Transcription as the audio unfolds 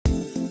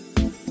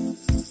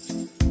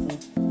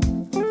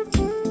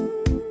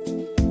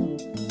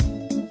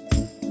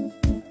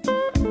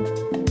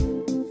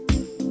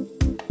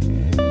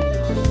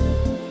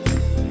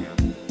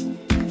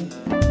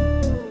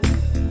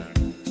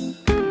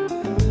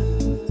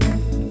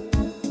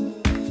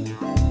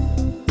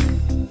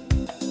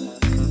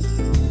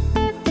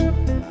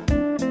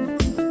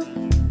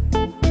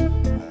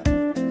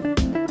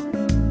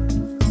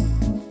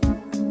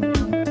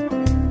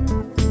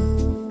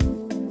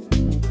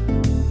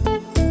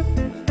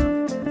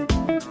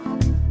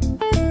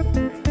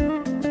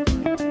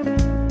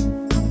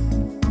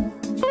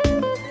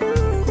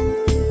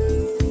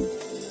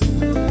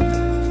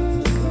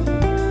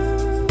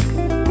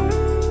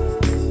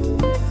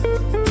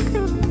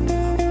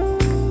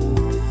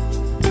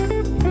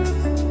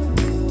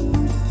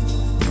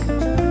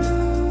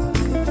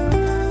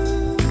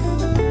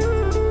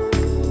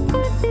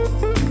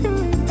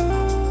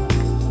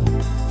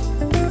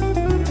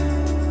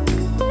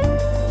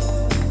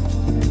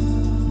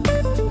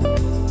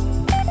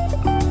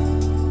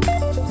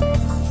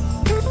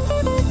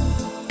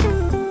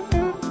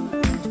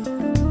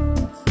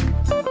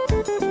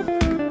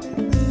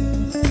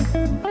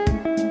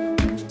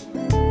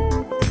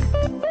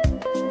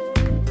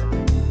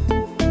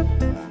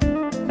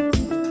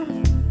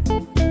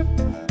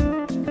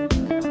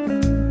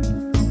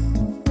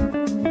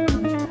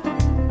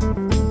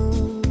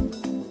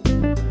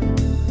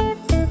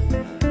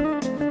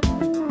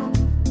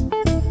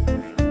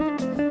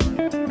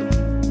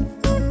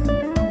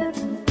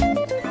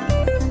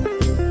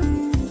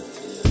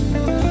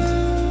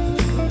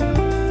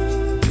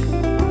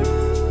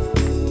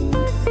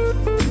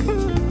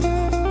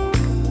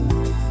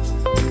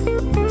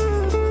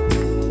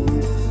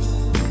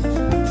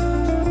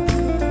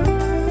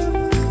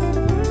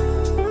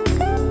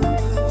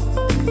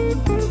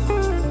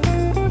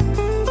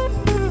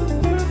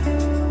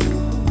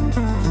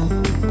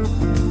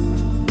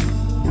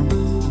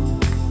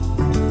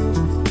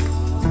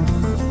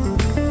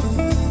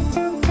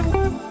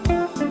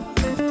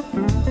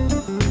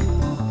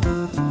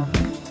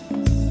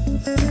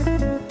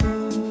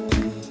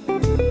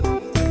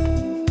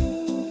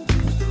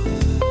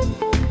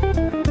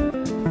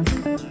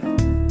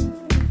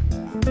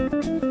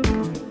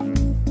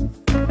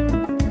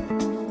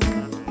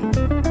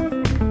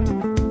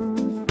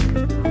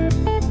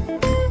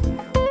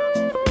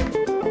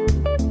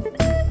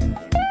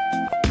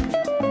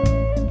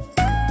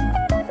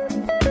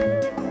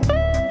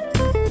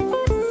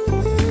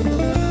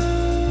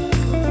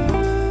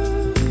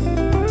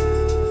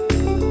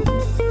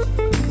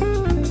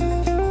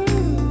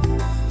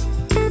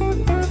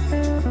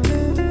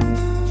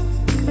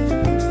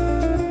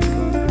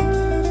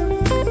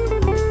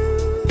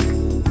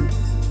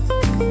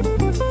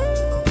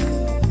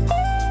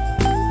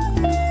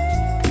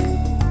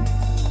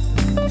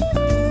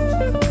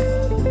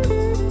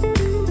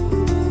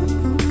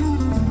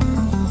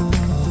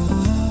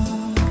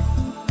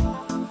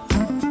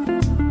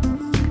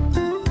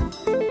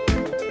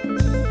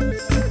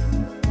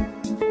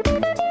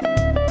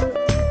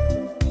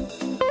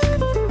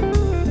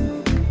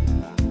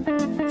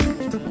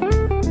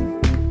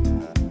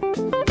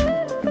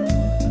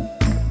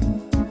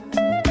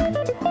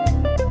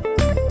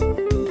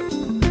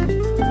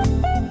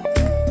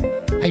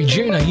Hey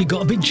Gina, you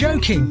gotta be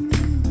joking.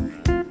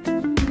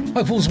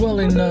 Hope all's well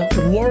in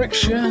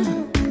Warwickshire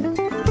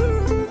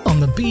on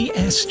the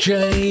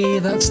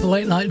BSJ. That's the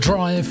late night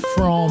drive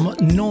from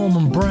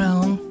Norman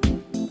Brown.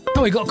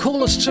 Oh, we got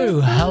callers too.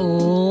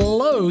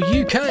 Hello,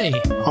 UK.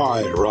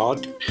 Hi,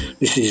 Rod.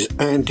 This is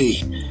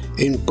Andy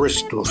in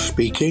Bristol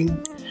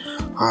speaking.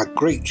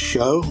 Great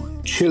show.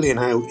 Chilling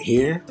out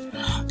here.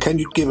 Can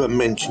you give a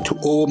mention to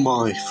all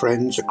my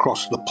friends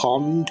across the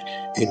pond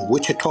in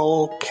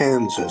Wichita,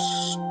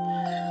 Kansas?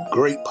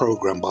 Great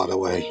program, by the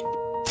way.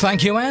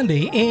 Thank you,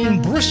 Andy,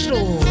 in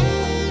Bristol.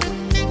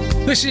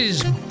 This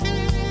is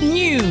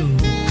new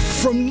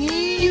from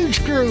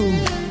Huge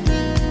Groove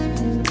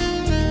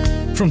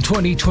from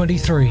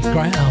 2023.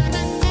 Great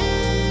album.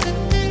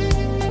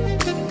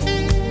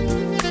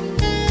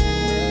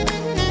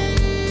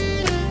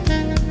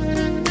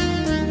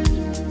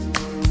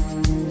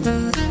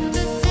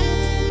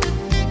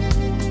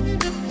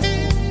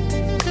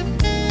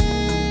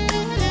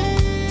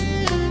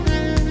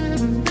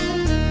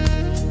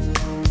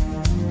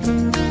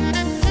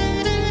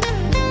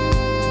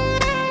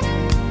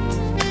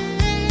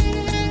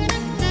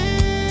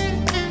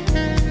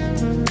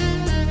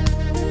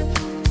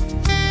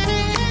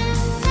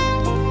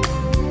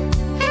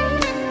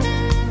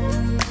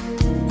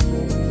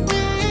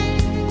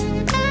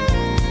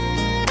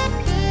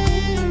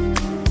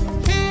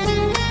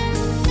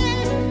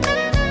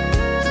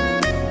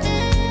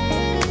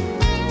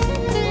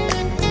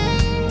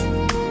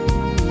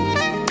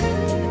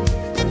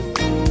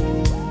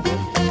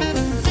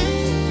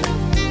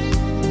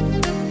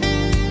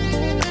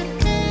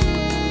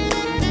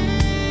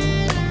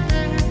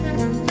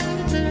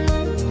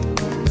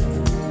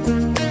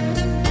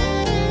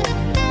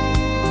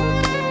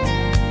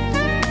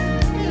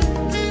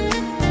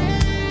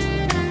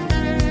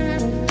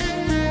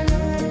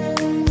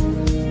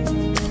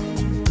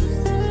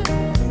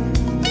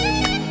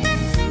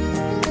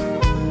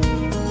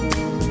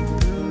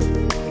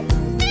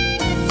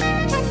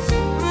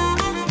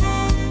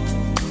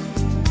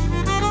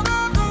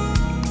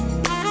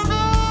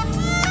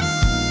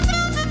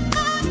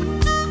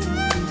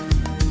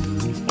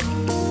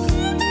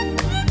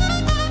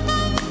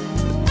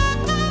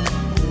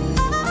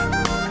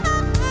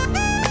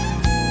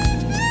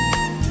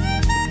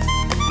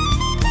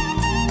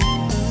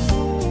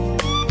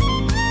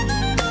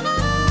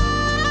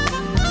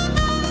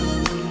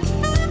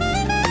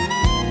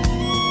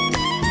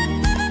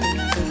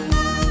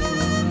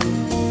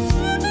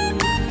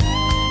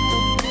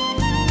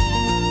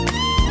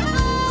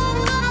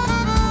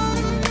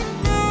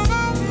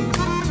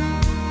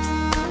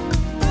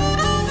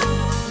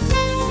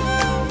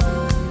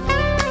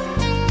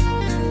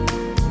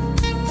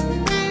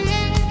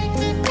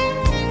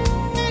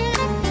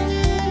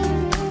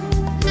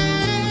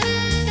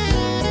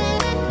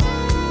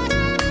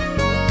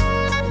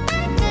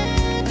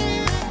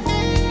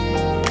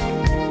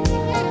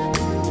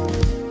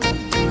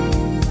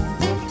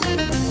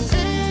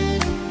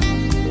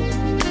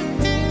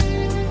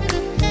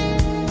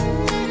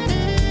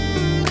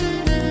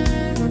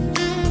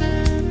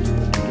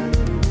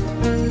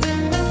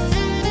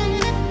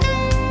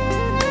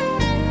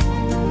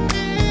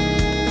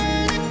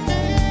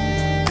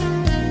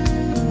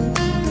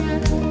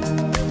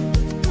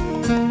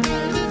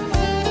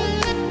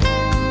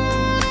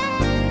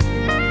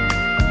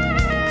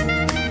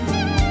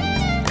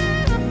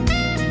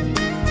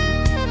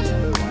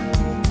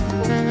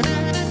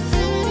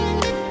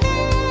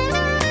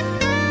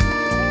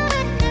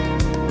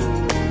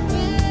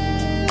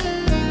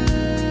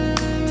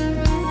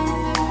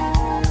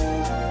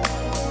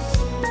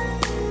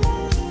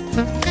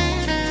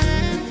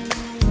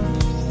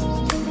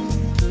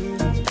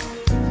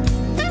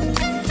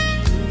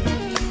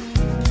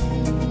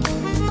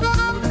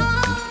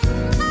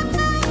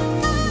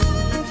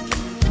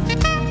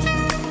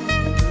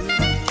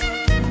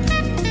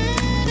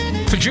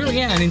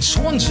 Julianne in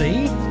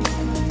Swansea,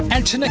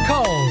 and to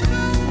Nicole,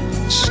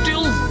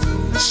 still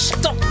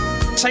stock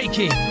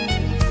taking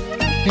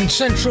in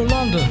central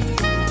London.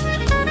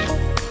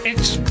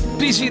 It's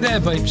busy there,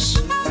 babes.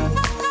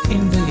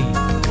 Indeed.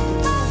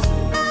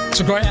 It's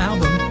a great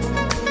album.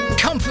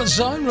 Comfort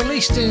Zone,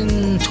 released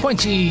in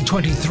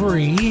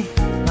 2023.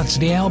 That's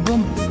the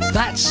album.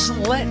 That's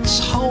Let's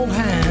Hold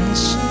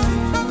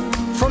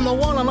Hands from the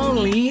one and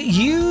only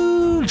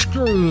Huge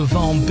Groove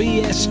on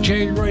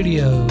BSJ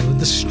Radio.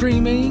 The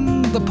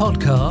streaming, the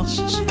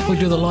podcasts, we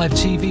do the live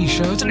TV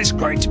shows, and it's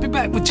great to be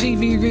back with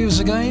TV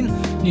reviews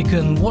again. You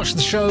can watch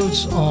the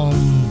shows on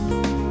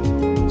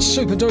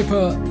super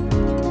duper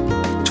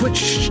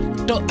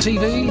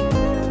twitch.tv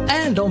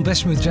and on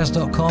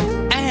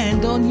bestsmoothjazz.com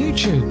and on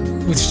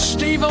YouTube with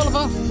Steve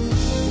Oliver.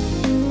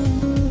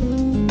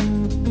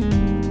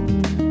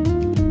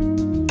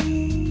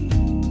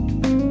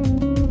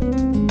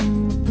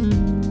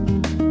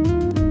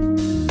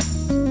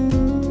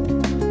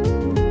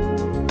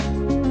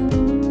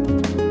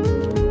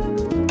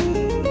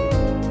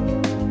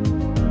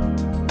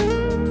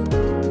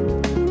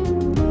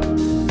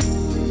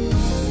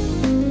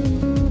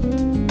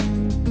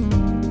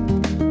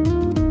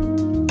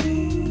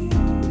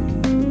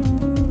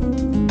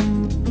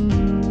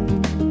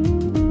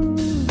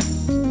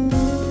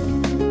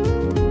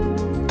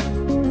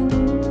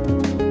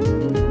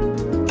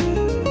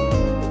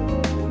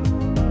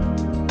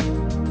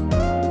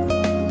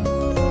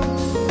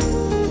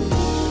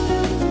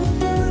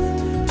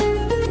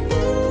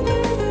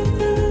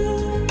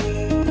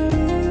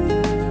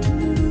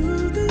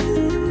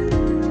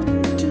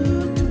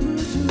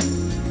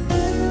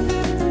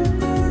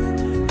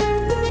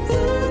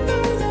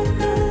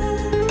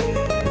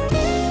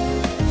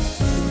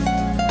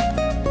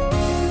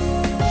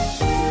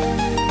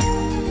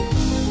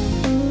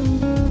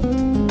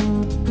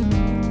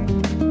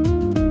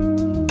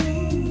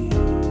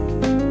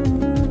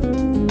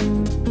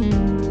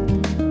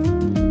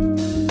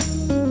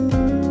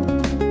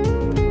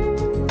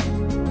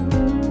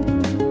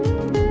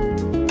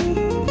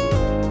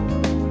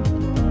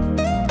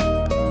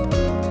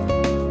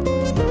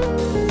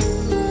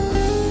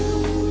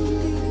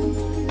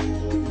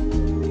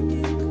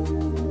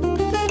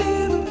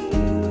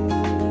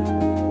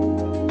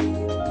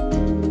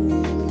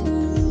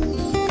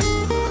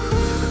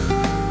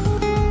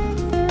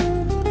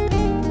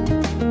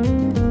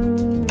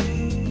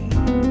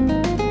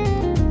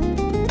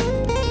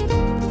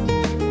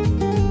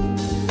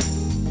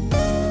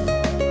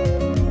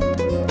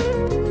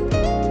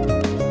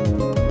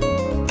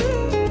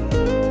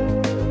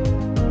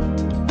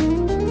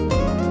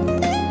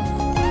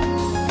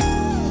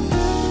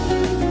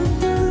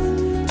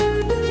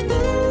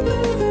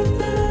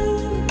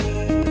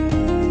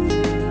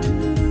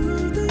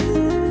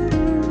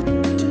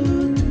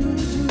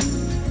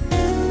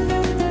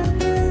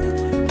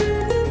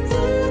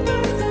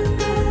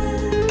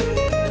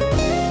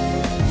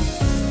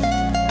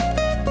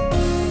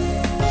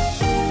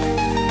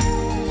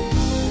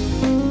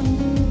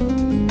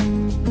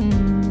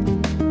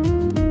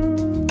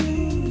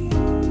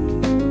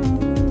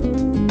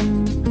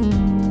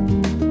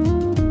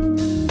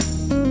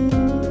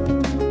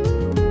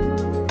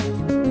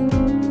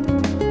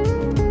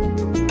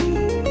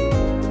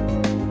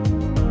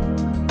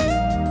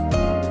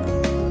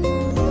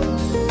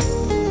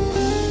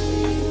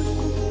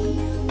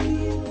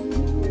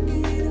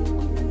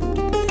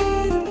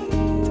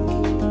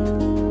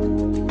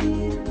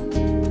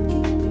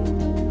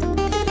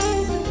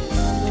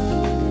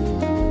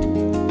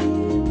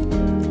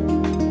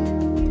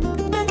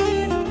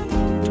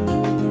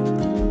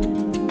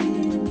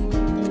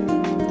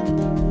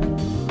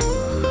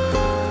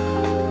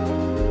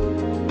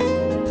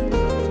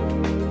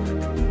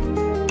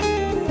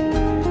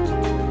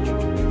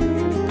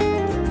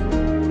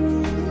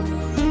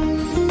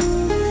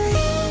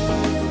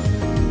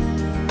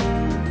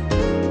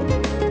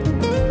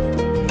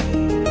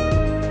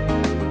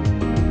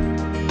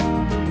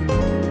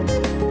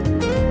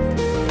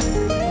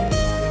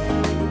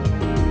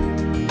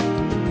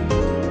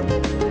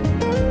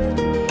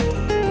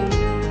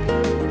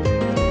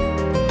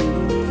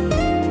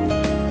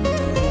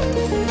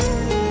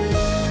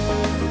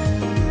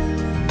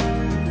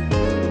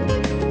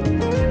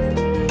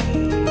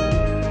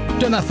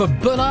 Doing that for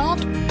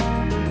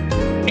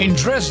Bernard in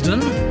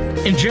Dresden,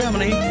 in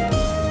Germany.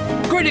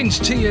 Greetings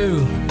to you.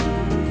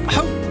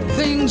 Hope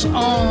things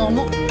are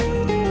not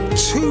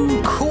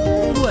too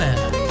cold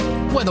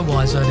there.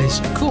 Weather-wise, that is,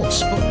 of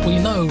course, but we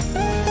know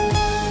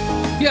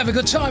you have a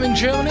good time in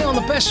Germany on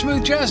the best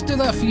smooth jazz. Do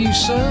that for you,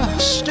 sir.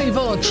 Steve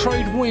O,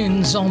 Trade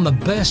Winds on the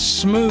best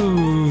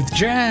smooth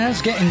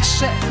jazz, getting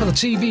set for the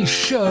TV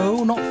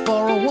show not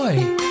far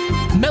away.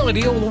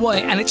 Melody all the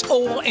way, and it's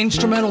all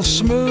instrumental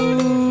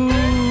smooth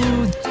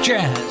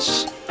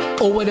jazz,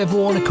 or whatever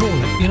you want to call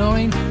it, you know what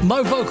I mean?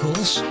 No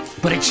vocals,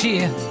 but it's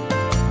here.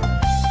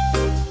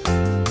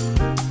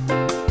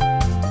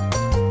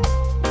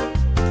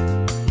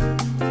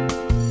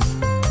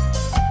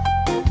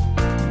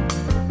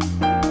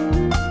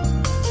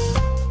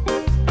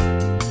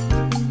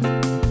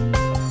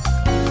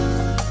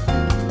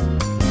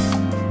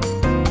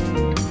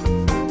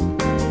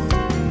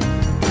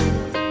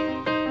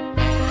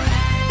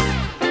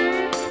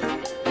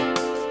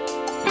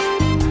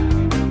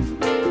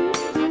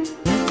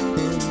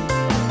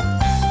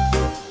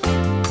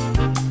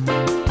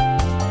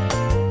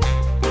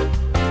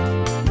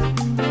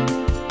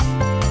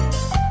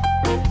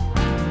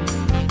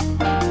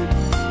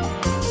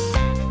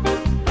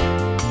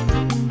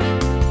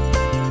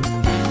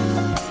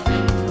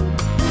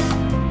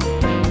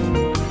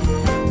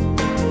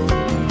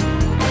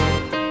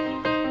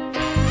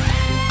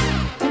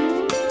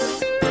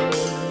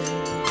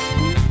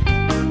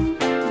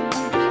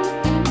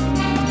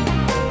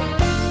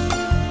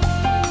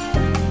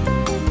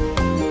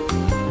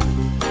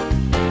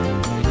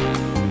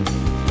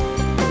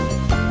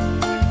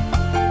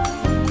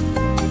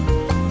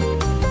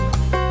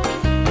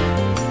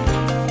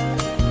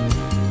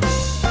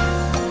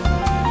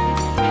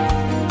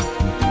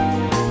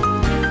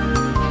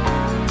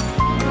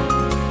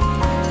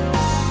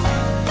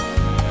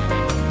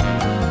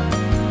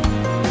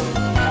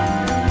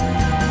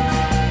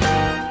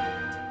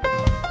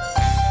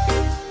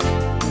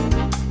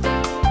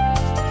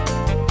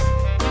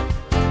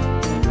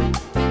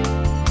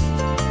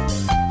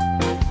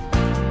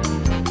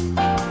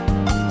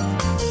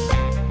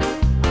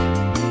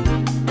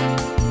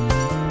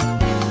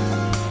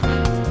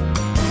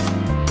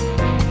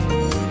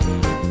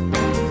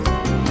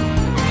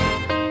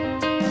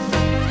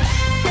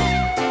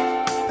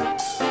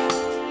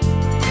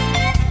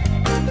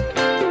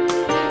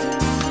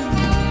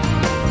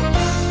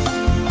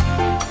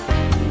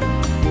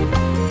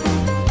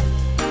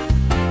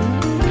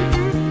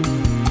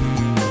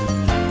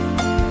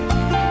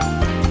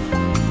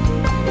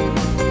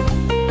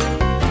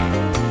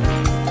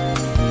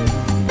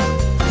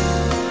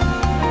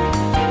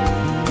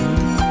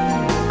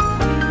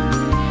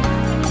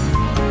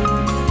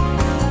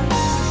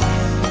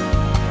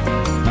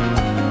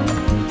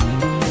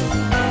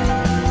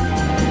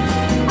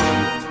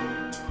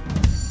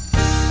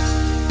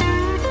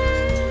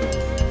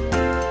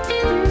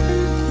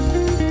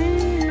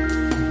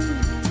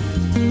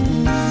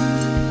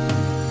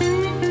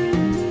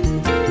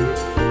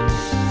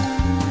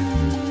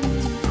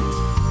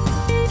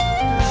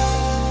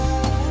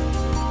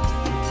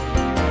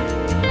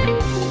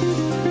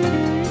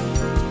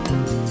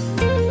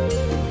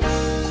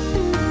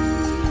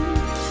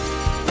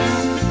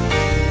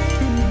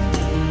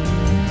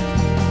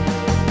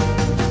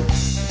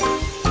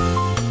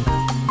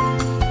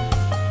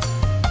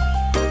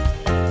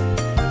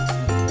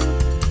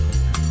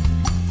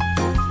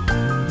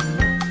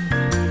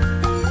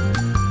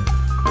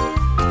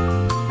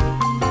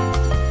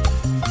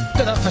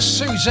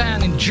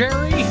 Suzanne and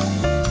Jerry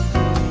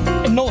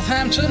in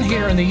Northampton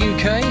here in the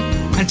UK,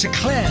 and to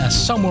Claire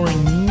somewhere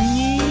in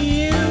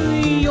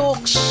New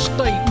York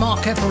State,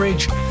 Mark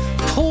Etheridge,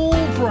 Paul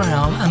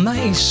Brown, and that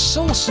is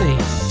Saucy.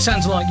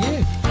 Sounds like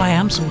you. I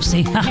am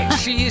saucy. Yeah,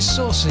 she is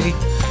saucy.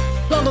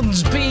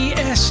 London's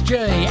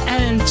BSJ,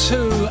 and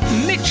to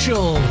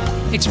Mitchell.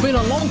 It's been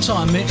a long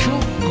time, Mitchell.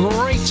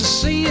 Great to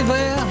see you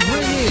there.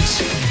 Really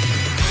is.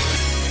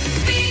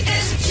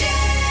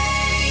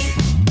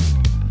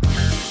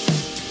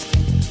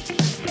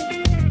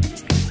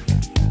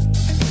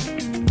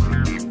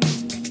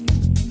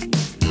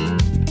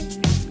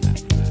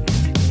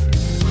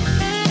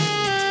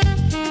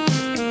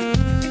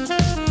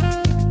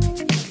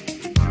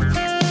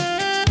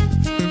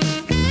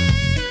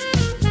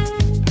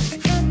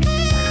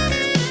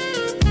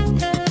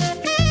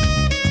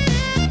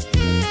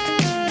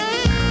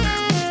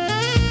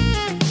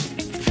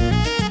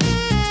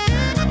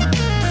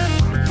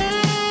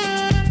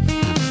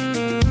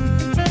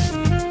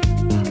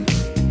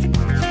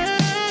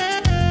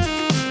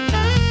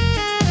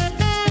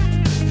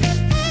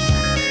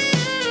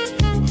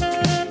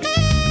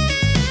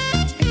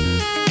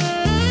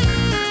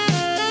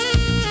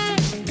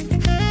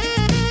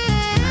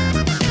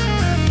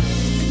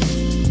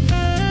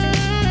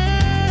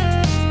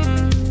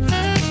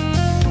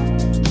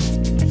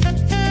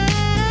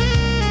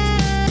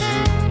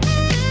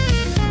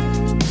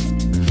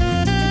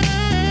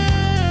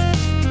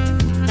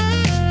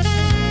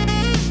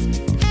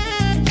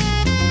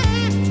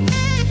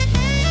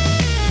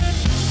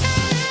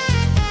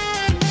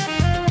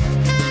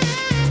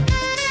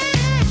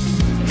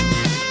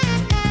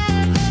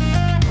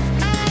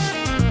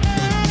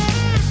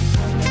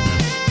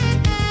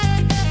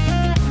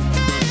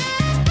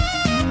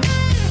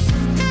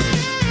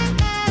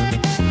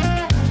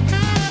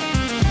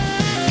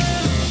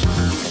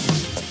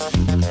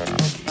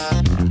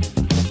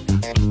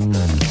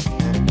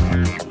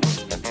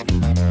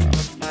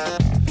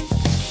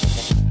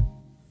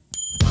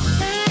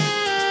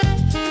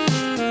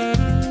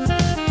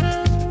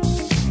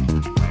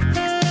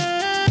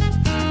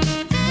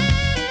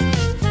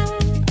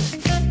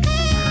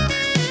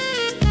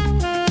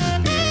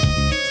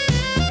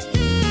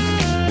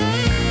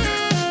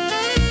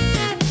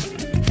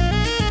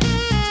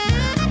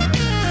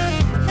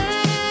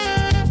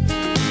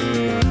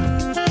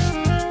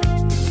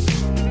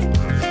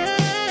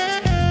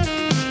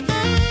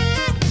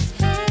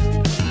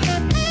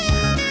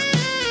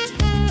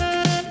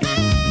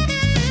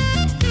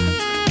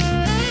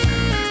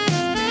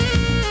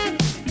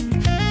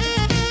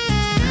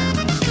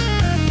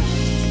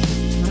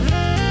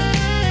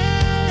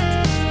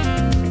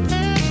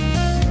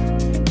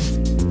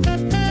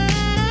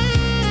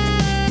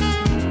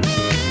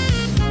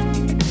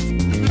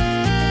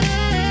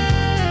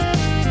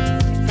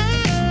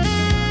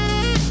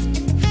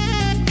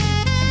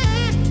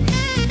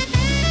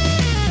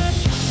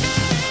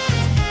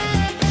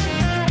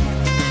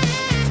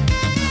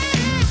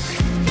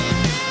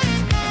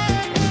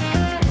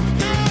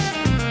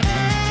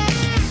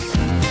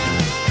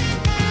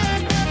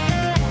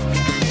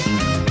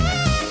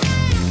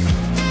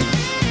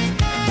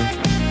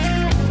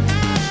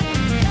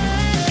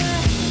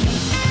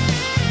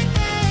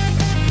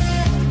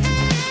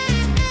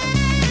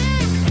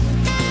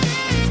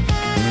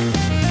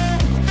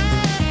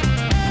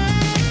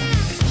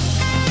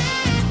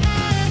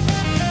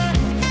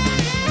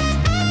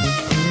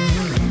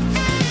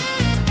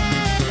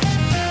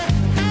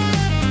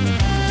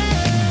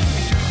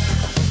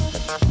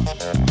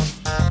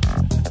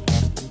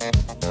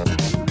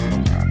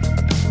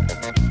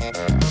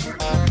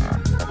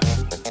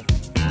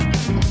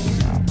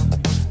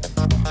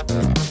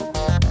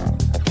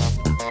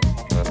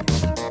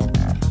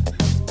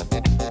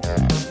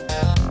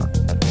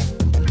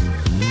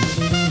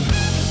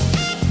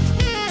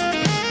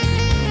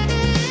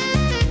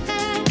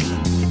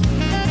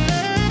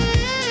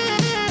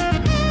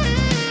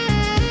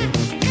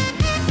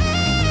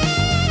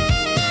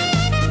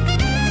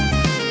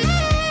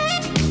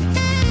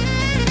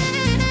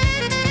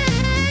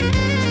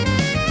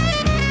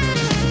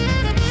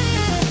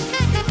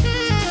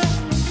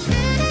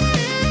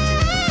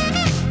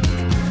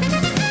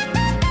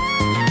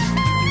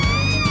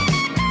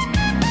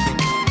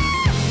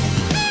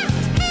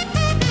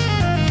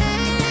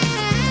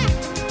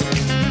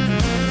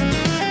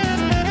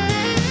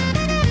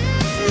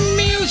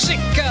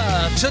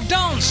 to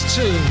dance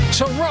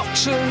to rock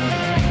to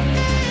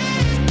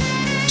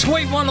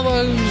eat one of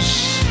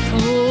those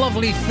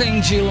lovely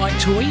things you like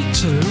to eat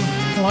to.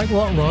 Like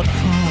what, Rod?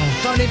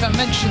 Oh, don't even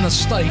mention the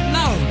steak.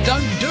 No,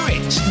 don't do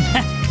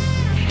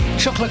it.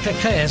 Chocolate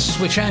cacao,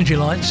 which Angie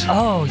likes.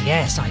 Oh,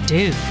 yes, I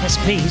do. Yes,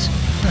 please.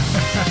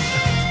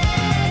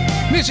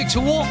 Music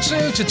to walk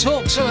to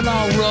talk to, and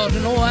our Rod,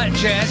 and all that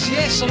jazz.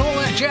 Yes, and all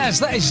that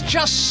jazz. That is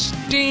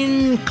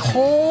Justin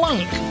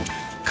Clunk.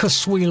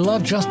 Because we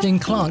love Justin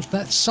Clunk.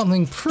 That's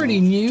something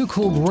pretty new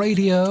called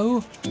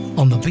Radio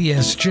on the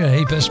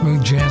BSJ, Best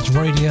Mood Jazz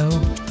Radio.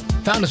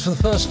 Found us for the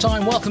first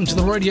time. Welcome to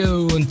the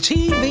radio and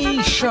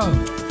TV show.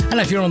 And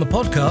if you're on the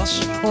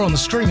podcast or on the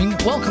streaming,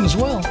 welcome as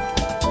well.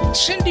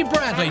 Cindy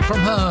Bradley from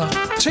her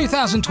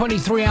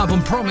 2023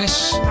 album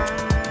Promise.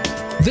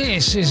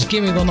 This is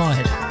Gimme the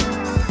Night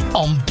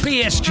on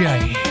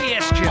BSJ.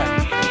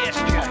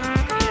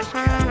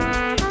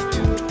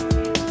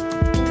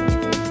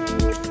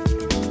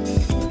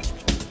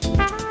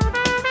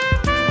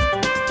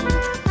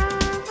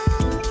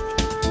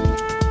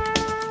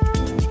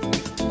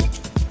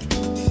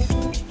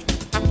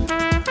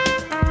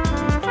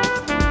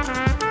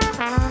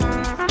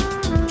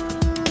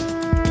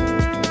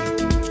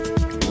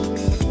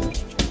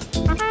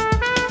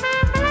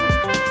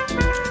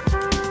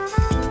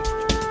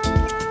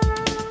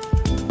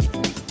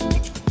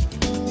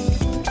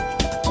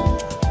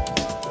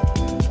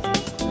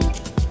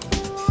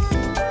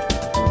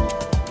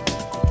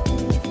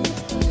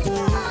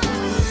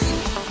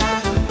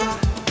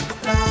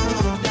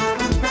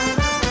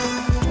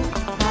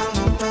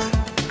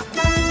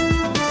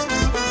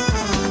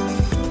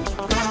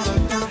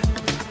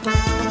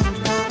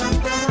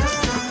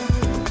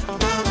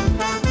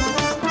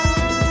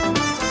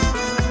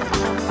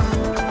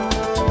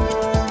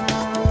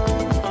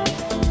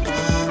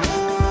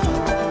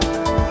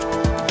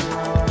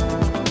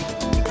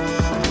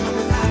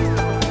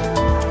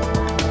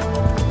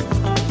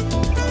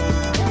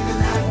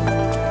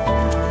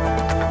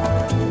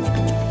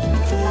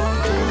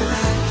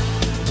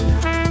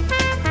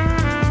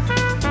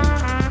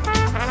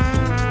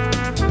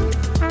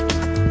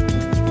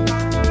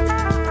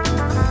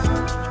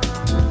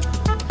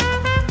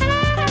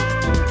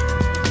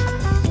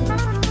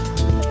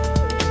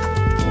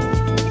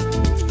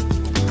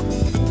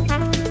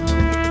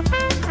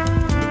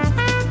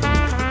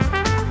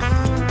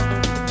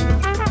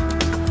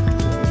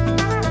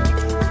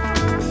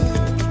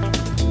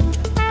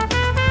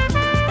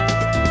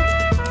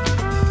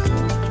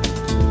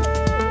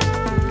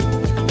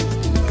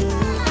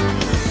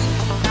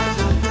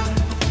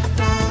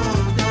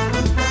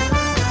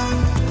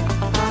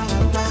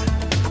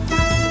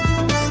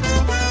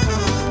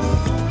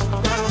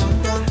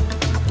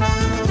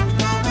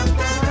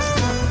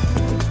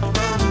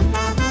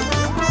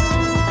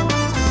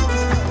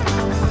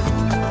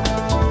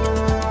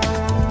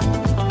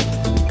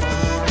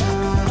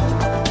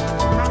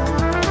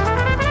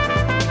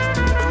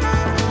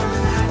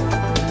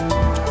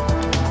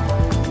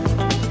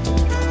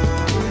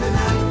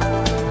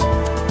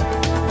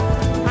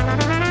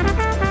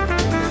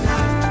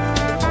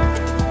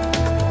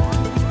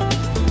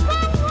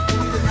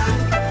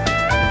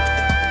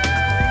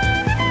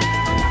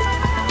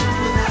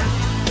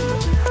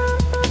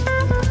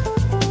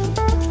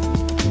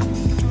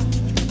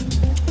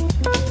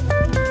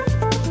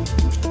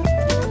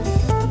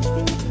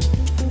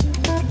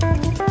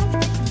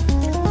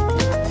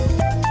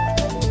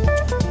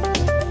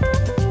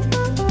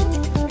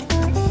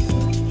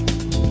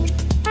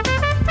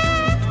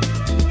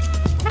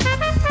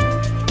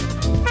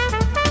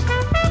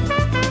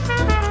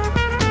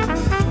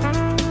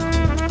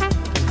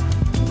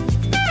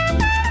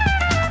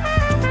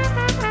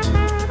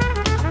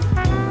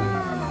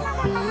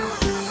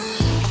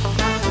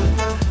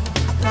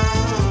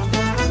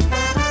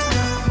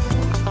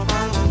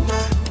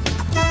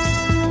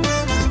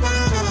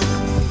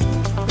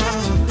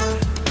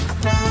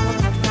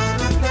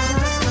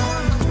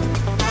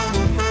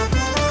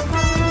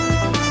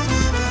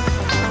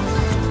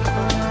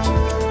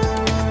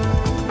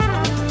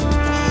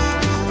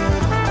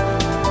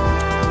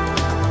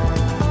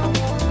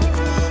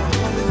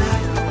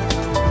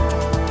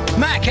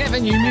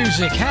 Avenue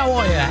Music, how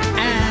are you?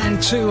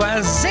 And to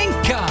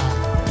Zinka.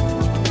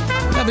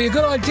 That'd be a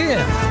good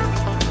idea.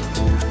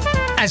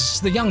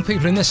 As the young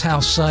people in this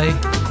house say,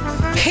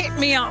 hit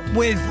me up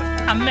with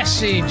a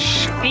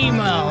message,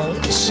 email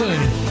soon.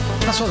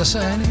 That's what they're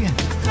saying again.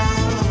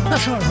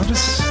 That's right,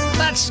 Rodders.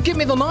 That's Give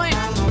Me the Night.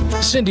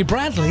 Cindy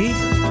Bradley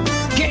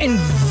getting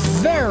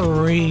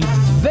very,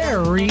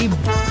 very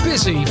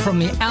busy from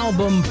the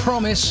album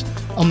Promise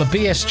on the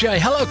BSJ.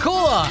 Hello,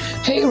 caller.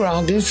 Hey,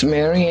 Rob, this is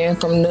Mary Ann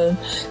from the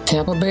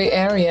Tampa Bay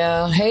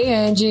area. Hey,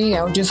 Angie,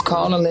 I was just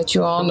calling to let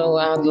you all know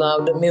I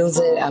love the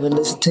music. I've been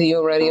listening to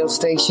your radio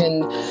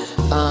station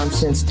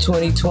since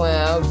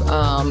 2012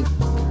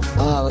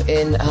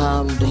 in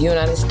the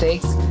United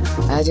States.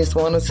 I just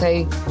want to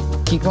say,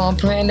 keep on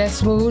playing that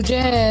smooth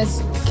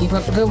jazz. Keep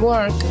up the good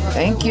work.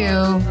 Thank you.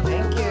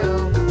 Thank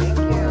you. Thank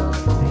you.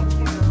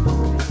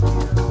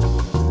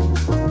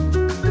 Thank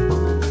you.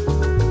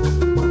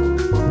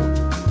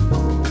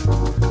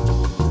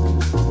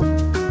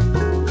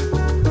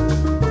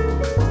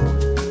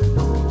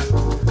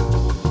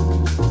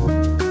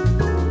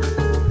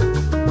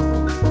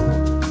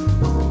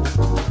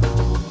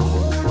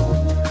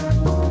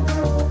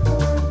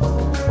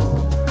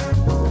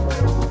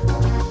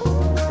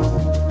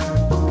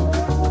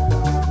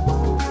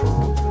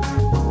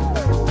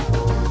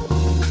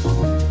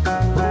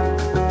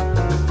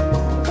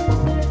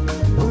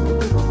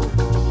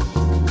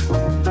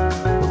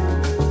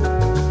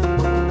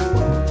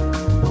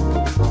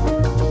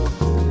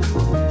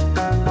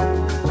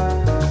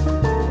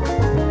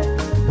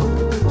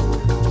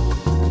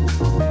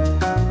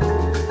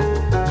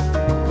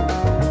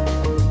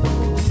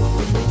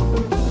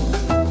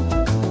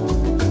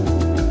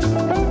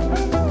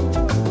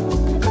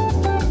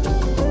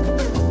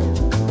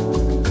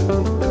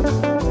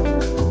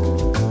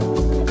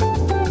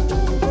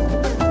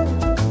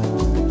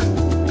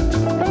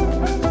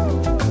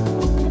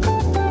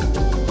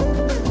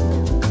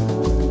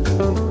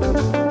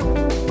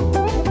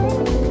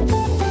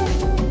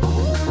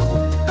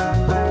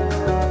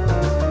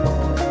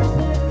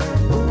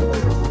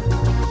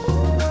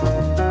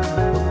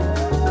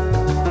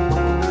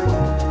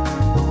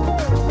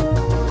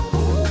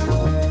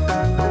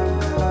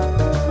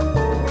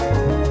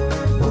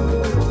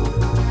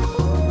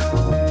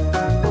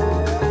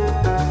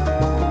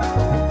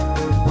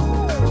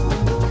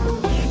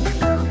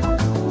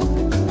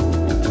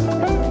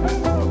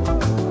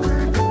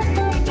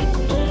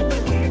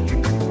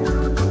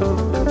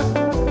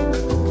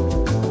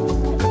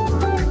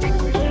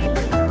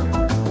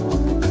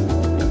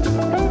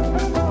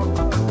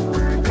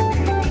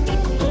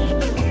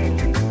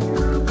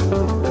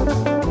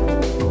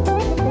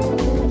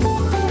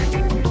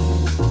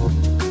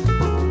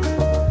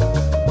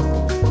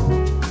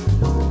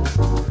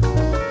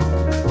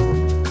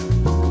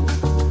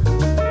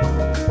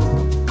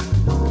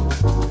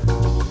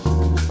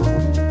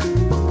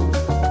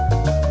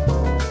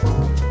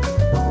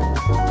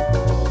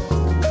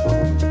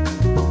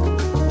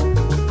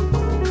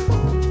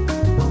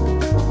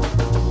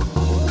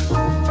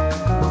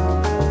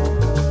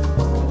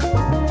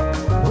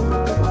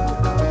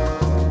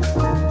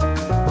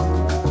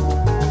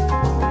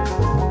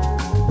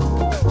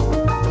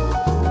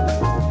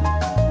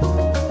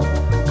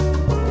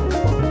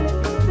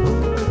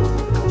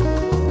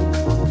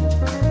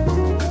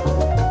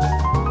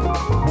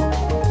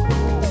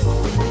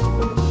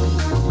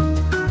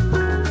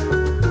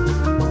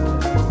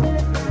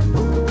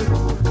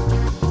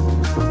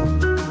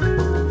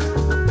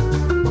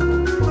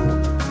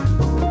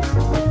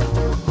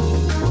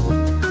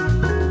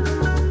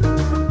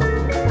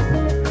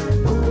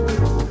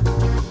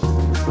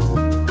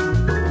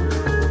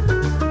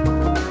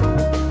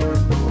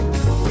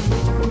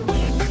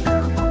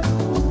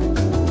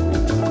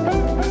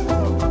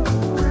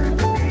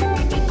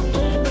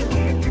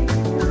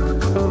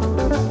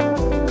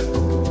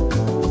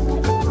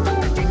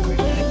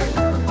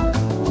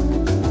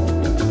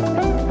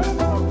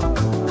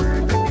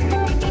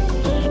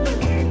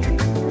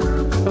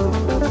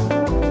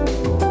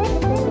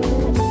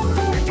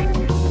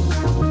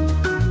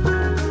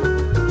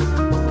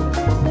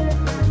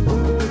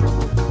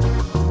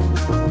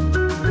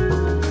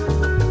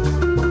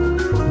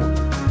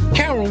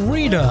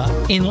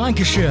 in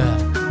Lancashire.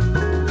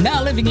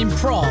 Now living in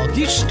Prague.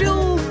 You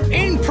still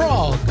in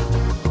Prague?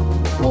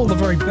 All the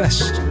very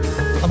best.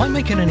 Are they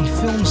making any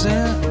films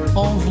there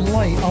of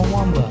late, I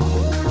wonder?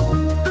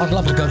 I'd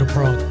love to go to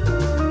Prague.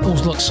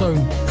 Always looks so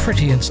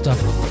pretty and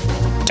stuff.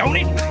 Don't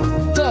it?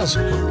 It does.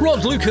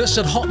 Rod Lucas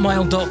at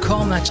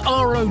hotmail.com. That's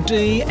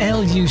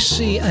RODLUCAS.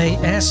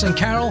 And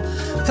Carol,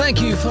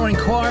 thank you for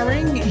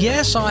inquiring.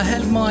 Yes, I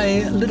had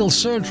my little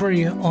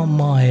surgery on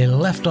my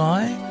left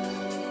eye.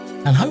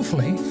 And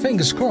hopefully,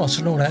 fingers crossed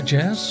and all that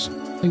jazz,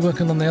 be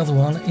working on the other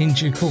one in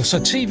due course. So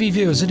TV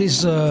viewers, it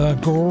is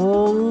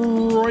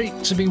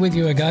great to be with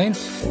you again.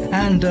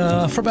 And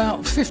for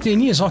about 15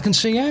 years I can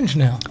see Ange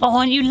now. Oh,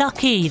 aren't you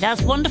lucky?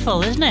 That's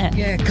wonderful, isn't it?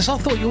 Yeah, because I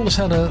thought you always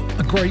had a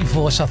great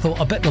voice. I thought,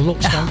 I bet the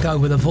looks don't go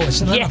with a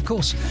voice. And then, of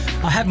course,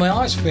 I had my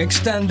eyes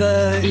fixed and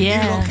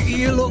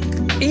you look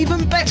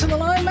even better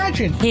than I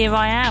imagined. Here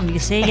I am, you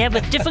see, yeah,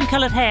 with different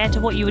coloured hair to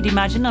what you would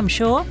imagine, I'm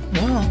sure.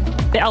 Wow.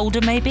 Bit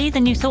older, maybe,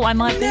 than you thought I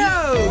might be.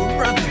 No,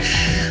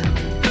 rubbish.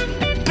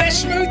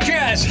 Best Smooth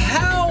Jazz,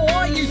 how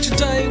are you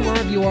today?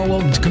 Wherever you are,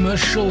 welcome to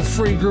Commercial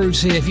Free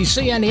Grooves here. If you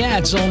see any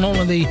ads on all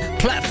of the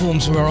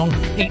platforms we're on,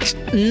 it's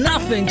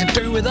nothing to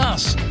do with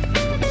us.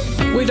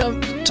 We don't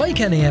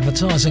take any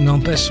advertising on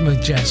Best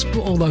Smooth Jazz, but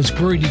all those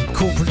greedy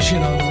corporates, you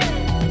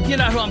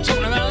know who I'm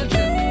talking about,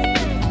 don't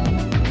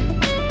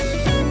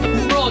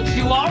you? Rod,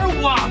 you are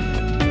a one.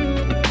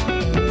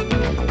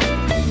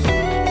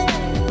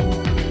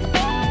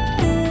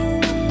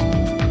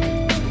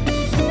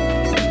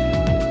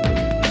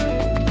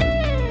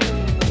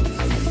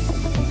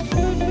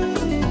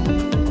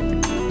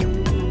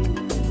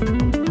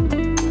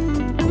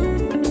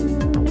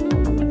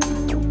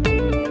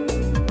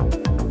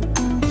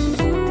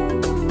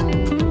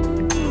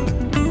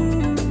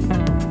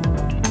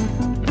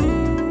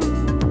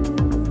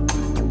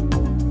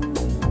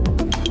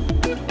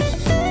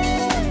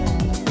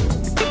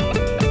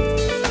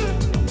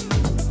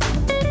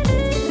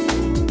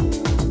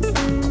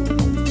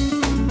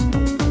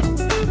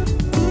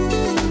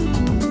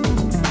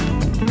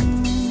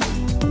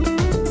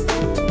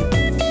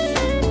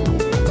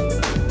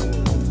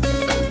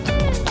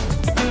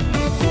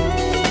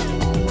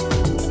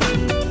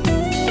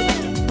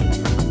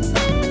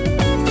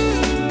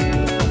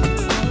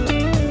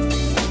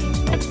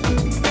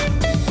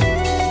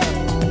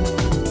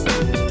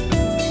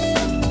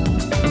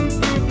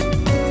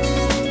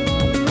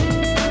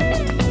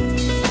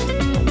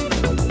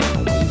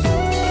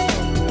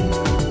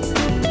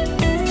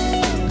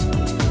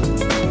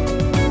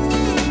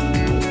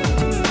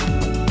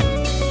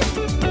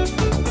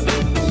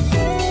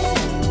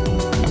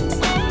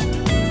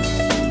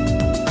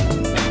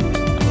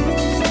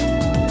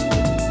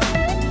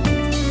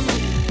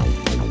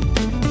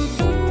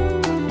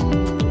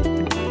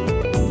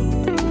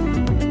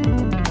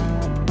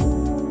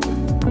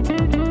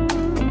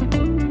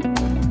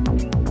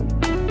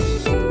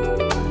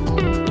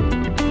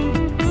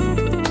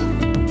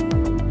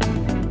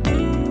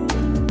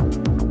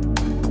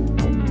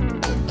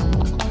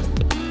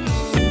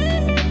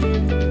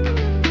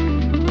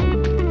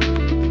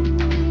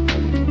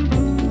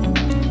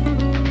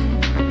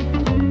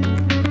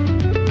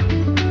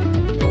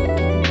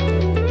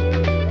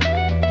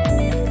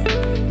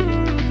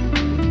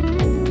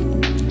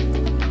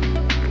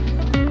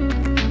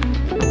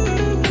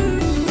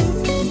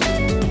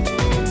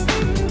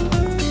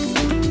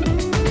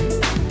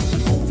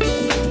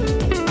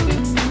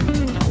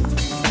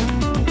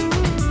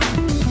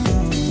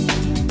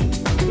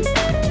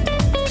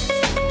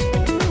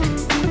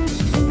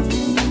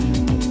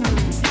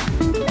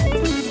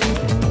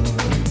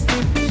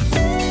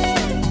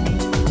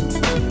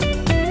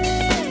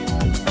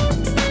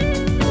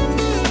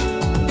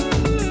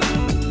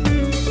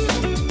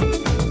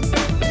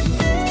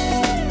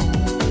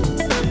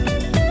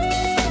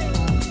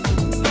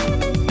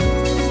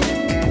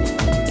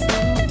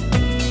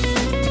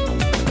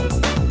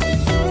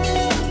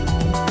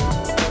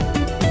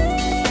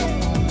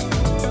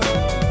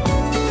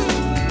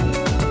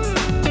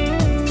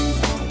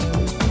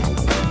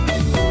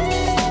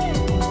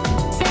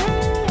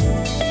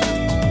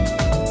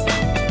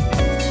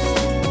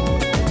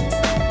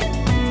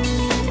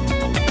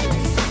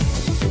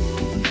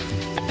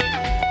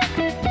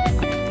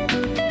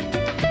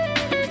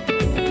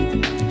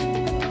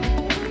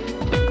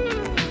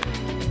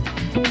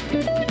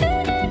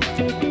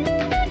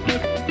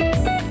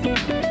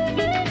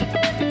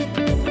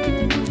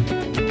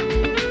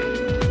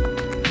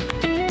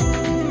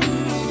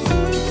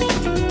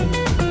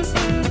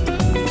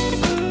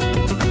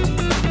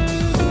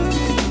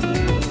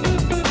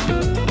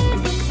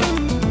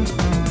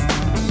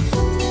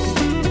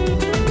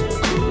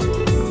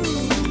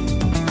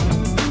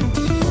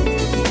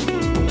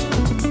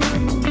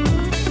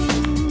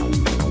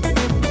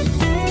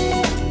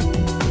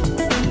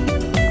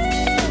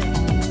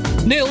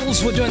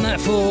 Nils, we're doing that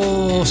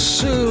for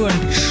Sue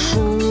and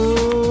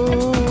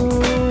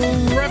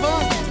Trevor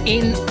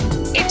in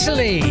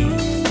Italy.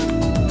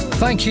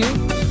 Thank you.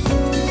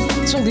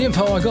 That's all the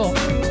info I got.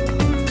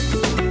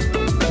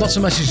 Lots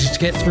of messages to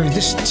get through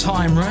this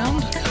time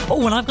round.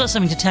 Oh, and I've got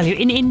something to tell you.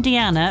 In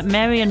Indiana,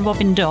 Mary and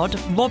Robin Dodd,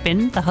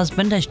 Robin, the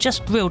husband, has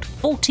just grilled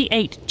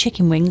 48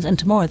 chicken wings, and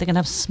tomorrow they're going to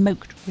have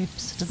smoked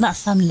ribs. Doesn't that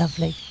sound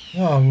lovely?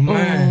 Oh,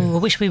 man. Oh, I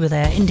wish we were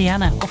there.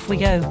 Indiana, off we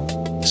go.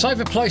 Save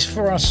a place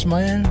for us,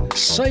 man.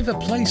 Save a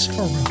place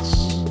for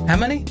us. How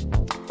many?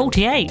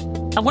 48.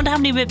 I wonder how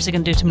many ribs they're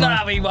going to do tomorrow.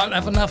 No, we won't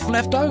have enough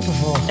left over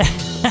for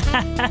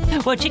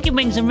us. Well, chicken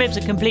wings and ribs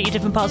are completely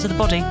different parts of the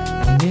body.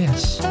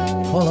 Yes.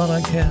 Well, I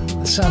don't care.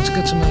 That sounds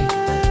good to me.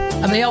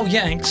 And the old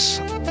Yanks,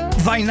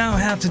 they know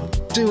how to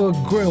do a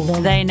grill,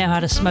 don't they? They know how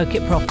to smoke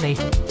it properly.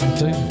 They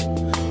do.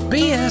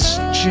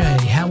 BSJ,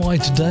 how are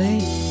you today?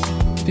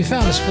 If you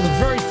found us for the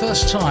very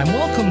first time,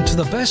 welcome to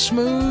the best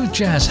smooth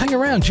jazz. Hang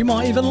around, you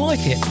might even like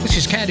it. This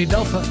is Candy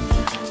Dulfer.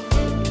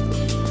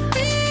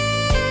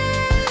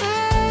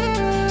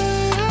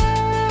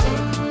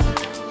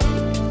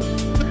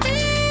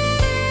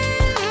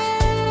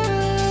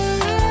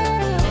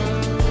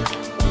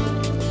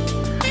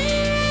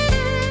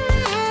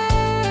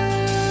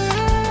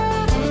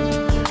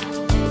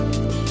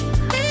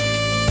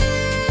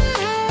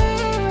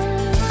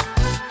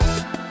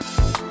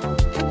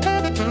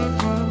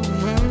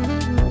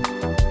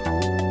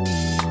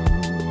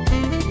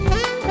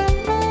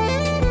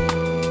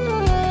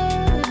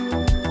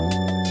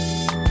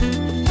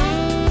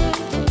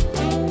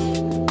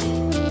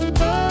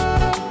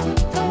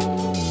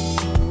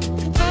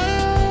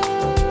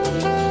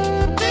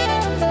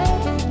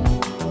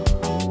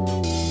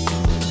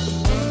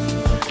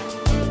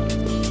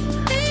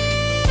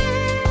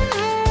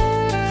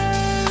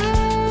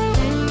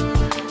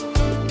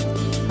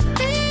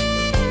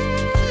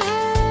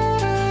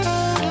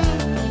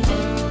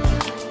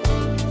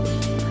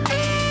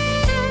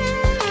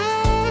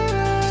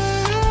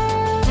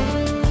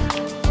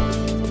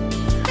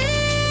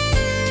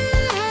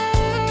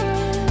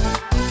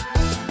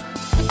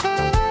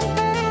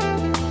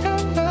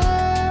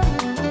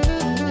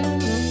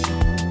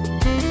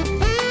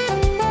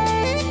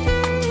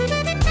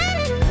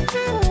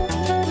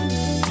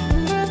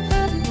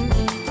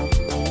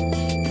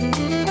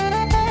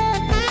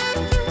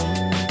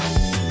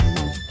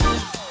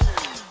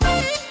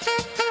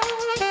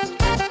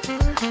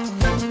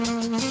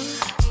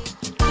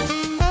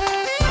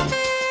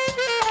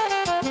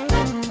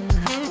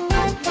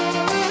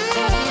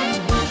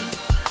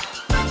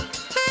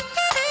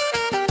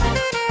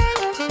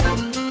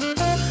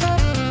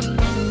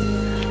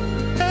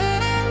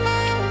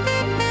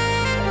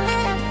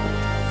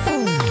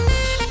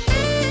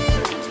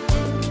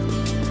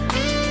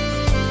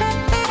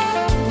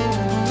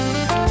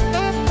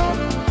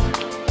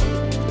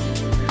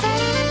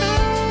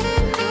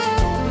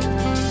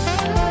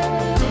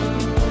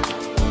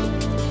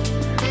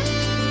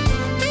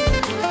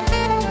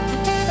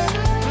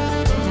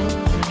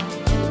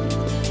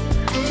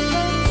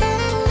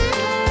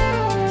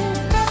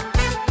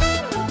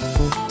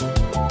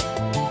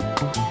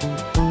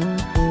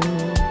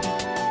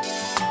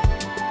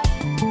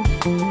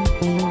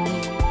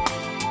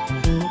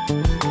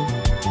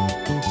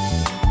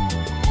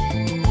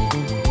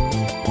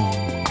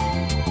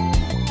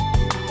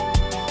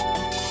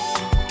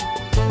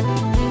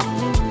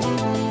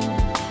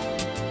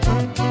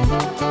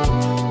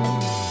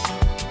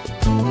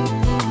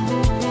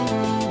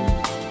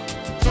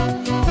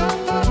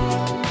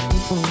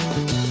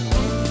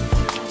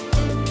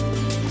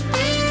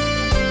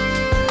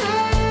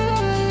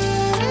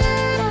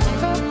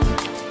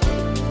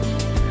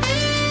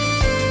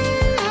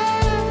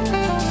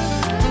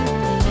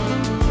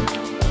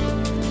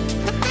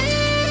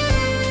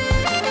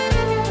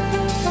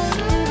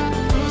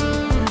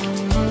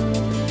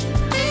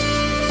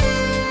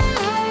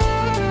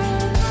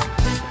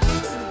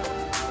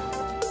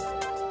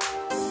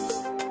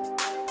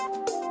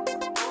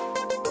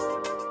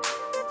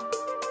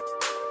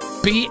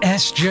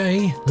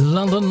 BSJ,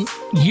 London,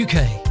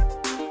 UK.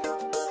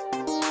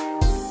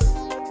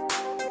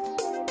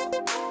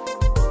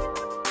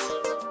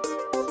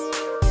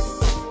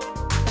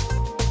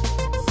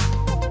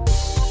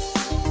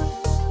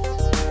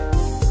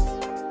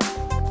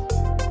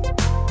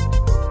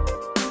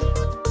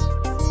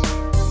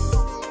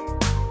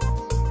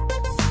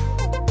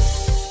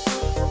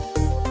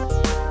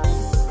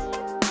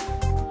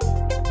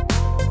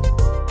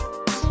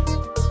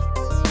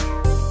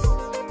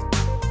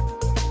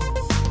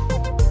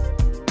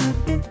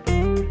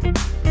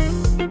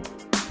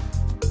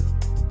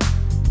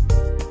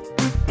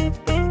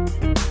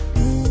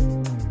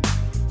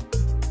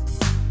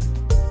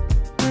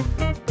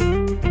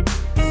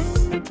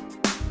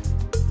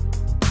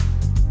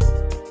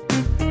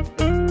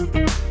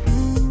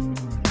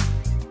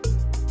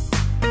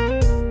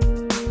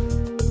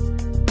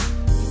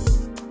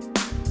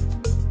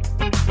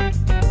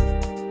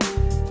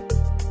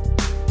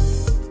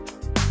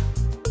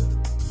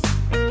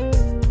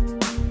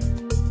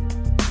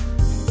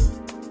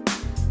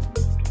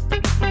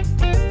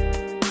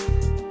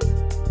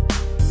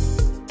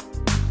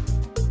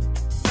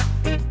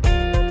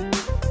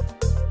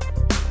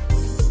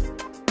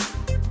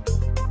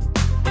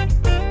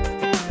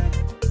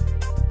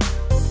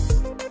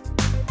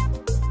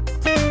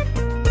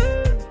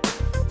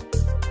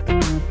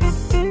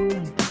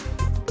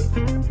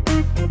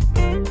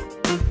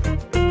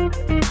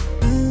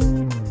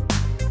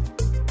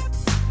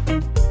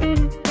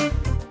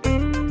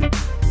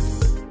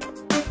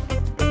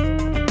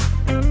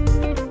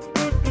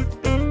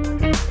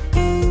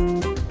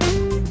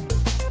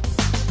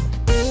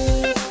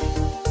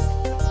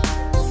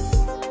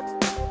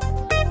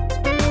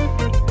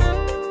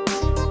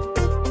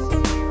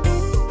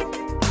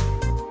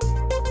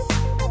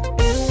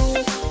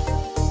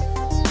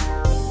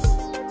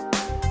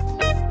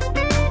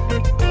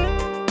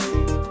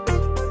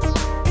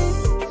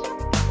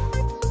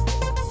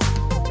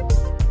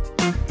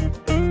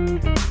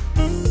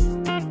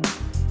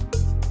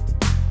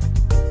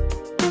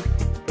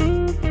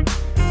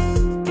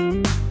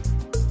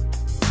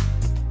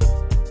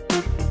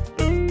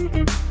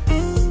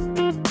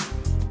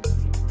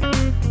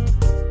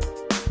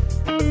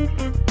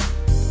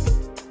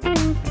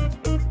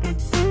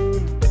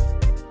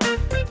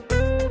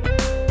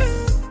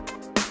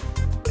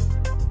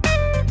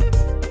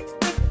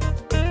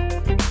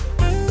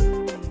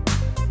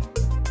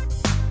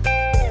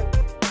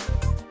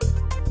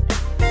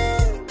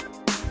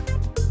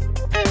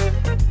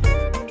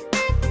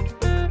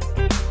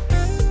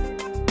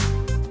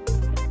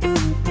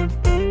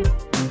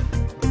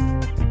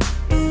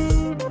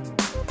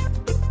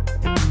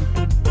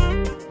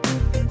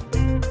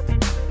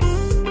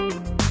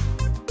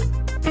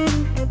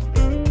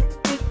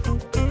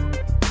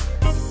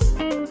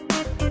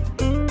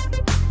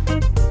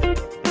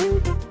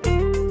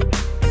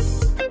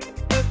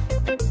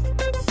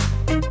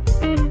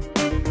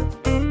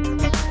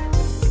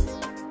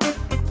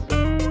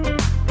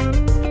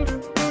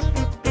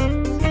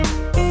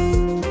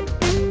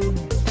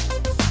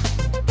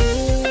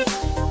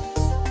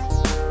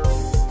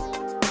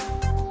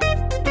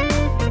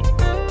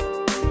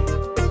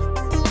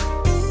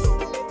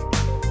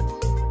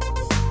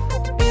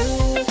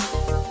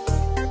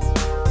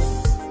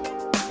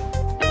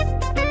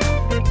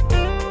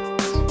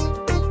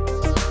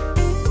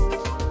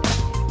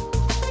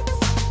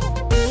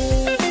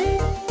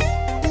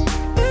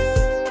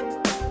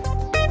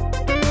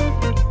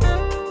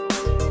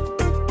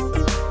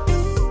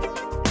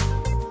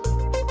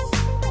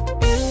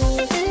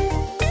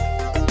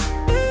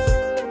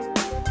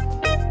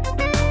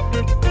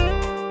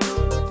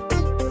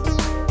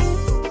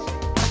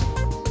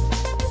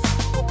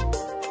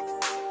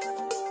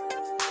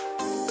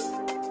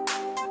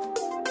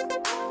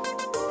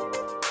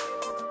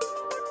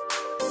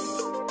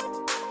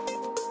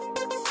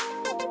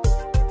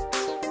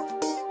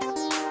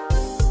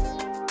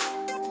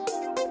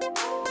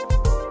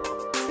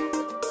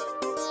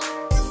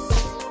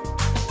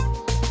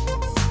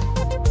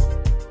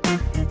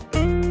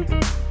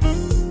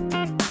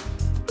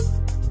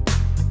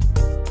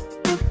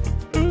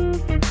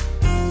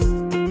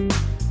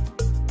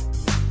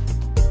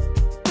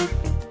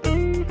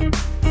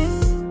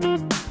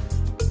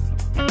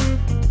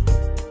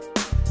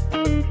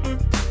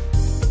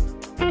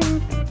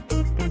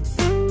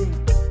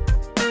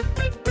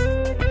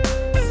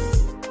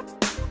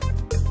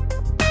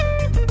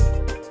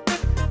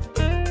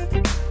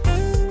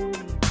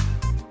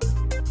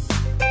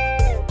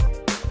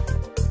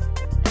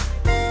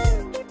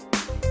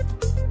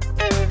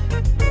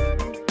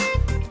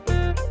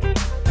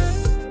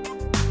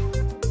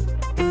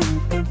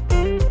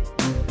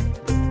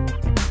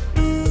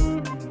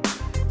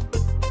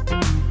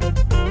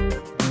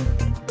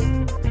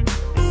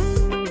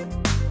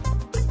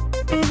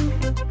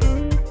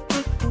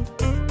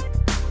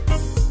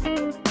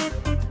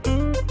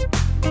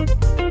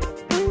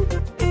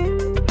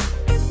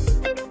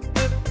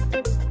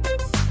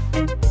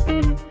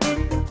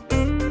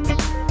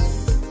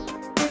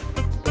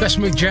 Best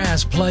Mood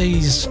Jazz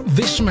plays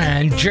this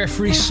man,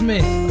 Jeffrey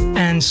Smith,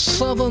 and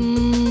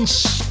Southern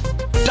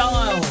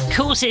Style. Of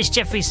course it's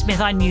Jeffrey Smith,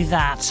 I knew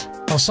that.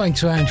 I was saying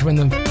to Ange when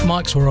the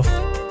mics were off,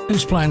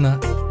 who's playing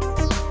that?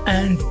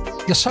 And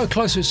you're so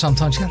close to it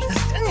sometimes. You go,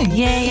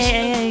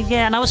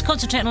 Yeah. And I was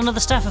concentrating on other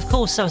stuff, of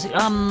course. So I was like,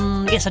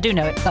 yes, I do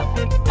know it. But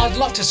I'd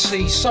love to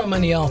see so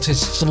many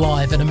artists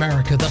live in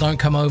America that don't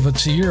come over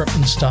to Europe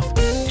and stuff.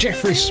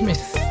 Jeffrey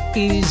Smith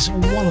is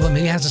one of them.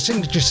 He has a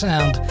signature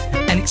sound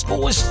and it's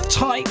always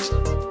tight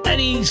and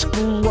he's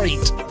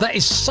great. That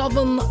is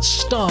Southern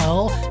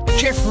Style,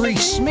 Jeffrey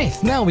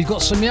Smith. Now we've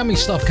got some yummy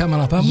stuff coming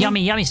up, haven't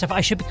we? yummy stuff.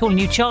 I should be calling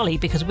you Charlie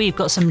because we've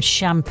got some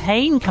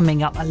champagne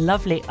coming up. A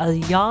lovely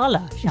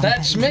Ayala champagne.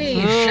 That's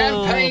me. Oh.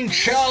 Champagne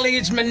Charlie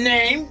is my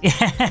name.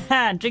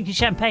 Drinking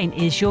champagne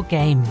is your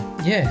game.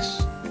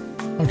 Yes.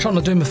 I'm trying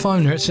to do my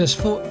phone here. It says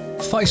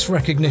face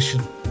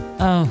recognition.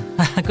 Oh,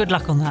 good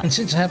luck on that. And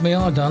since I had my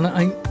eye done,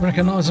 I ain't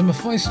recognising my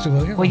face too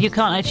well. Well, you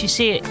can't actually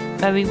see it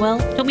very well.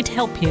 Do you want me to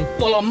help you?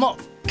 Well, I'm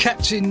not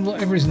Captain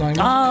whatever his name is.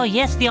 Oh,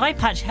 yes, the eye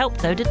patch helped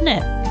though, didn't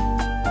it?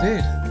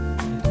 Did.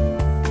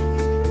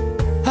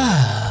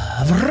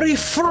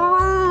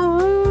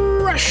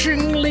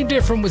 Refreshingly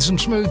different with some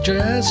smooth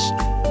jazz.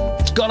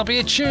 It's got to be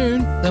a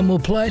tune. Then we'll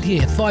play it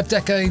here. 5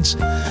 decades.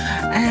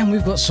 And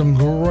we've got some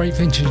great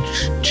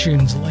vintage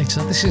tunes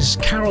later. This is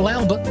Carol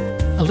Albert.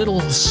 A little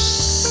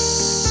soul.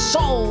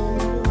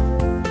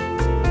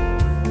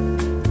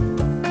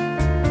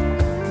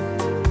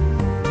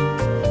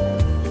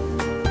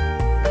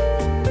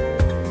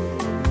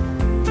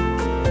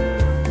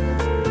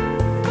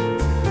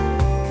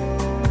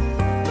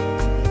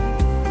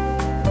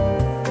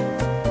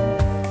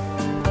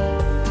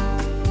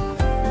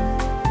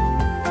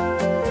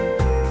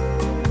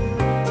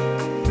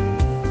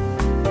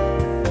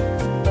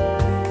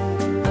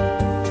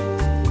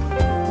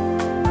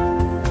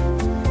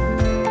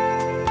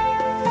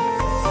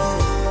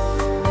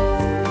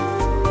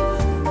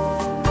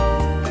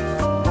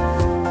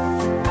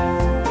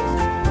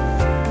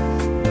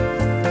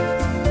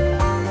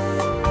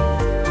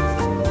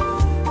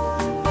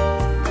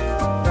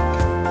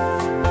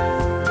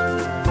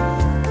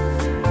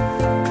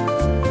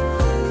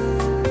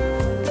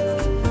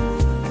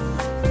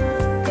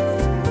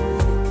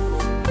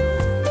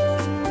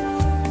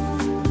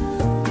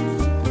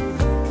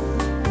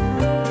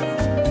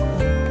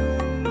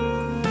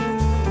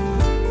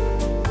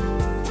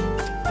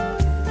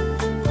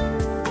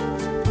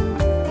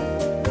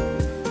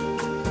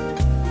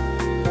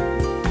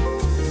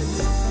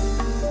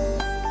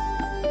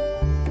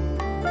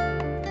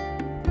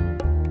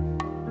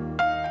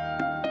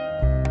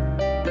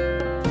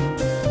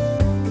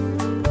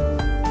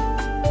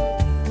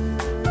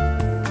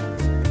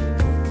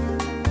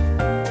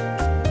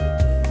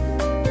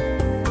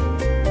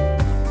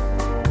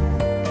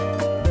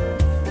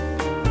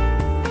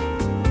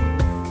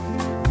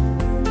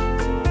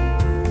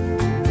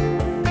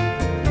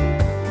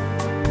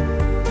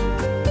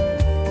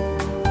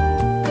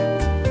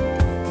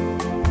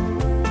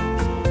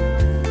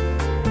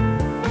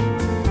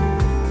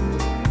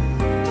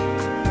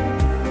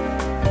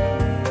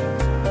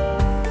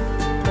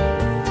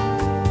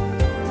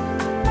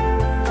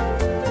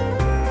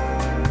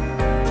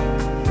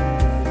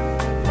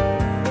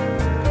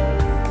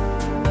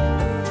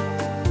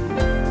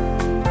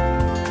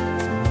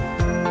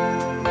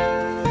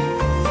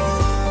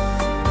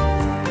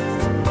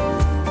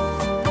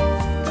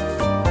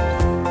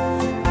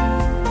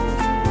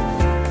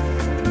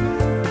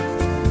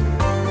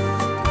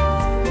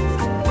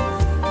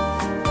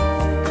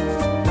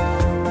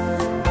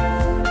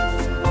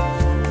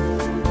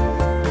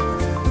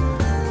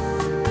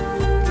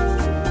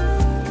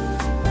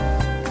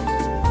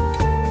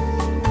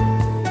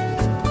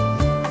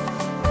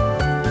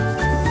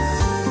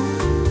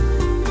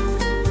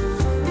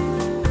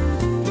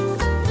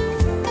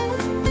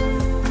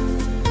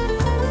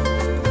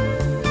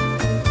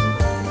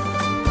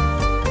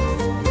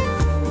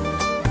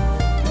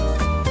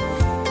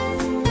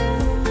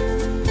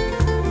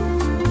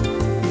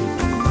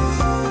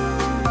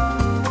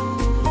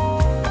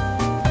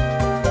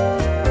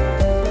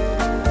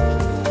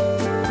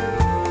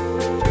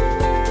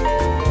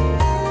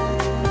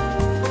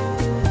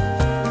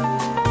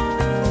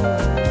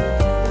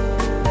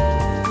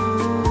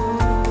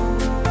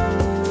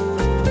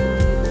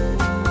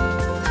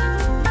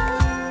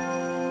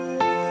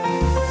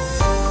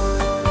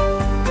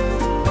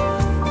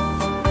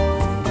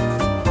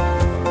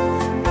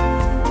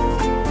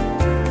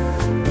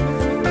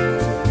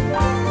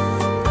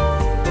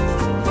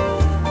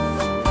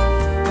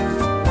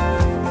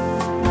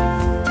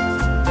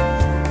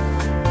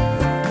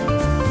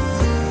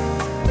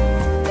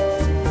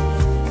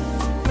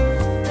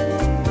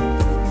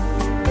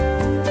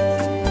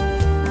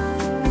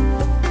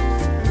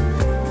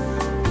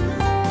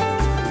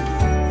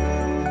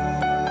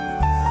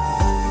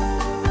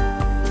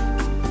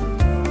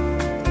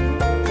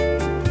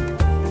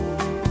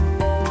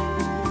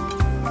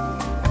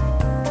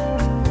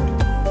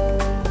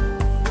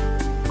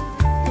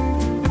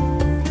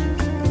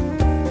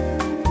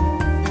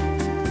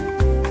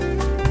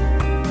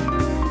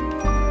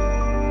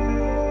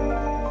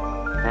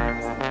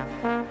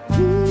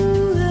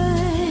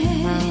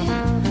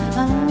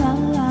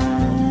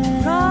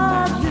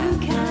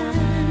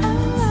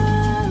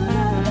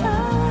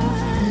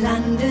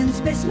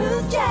 London's best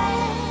smooth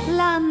jazz.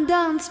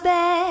 London's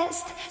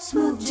best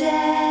smooth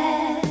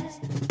jazz.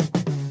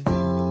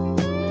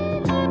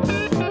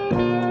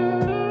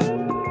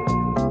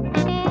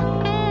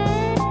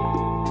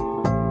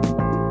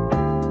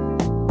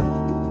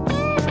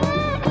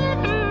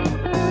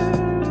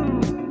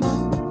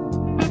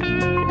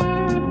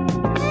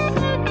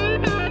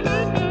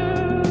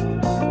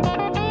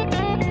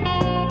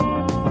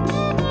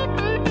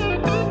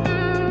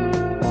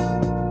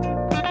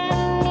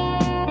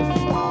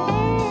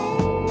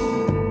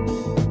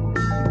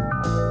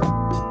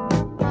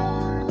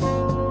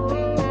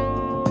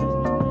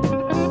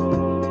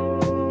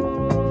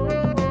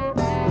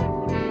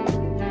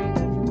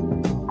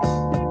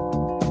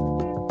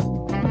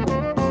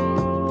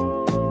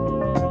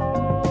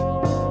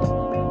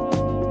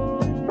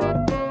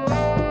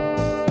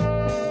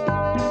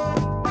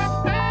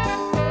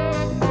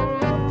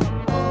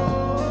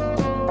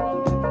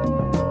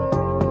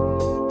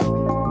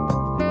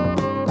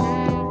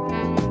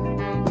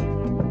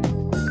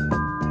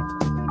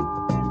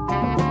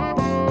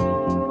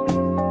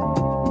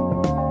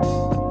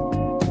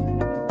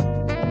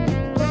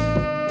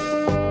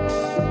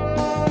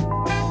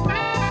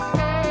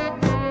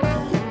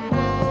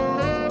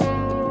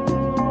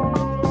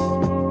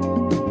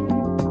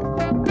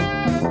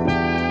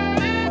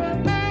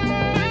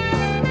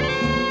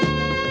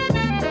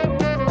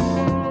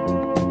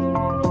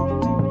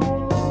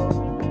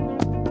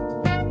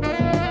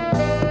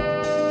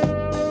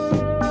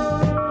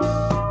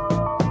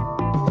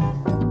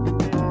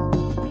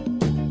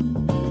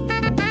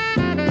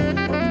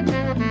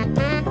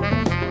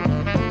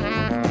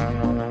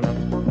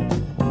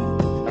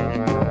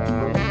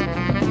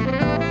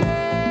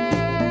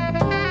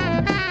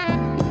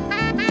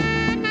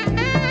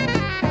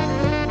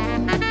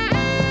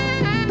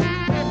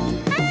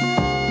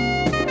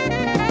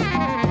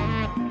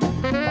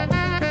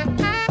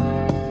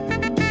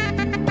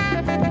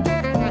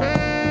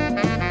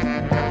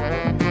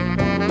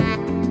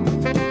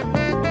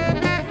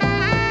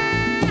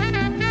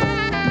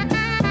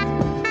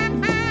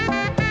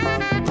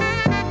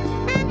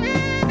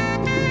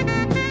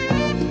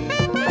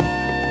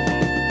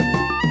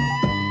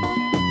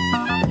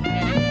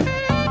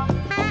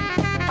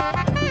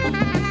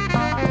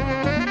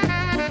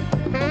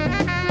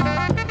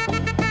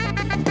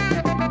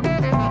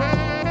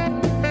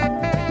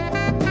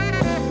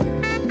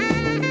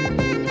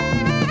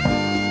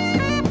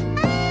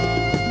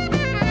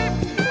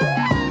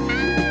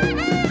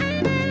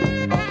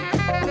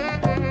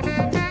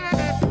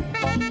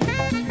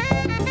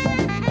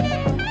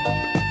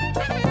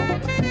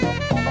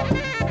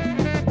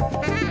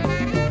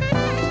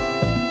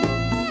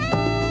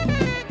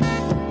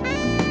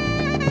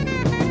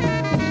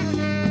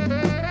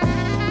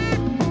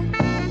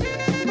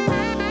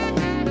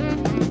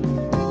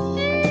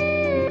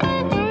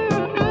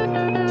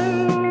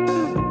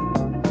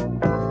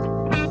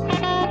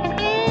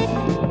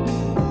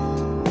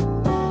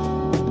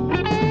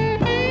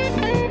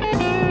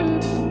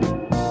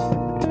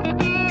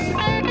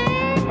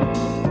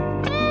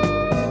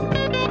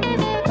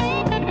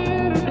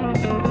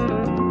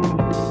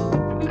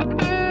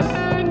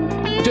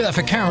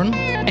 For Karen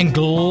in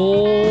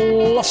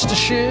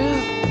Gloucestershire,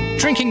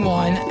 drinking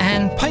wine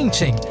and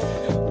painting,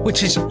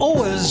 which is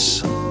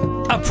always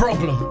a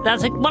problem.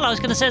 Well, I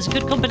was going to say it's a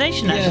good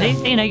combination, actually.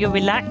 Yeah. You know, you're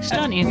relaxed,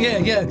 aren't you?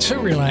 Yeah, too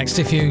relaxed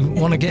if you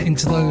want to get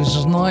into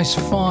those nice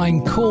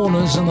fine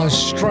corners and those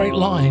straight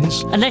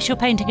lines. Unless you're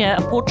painting a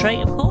portrait,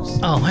 of course.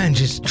 Oh,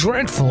 Angie's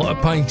dreadful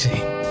at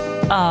painting.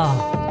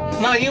 Oh.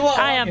 No, you are.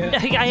 I am.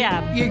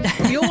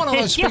 You're one of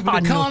those people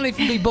that can't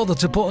even be bothered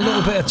to put a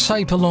little bit of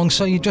tape along,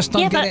 so you just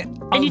don't get it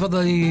over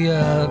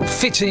the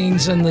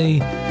fittings and the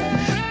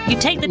You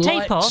take the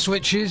tape off.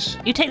 Switches.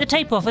 You take the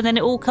tape off, and then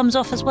it all comes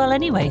off as well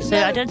anyway. So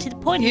I don't see the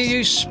point. You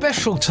use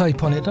special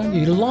tape on it, don't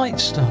you? Light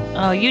stuff.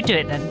 Oh, you do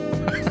it then.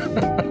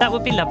 That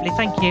would be lovely.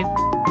 Thank you.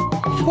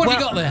 What have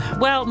you got there?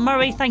 Well,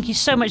 Murray, thank you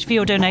so much for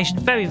your donation.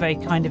 Very, very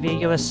kind of you.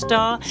 You're a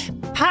star.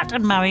 Pat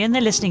and Marion,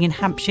 they're listening in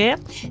Hampshire.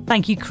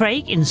 Thank you,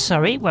 Craig, in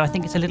Surrey, where I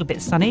think it's a little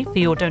bit sunny, for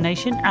your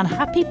donation. And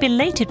happy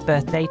belated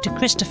birthday to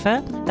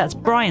Christopher. That's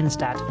Brian's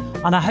dad.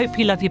 And I hope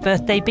you love your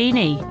birthday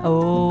beanie.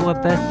 Oh, a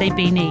birthday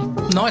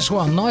beanie. Nice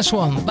one, nice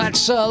one.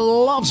 That's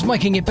Love's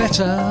Making It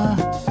Better.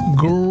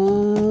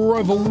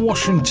 Grover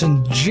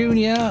Washington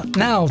Jr.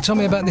 Now, tell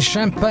me about this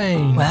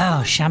champagne.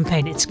 Wow,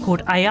 champagne. It's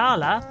called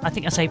Ayala. I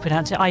think that's how you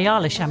pronounce it.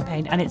 Ayala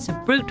champagne. And it's a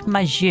Brut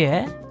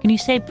Majeur. Can you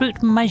say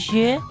Brut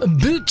Majeur?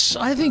 Boots?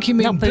 I think you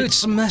mean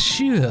Boots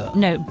Majeur.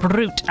 No,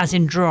 Brut as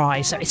in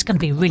dry. So it's going to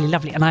be really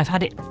lovely. And I've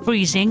had it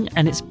freezing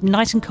and it's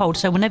nice and cold.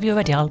 So whenever you're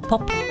ready, I'll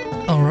pop.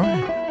 All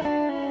right.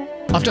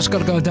 I've just got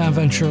to go down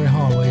Venturi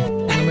Highway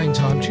in the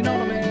meantime. Do you know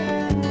what I mean?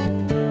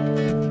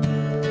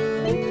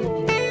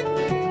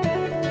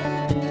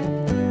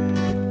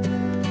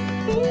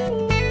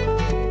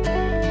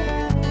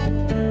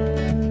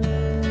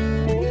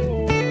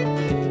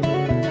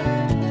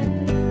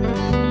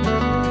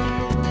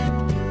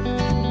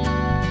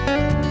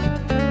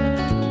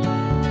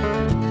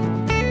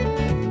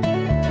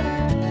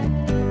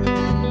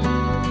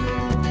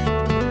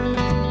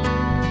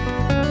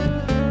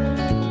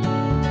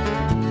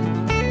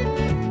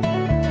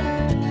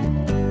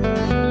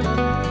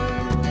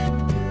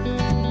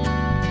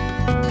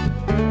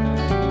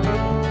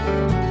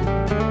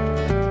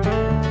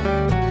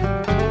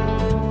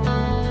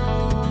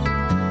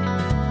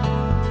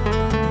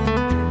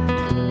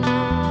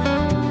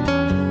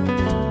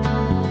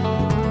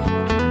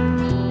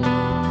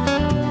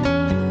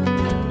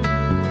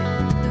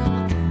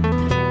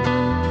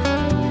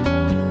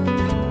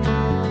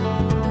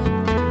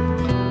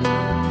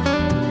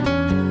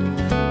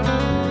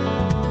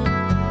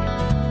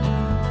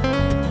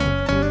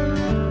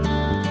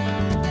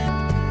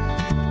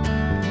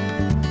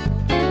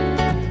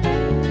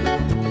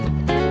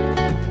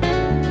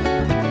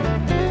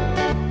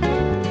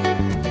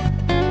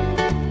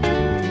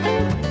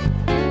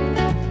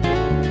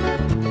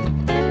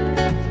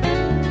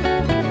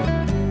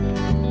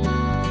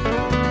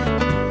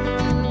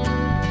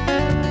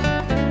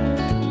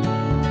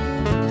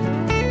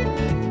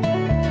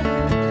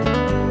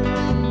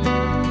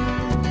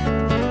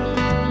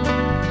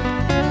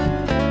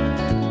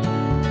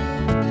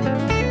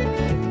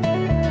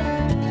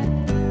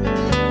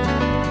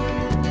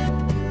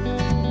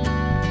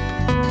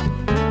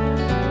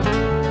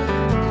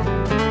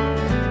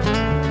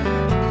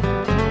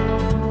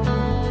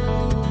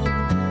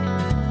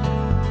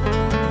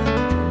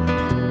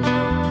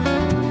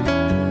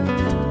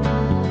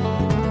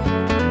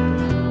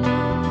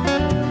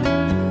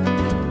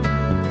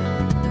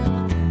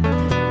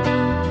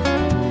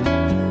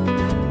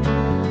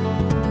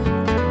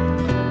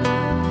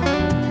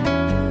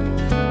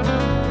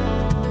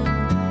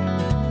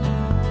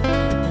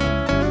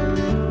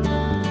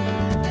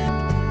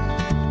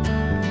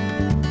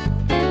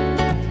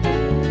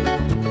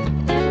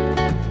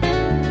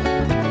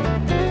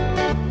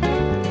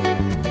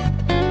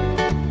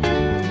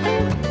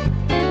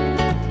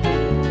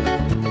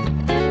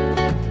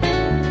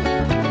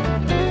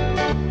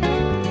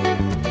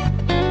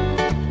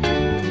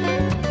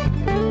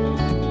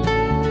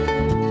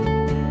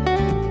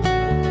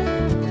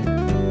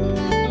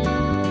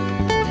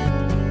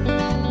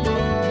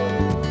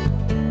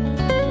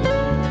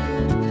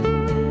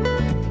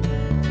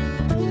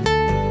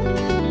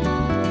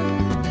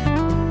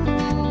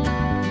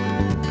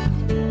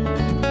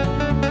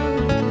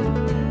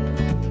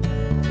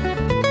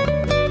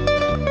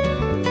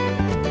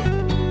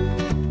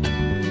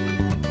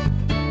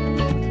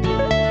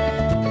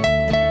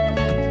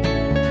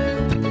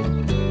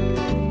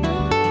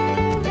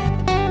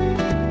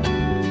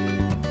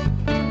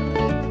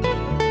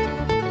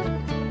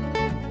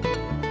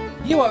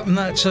 You open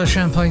that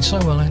champagne so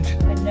well, Ange.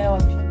 I know,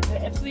 I'm trying to do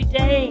it every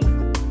day.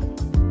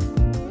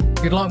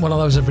 You'd like one of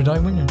those every day,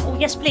 wouldn't you? Oh,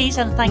 yes, please,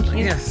 and thank you.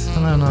 Yes.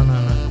 No.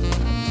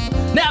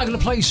 Now I'm going to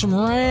play you some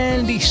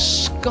Randy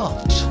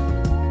Scott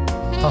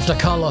after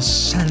Carlos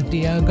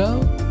Santiago.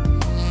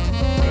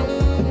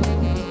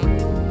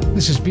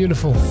 This is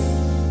beautiful.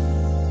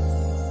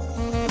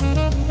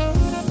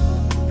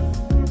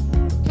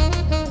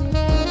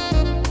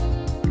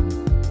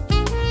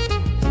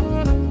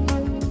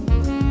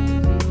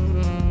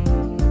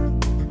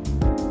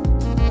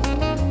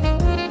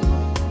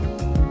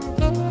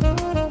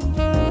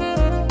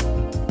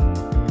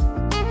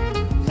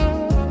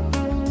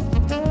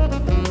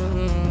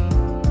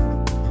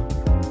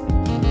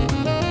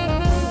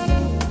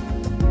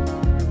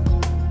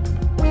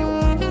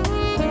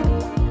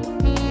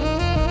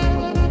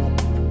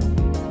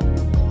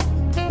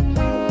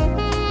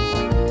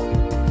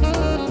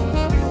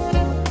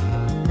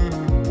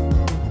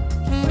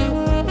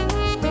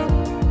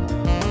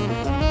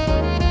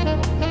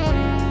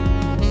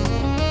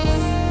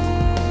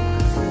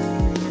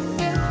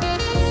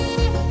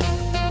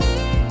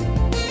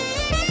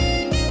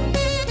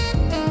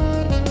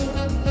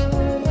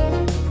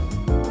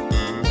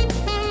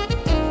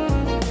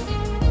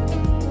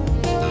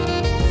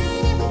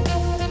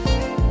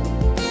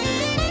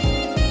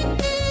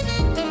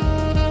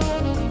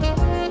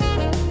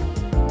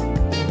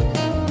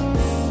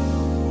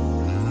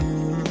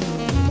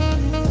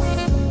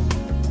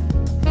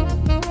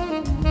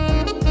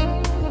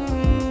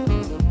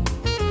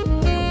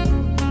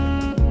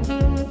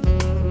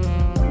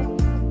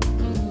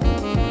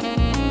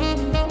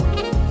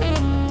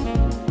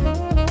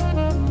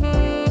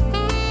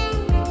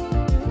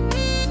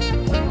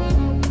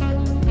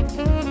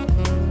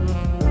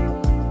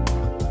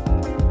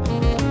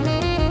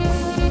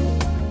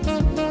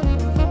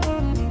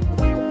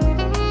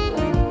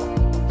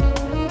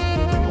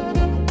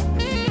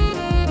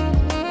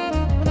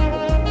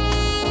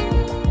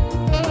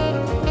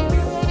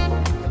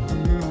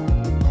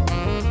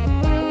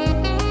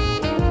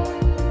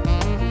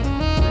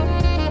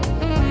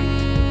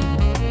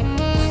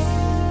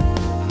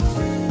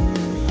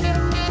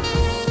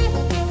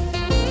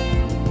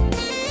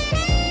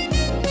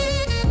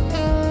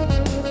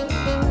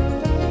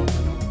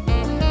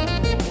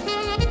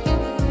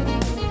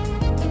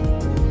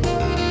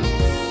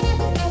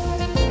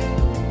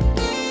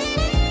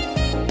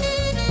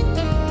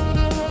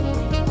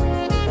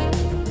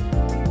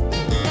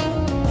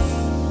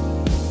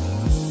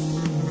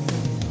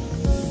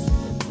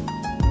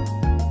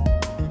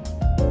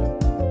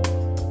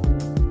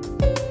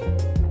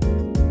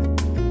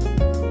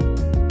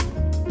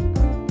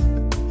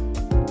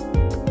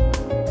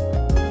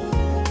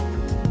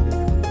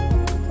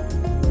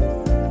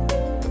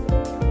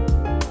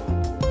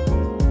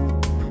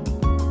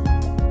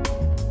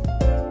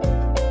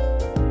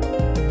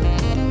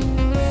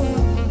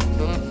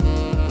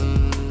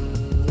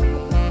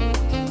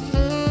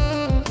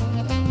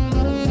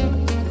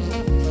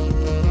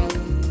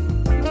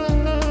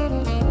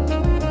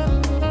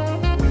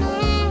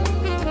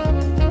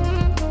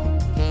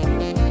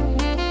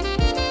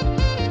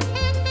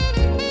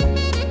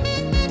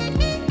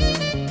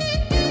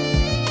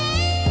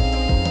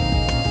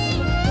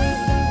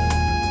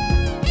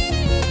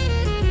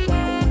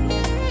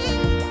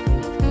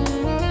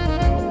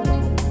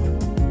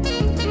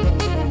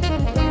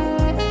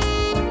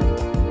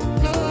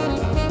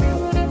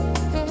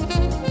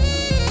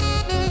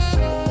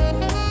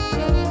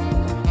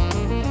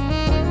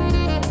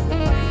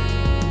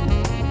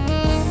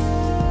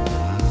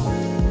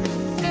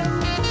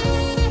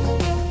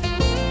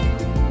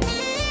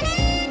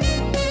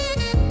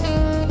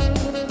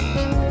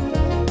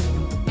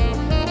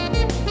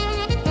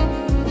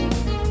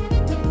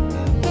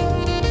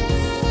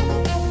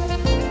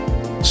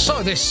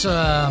 This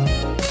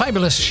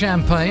fabulous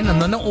champagne,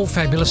 and they're not all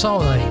fabulous, are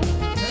they?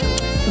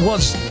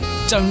 Was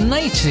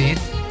donated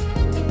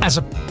as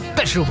a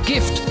special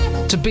gift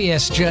to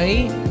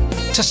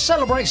BSJ to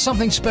celebrate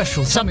something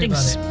special. Something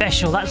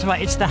special, that's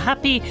right. It's the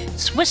Happy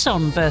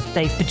Swisson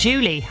birthday for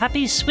Julie.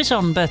 Happy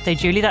Swisson birthday,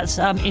 Julie. That's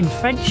in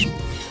French.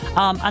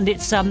 And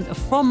it's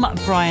from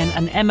Brian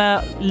and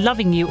Emma.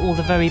 Loving you all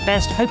the very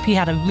best. Hope you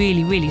had a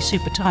really, really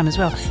super time as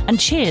well. And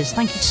cheers.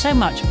 Thank you so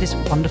much for this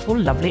wonderful,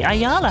 lovely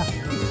Ayala.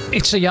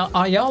 It's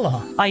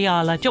Ayala.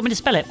 Ayala. Do you want me to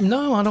spell it?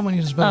 No, I don't want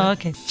you to spell it. Oh,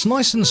 okay. It's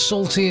nice and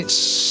salty. It's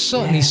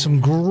certainly some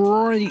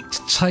great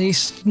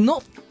taste.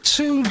 Not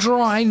too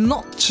dry,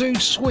 not too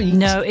sweet.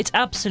 No, it's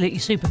absolutely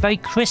super. Very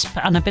crisp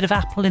and a bit of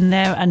apple in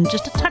there and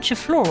just a touch of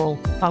floral,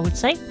 I would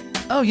say.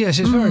 Oh, yes,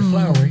 it's very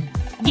flowery.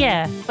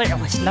 Yeah, but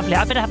it's lovely.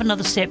 I better have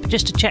another sip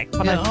just to check.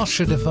 I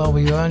should if I were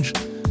you, Ange.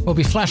 We'll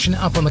be flashing it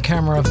up on the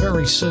camera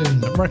very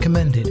soon.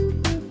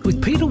 Recommended.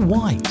 With Peter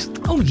White.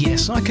 Oh,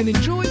 yes, I can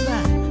enjoy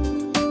that.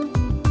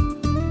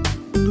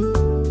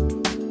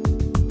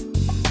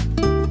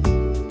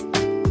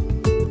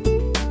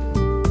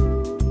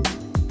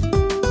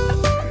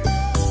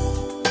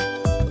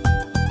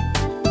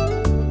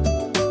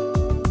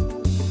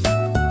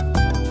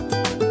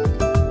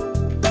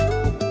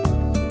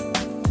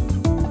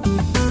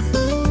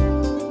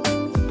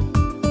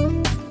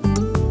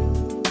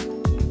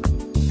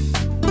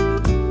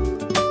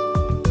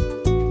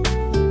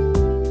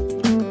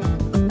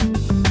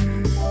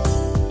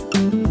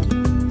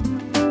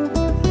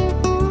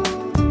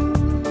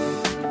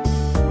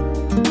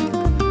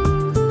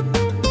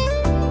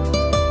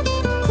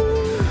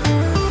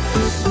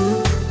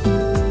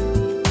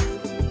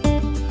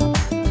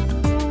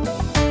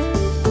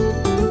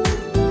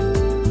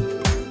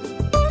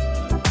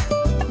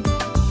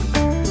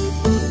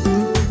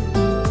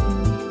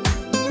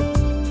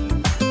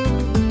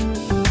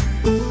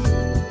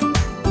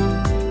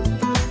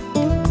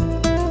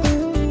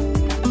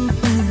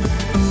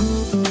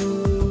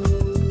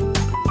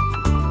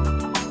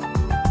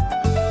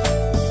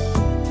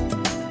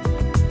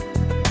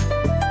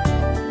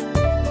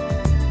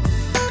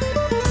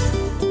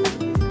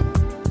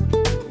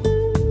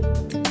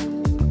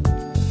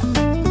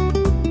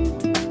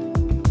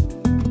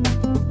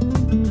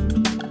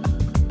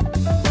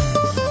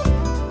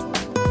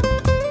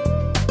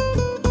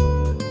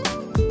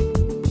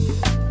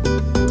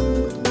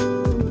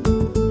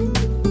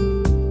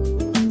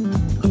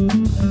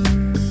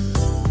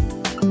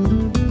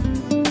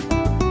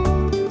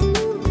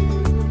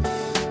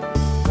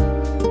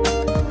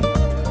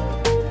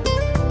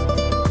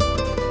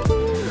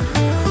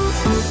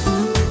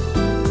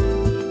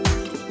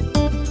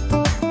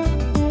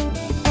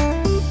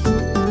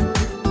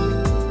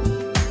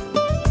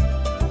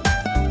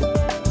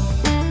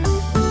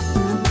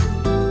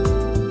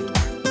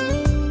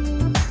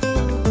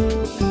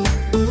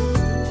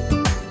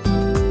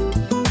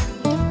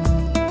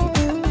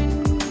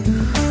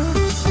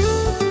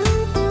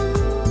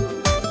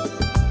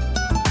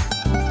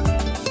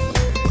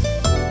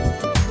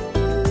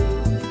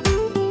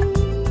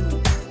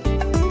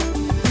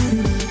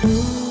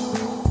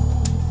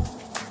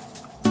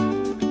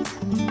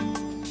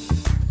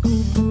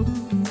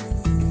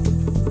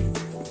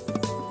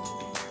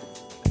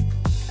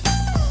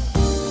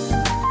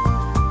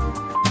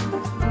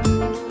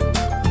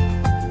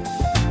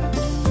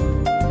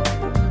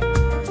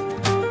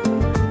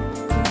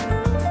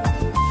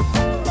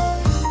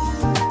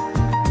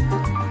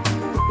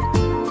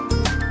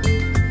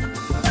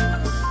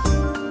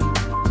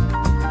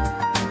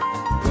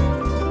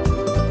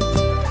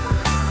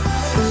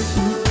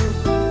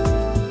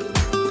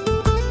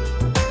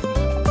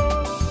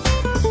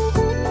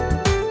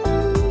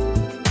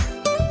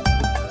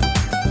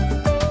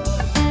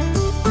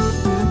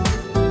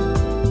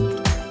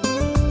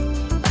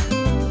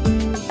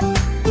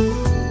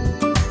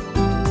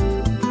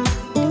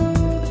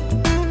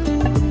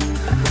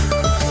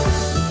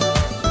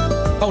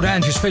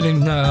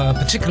 feeling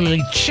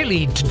particularly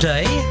chilly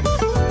today.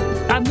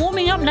 I'm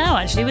warming up now,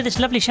 actually, with this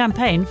lovely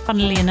champagne,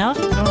 funnily enough.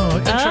 Oh,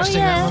 interesting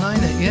yeah. that one,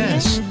 ain't it?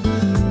 Yes.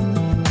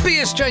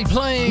 BSJ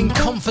playing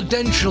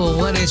Confidential.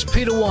 That is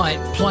Peter White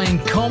playing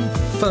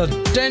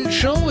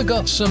Confidential. We've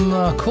got some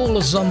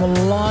callers on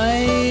the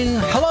line.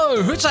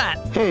 Hello, who's that?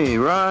 Hey,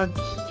 Rod.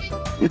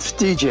 It's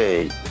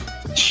DJ.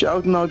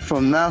 Shouting out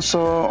from Nassau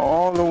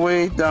all the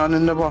way down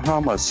in the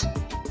Bahamas.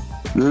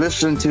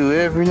 Listen to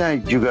every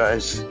night, you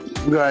guys.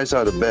 You guys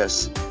are the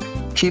best.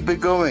 Keep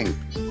it going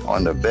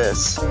on the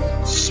best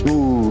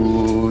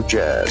smooth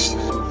jazz.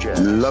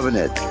 Loving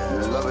it.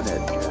 Loving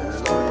it.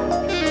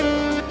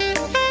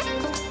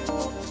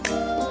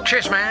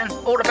 Cheers, man.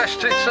 All the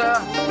best. It's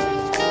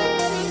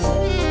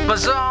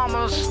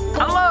Bahamas.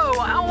 Hello,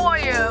 how are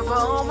you,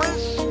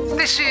 Bahamas?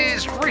 This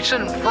is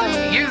written from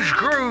Huge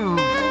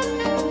Groove.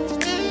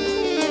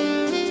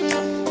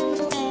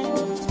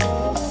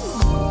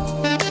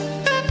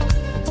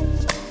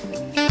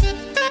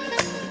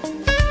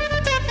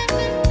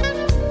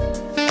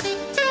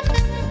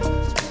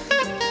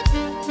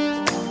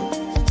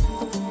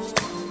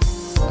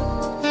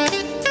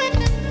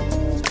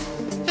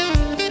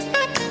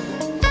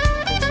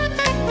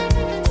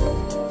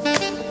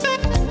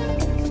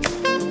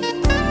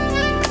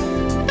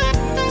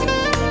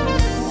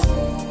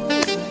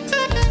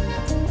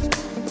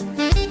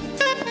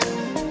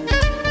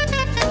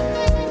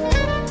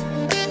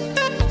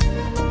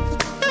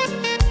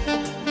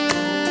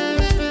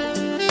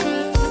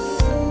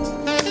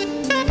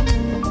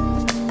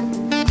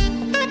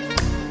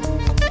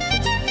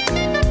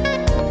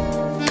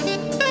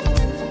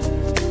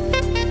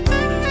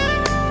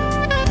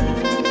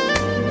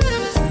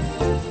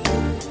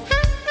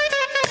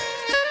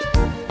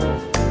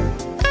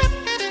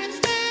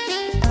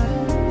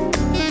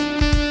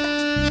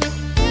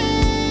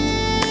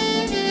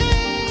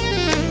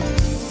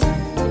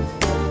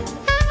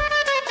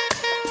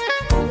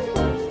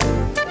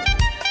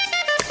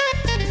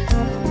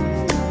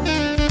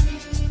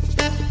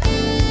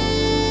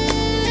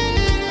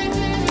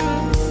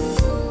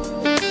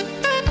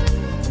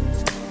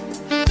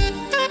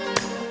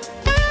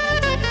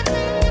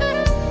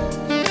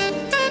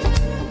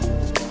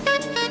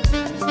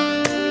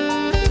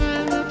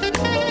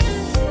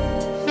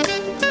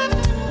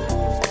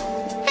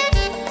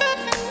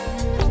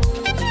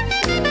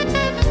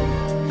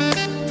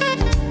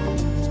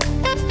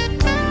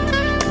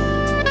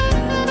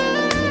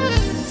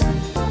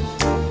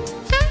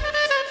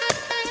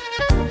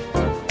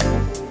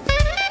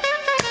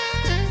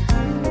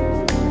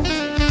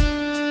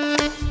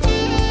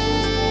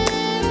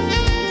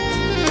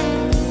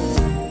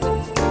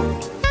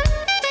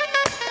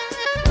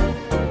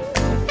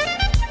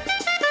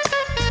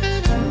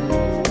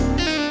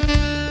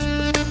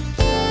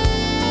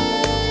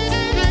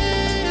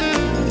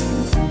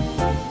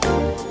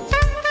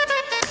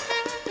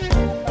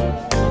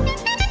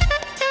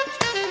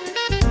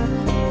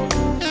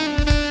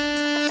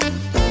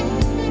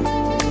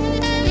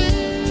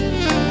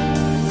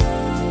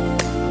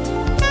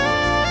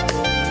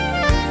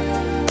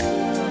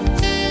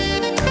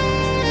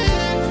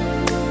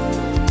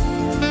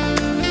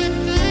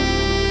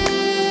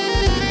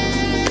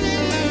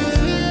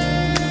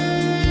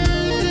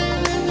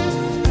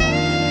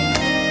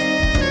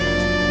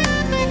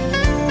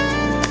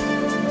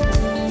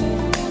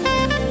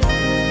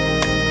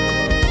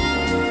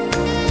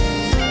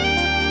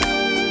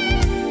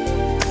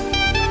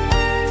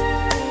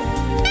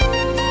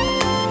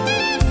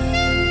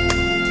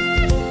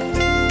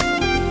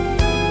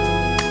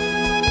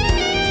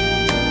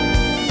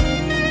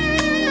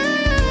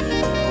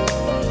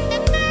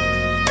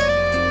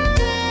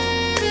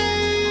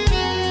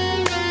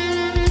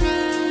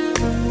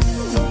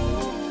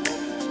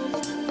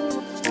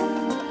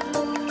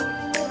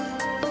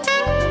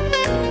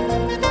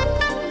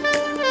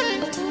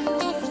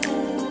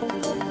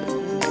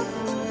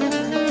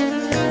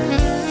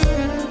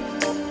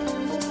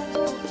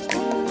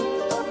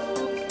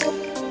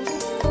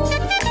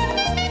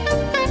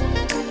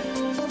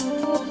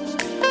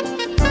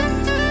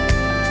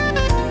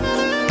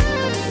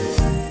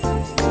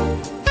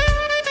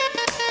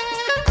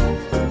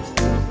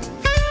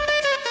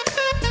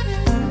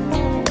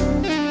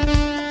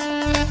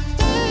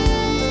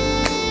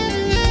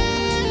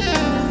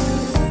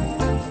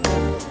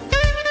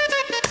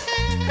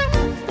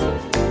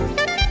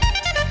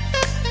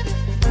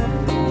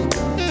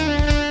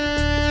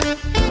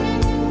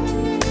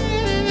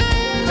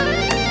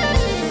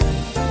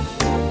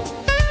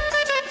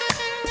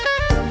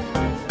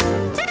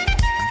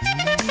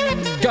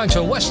 Going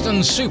to Western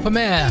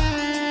Supermare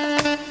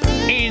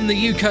in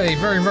the UK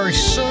very, very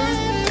soon.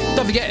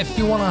 Don't forget, if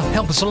you want to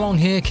help us along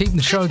here, keep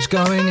the shows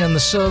going and the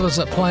servers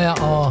that play out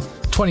our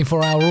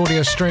 24-hour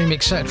audio stream,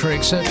 etc.,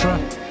 etc.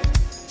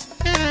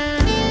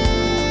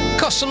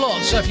 Costs a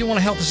lot, so if you want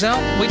to help us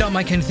out, we don't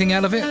make anything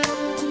out of it.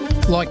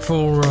 Like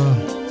for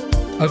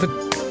over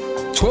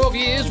 12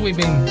 years, we've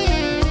been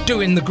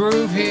doing the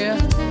groove here.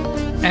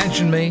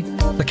 Ange and me,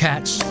 the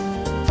cats.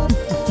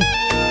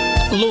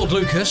 Lord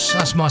Lucas,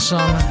 that's my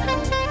son.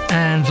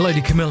 and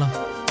Lady Camilla.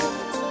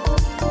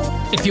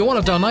 If you want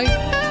to donate,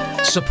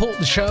 support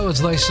the show,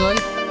 as they say,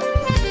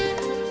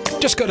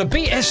 just go to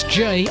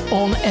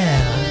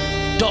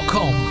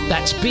bsjonair.com.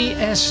 That's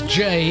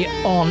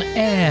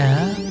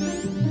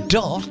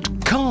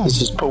bsjonair.com.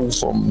 This is Paul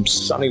from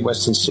sunny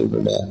Western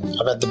Supermare.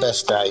 I've had the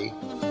best day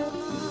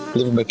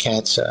living with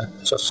cancer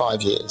for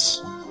 5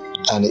 years,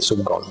 and it's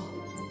all gone.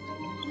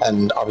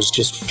 And I was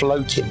just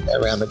floating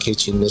around the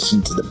kitchen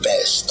listening to the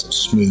best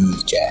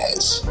smooth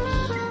jazz.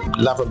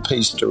 Love and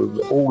peace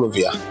to all of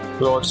you.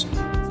 Rod,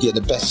 you're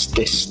the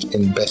bestest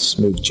in best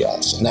smooth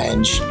jazz. And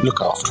Ange, look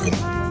after him.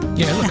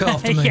 Yeah, look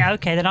after me. Yeah,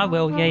 okay, then I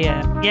will.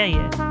 Yeah.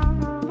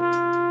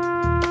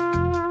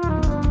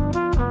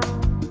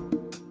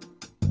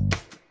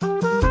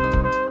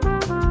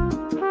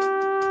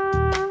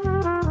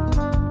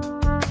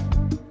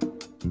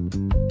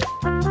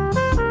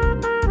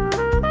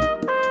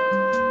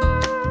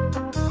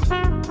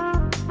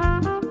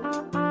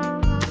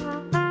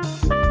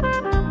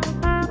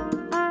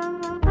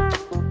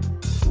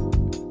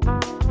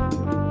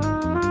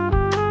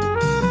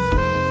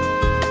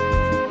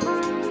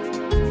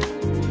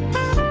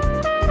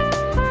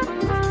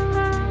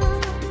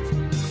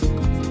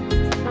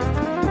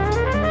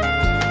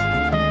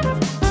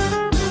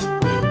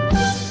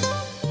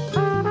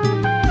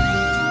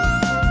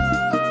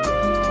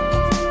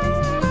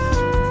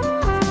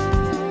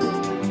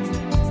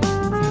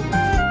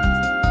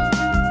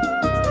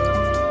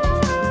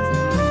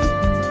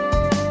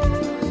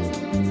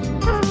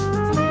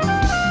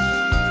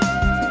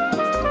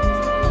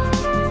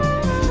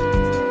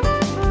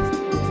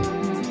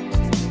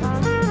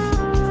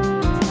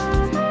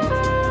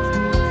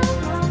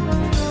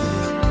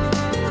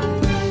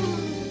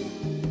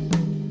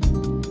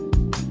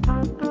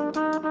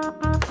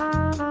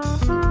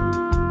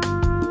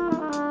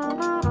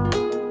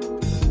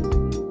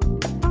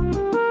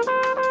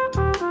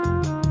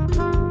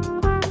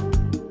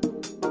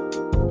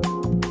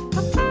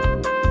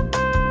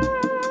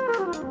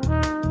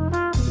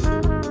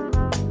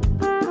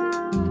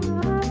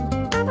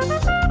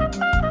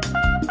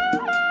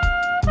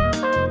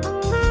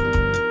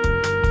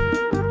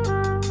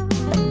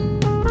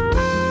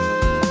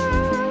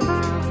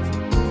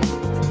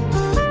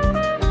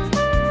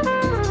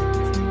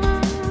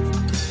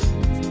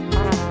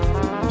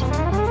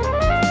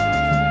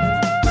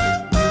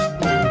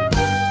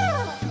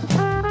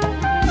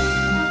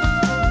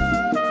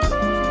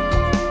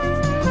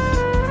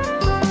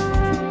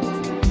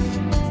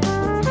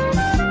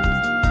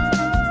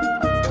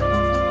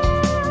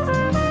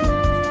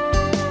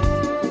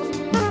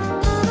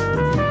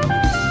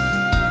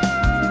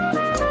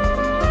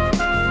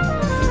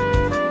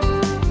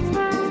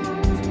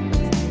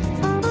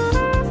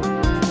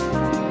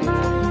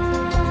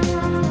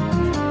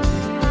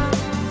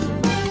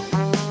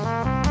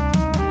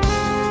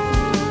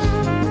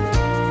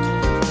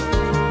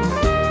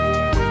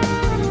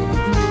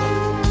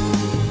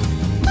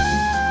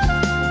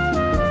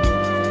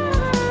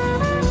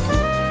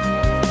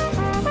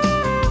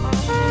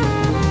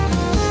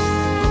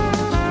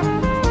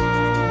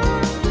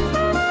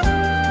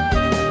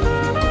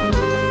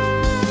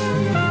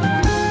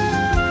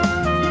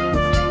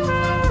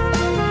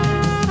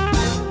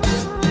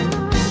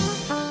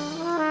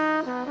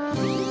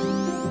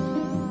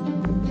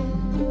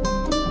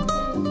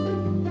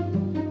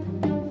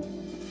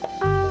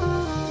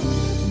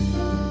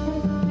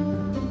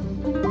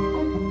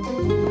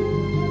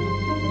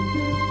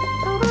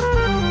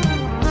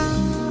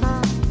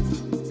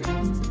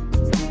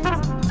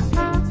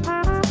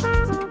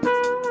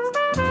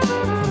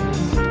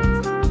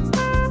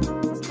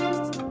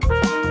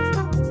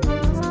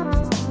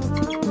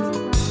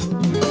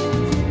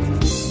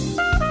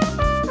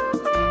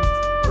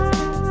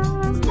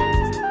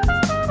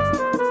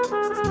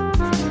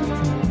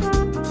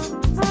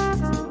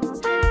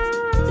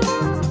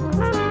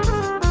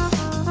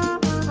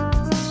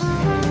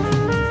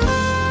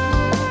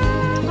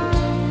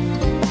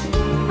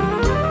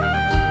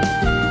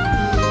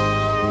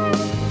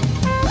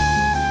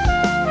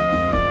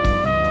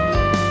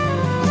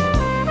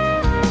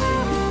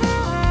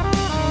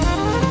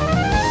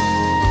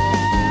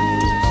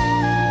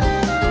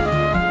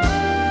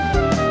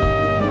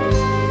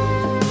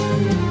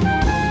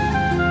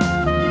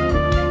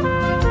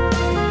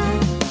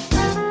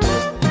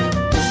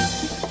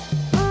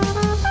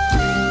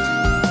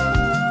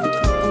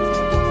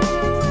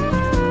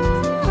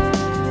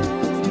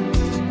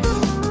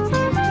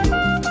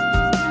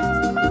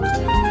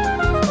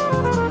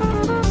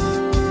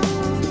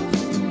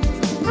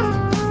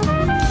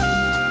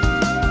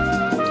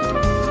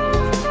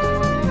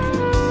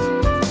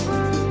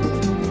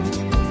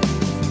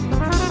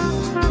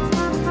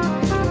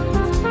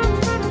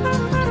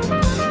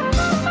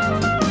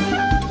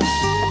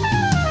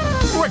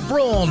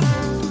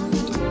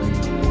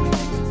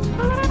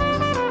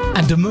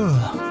 Demure.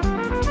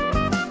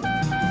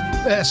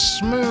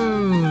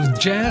 Smooth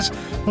jazz. I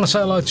want to say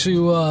hello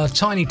to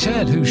Tiny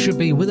Ted, who should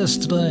be with us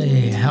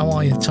today. How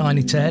are you,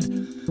 Tiny Ted?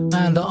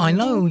 And I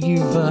know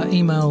you've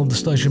emailed the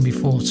station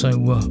before, so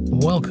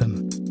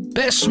welcome.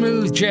 Best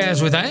smooth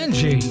jazz with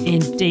Angie.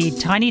 Indeed.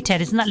 Tiny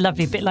Ted, isn't that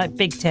lovely? A bit like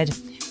Big Ted.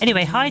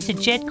 Anyway, hi to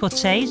Jed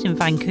Cortez in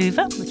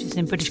Vancouver, which is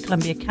in British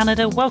Columbia,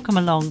 Canada. Welcome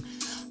along.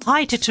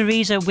 Hi to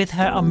Teresa with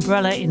her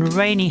umbrella in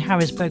rainy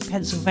Harrisburg,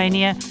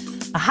 Pennsylvania.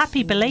 A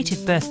happy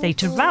belated birthday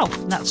to Ralph.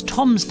 And that's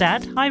Tom's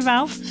dad. Hi,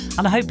 Ralph.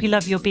 And I hope you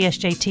love your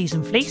BSJ tees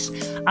and fleece.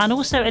 And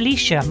also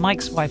Alicia,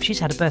 Mike's wife. She's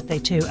had a birthday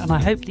too. And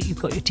I hope that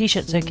you've got your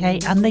T-shirts okay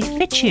and they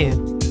fit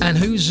you. And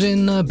who's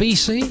in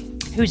BC?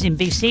 Who's in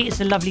BC? It's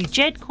the lovely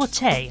Jed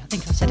Cortez. I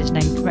think I said his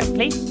name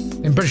correctly.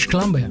 In British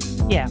Columbia?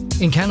 Yeah.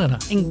 In Canada?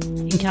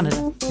 In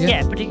Canada.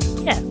 Yeah, but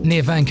yeah.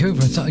 Near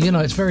Vancouver.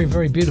 It's very,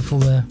 very beautiful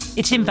there.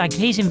 He's in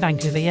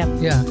Vancouver, yeah.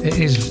 Yeah, it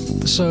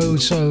is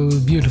so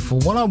beautiful.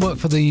 When I worked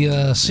for the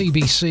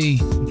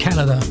CBC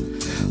Canada,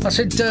 I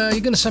said, you're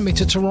going to send me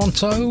to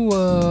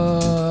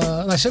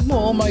Toronto? They said,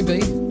 well, maybe,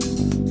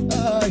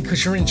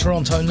 because you're in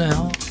Toronto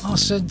now. I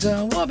said,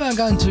 what about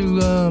going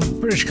to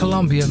British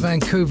Columbia,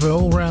 Vancouver,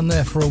 all around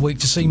there for a week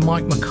to see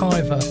Mike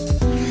McIver?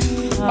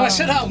 I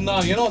said, oh,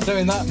 no, you're not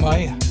doing that,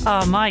 mate.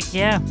 Oh, Mike,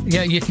 yeah.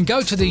 Yeah, you can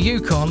go to the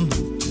Yukon.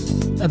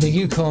 And the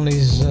Yukon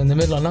is in the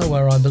middle of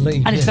nowhere, I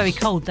believe. And it's very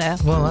cold there.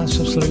 Well, that's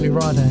absolutely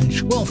right,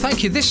 Ange. Well,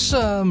 thank you. This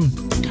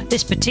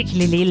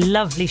particularly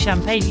lovely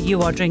champagne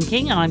you are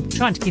drinking, and I'm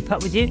trying to keep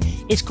up with you,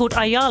 it's called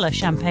Ayala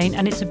champagne,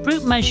 and it's a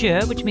Brut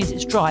Majeur, which means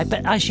it's dry.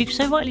 But as you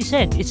so rightly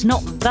said, it's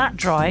not that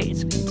dry.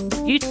 It's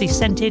beautifully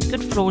scented,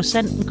 good floral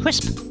scent and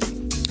crisp.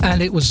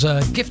 And it was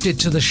gifted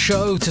to the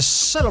show to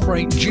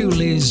celebrate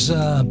Julie's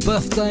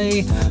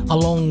birthday,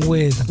 along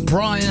with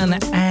Brian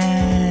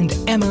and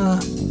Emma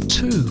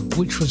too,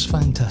 which was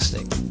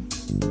fantastic.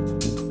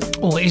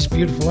 Oh, it is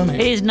beautiful, isn't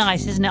it? It is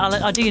nice, isn't it?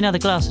 I'll do you another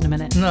glass in a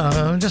minute.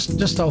 No,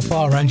 just hold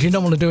fire, Angie. You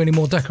don't want to do any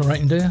more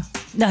decorating, do you?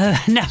 No,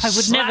 I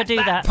would never do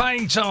that.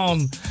 Paint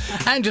on.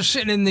 And just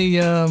sitting in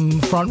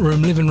the front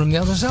room, living room, the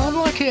other side. I'd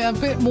like it a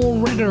bit more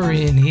redder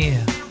in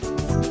here.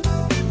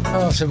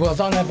 Oh, I said, well,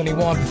 don't have any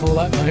wine before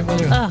that, mate, will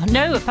you? Oh,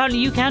 no, apparently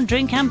you can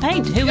drink and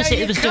paint. Who was it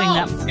that was doing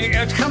that?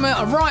 It'd come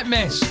out a right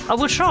mess. I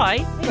will try.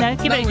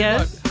 Give it a go.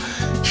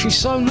 Won't. She's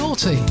so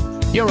naughty.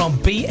 You're on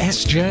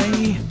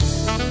BSJ.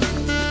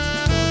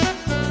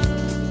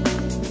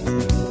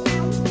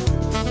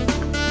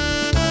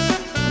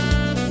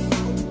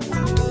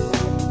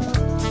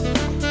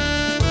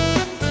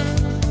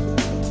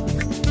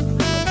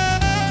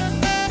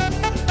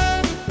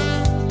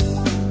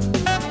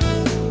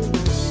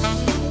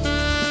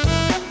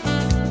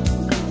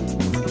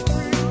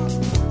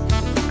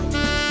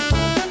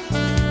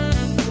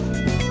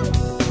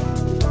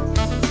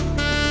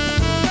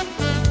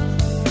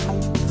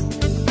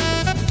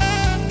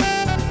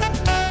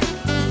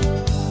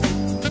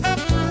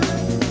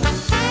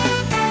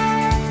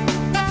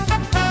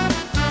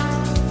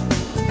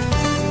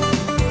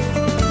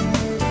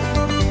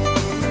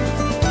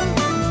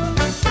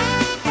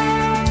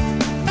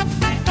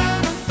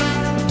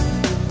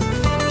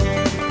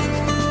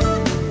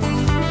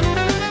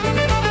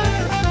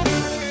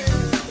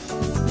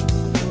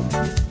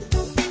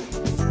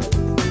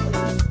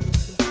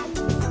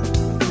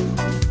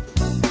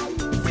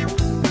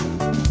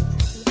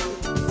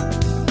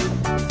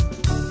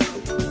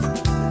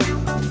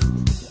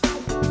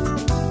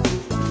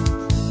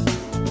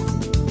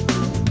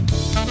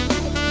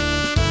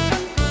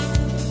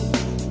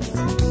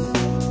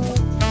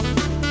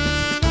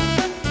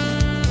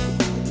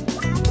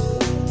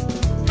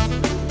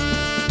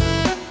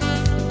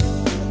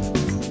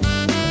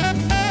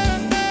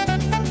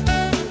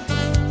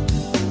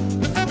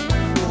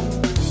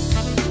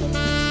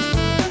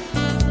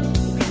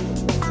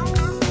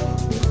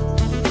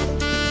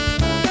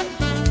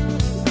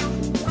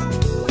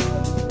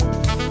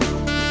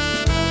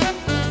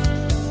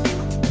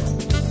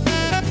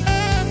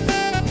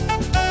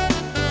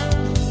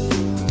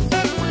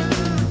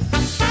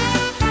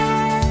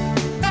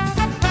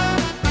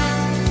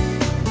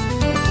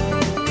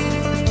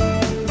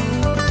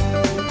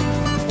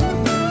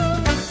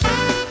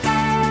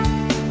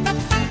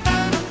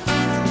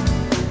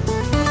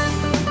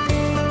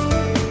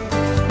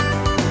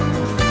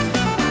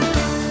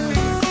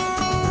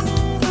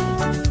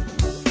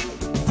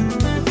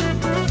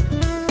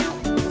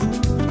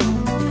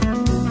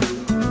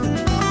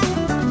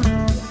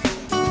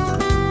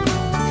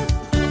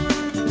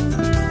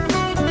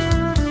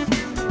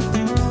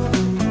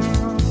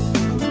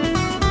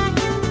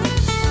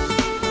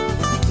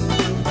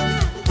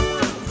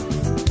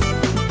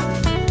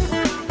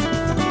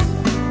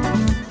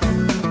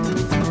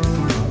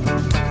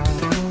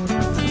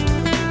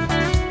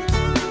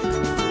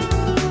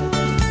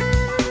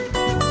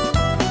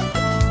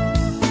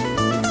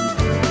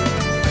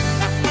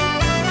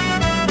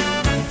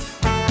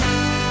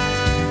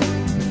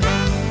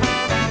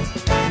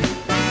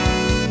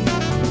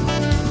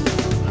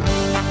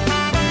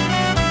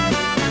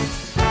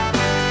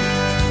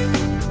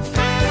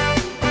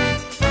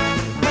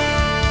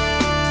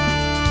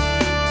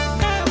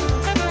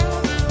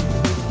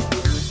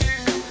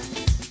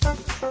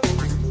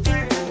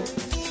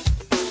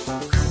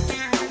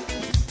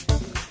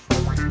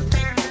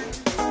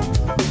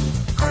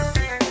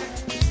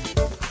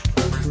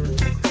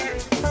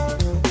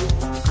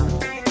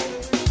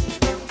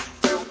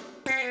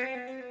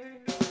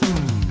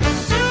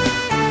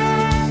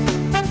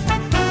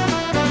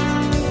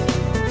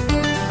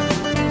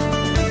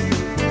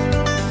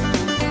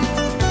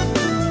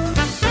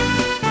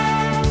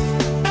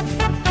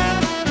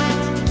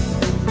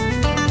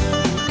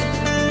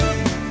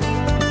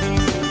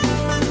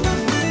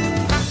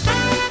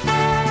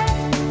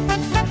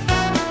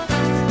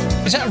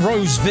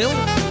 Roseville,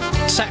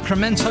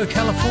 Sacramento,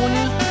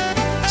 California.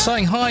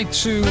 Saying hi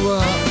to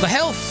the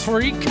health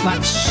freak,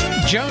 that's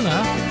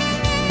Jonah,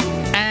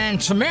 and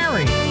to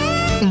Mary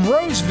in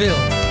Roseville,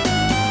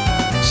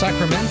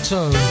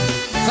 Sacramento.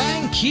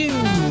 Thank you.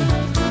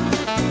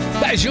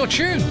 That is your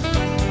tune.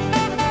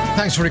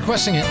 Thanks for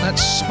requesting it.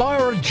 That's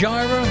Spyro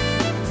Gyra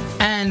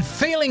and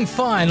Feeling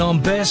Fine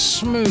on Best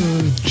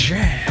Smooth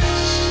Jazz.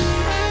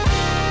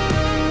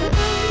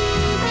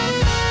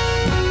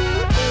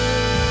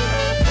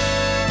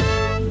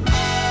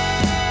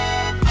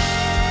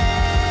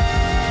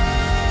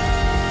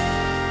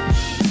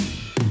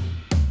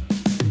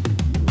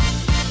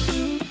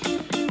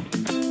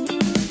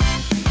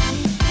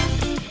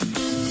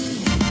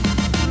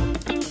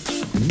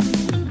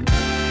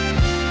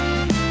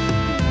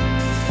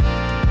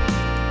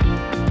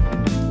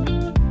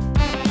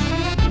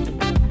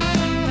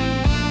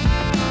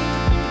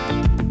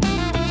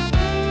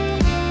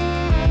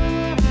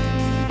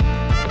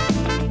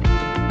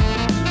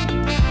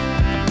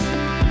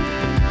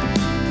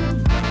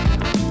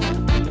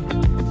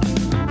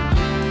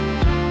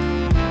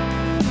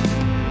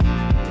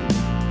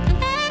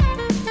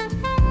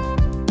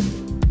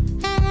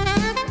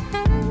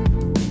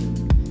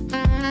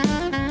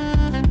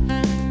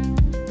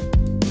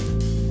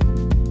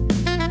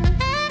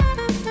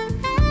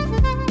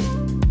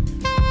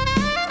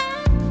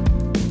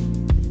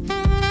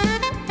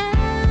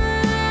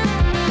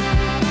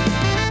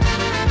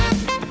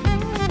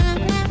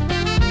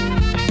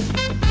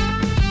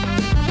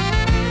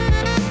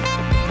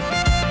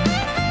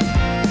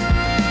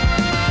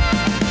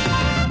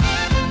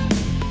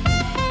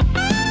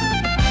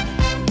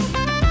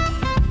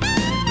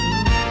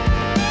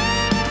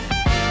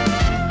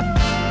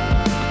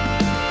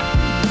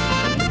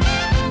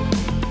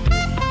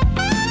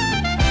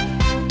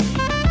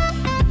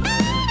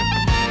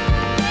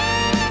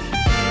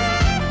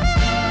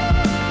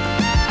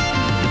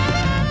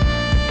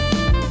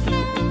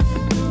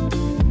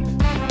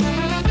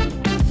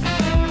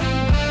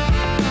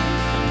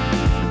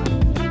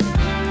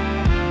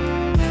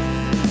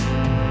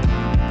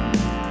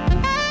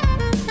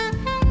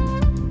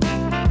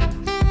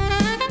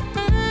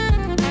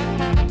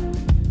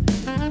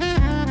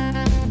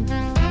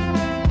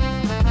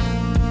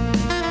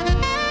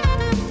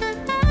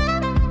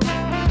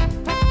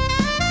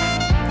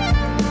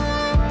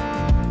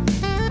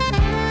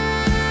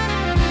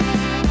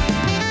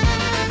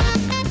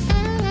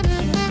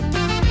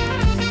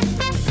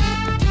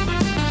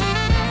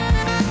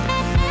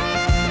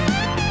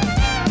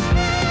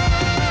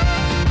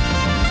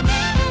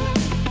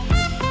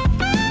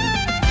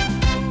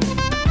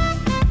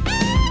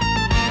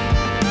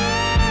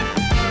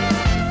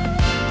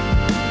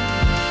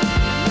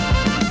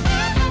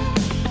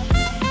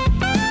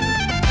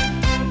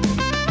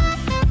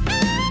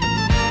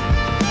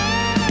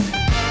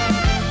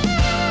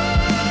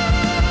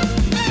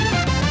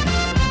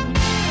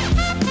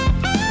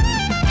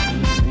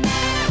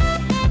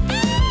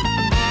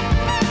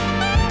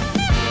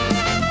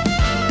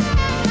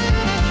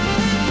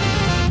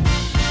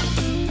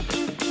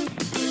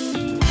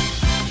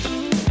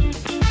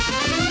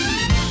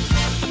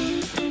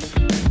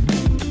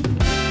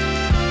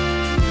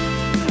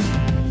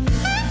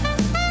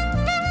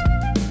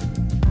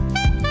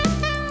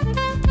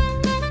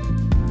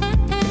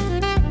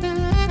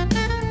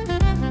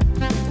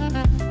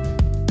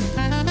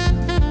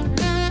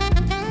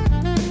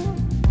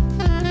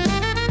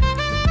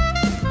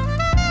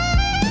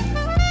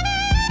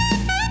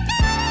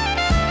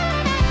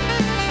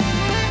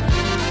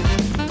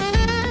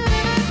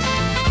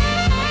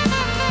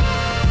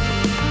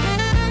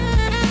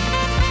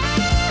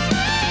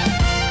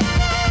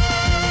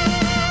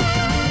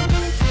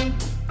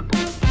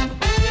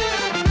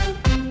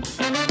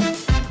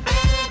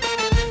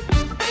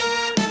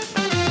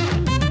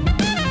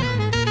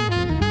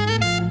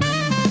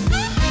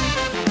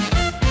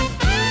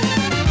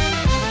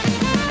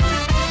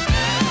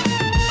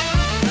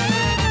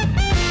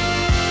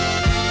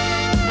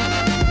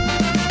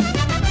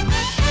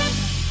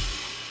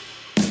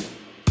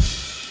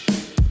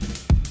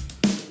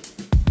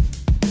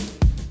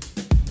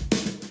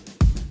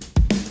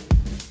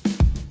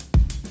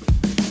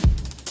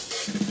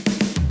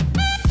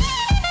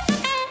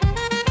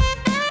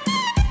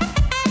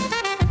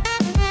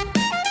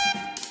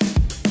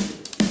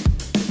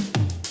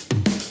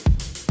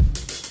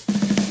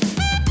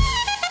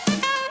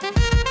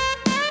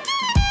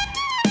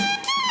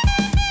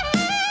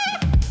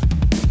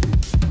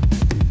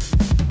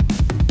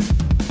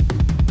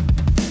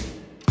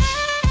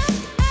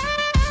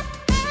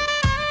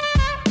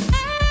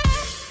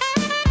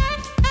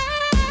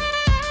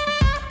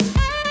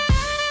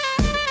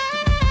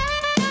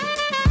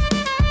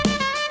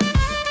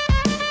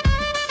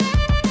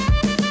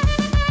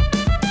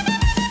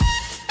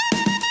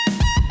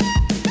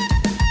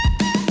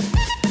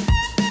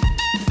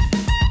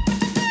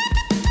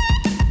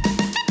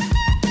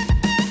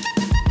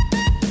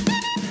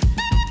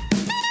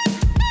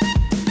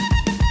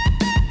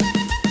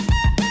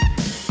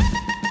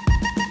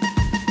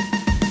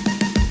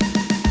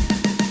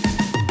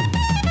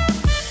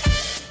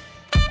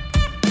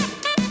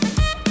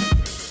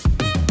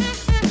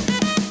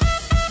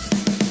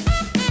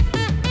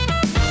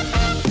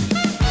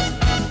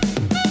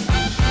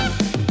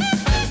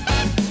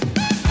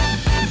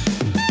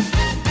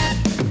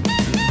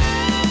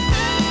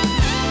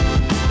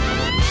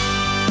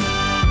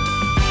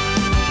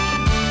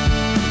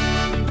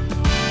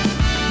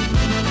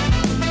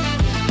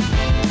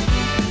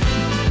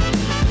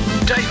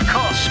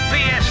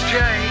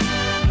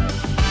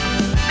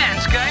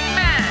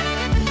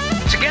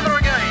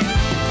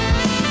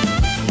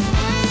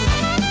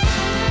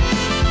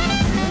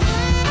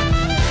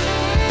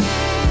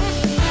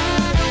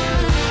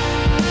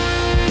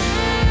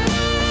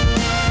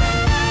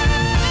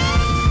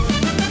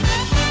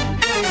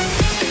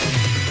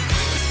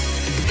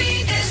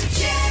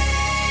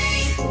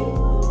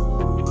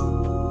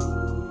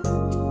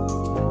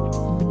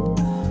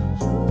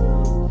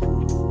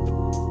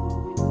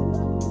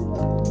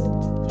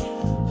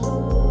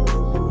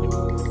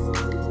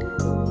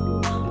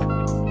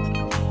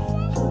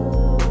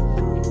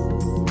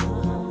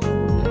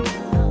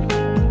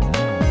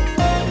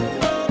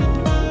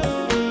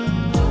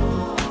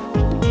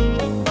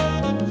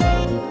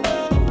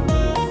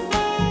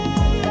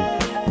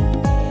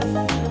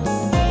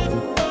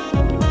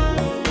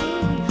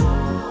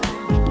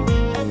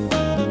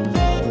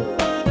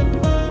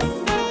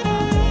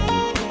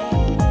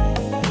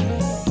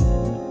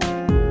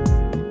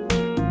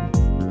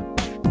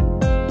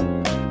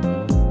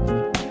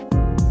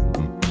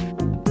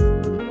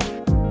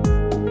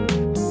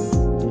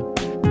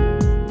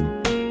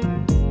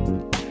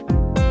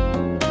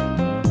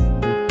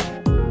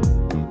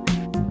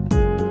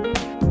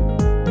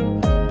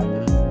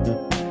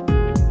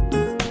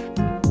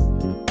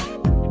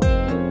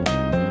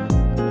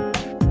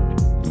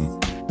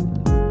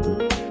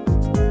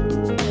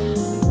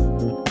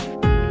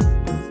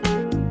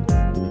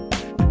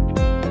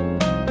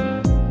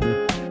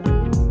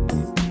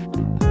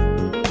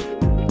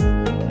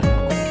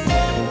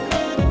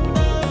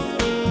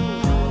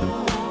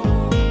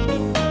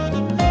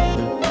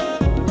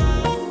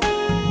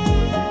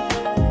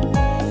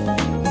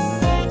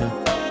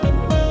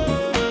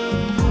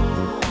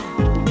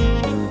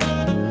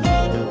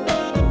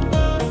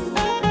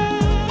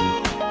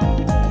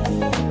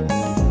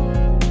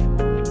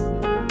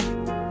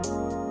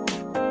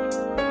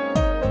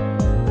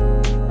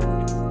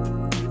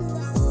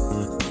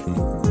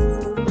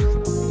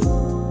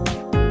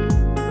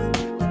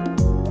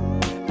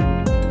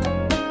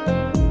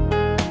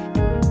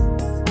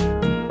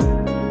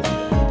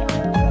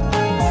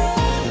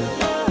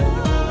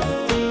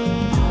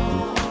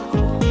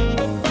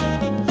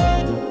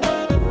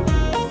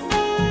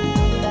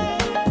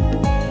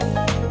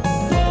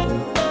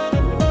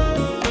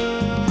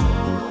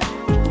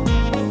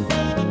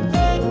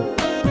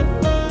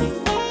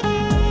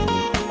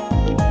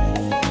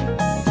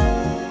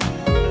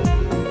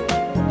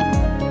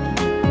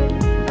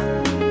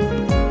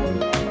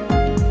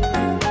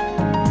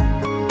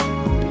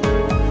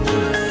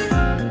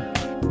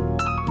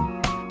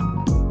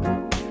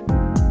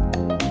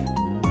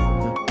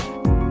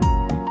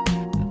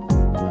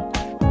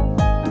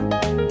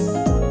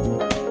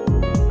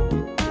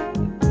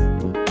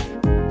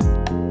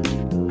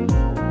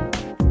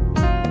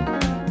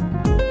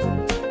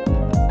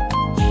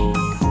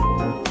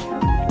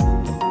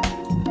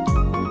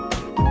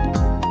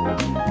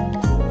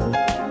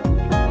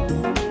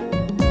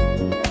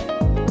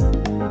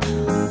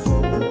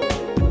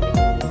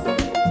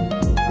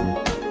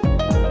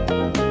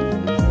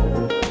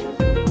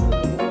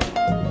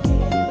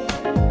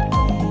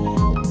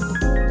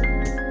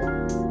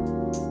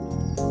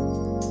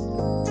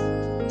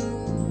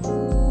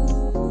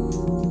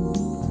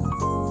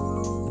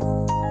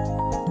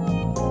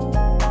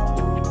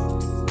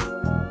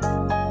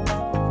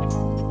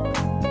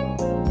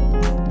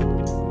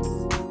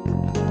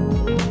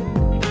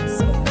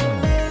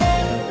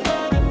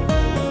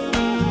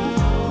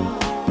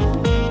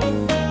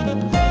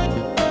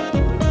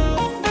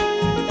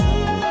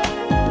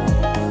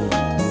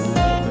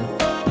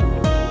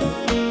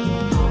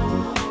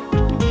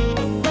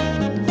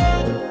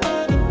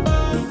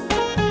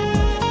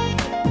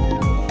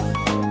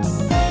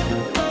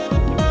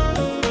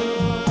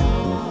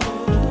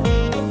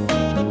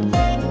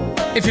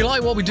 If you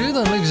like what we do,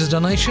 then leave us a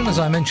donation, as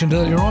I mentioned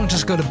earlier on.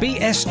 Just go to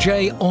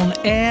bsjonair.com.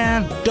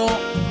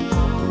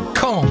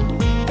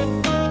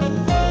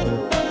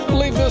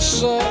 Leave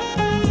us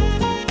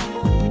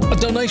a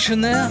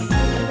donation there.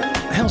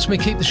 It helps me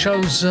keep the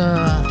shows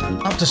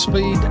up to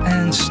speed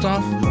and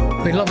stuff.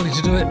 Be lovely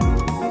to do it.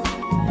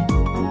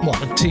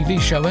 What, a TV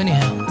show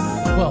anyhow?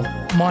 Well,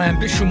 my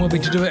ambition will be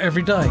to do it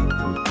every day.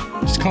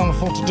 Just can't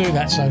afford to do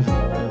that, so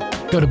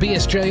go to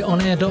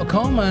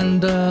bsjonair.com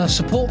and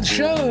support the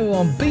show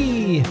on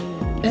BSJ.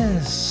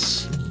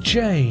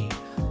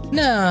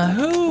 Now,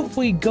 who have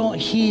we got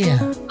here?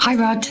 Hi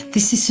Rod,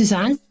 this is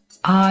Suzanne.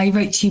 I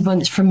wrote to you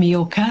once from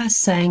Mallorca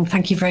saying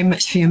thank you very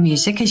much for your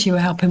music as you were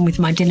helping with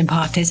my dinner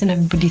parties and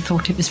everybody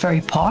thought it was very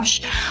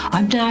posh.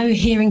 I'm now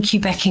here in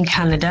Quebec in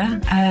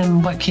Canada,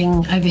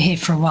 working over here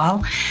for a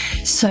while.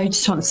 So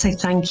just want to say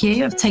thank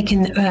you. I've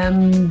taken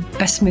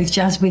Best Smooth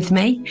Jazz with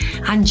me.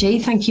 Angie,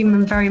 thank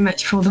you very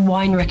much for all the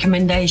wine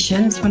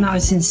recommendations when I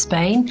was in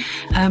Spain.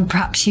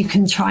 Perhaps you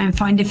can try and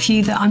find a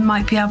few that I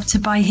might be able to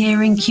buy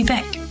here in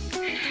Quebec.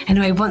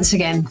 Anyway, once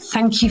again,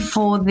 thank you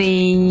for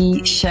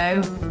the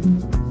show.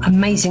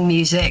 Amazing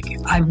music.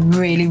 I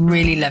really,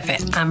 really love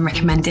it and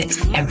recommend it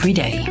every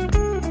day.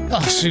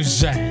 Oh,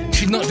 Suzanne.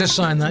 She's not just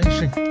saying that, is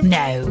she?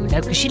 No,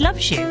 because she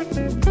loves you.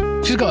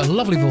 She's got a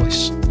lovely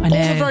voice. I know.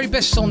 All the very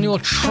best on your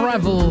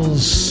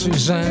travels,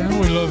 Suzanne.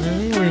 We love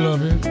you. We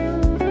love you.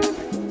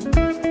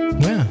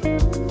 Yeah.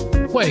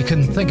 Well, you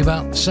can think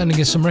about sending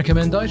us some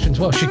recommendations.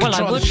 Well, she could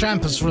try the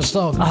champers for a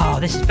start. Oh,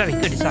 this is very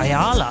good. It's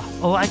Ayala.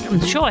 Oh,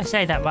 I'm sure I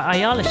say that right.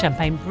 Ayala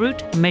Champagne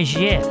Brut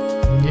Megier.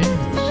 Yes.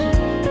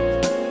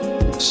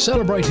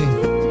 Celebrating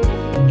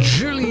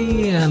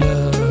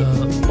Juliana.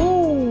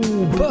 Oh,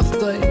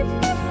 birthday.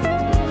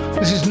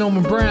 This is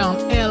Norman Brown,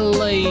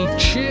 LA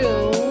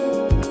Chill.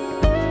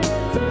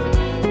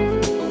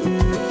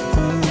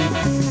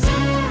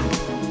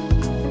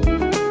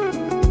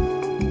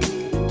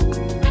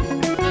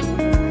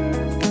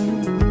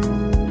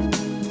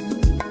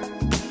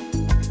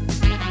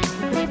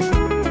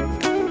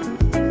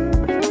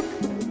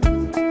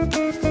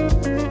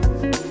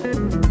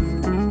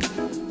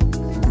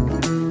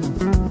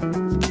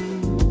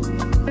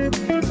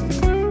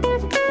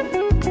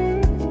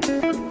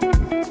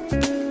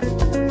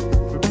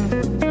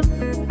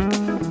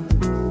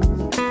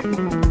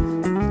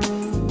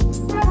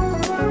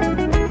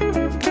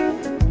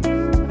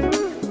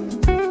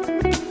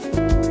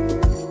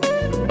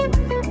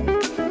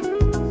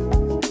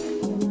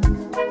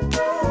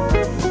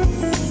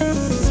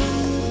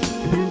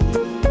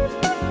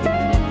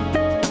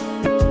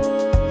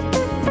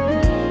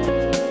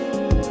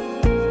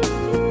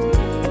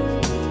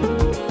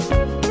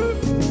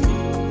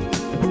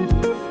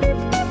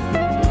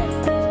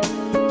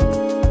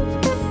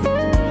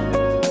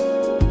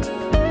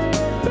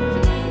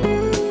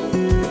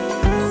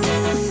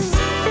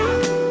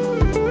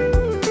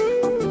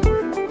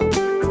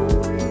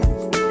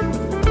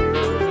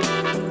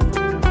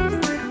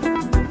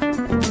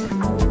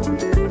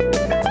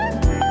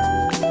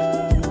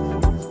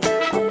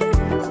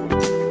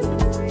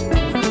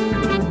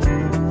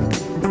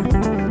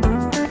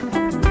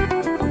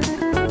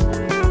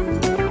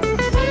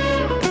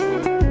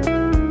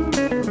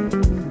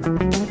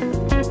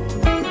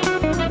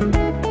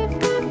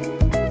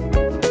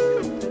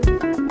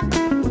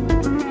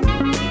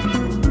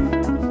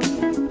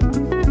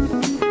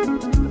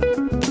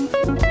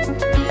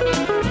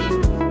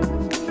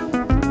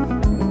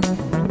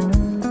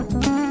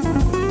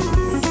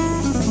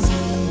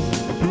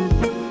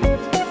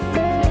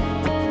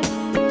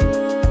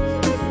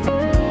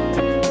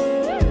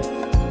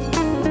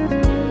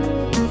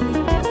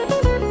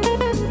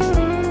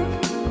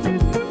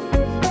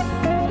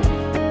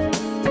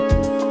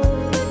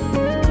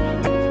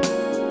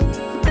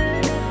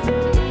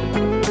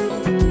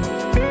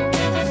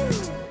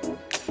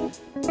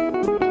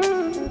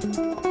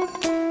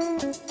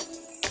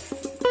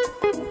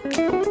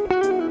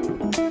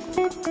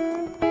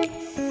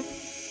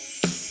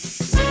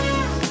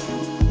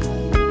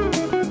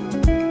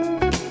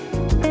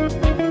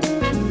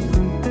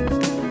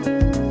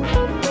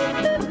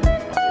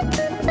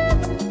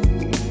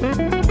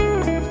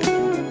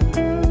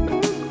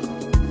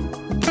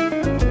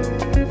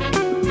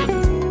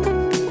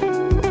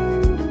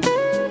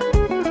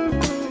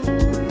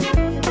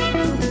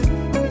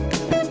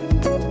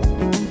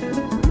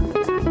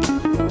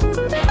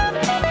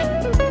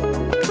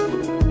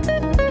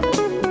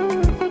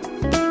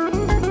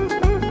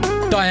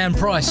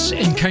 Price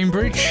in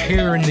Cambridge,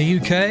 here in the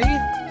UK.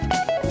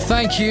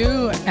 Thank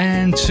you,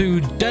 and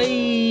to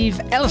Dave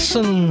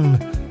Ellison,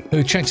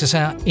 who checks us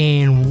out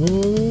in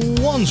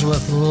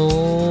Wandsworth,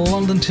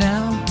 London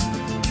town,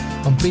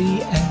 on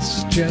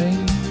BSJ.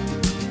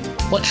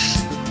 Watch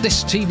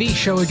this TV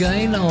show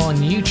again on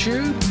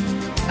YouTube,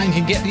 and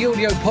can get the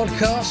audio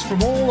podcast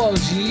from all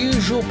those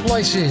usual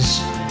places.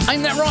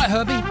 Ain't that right,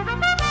 Herbie?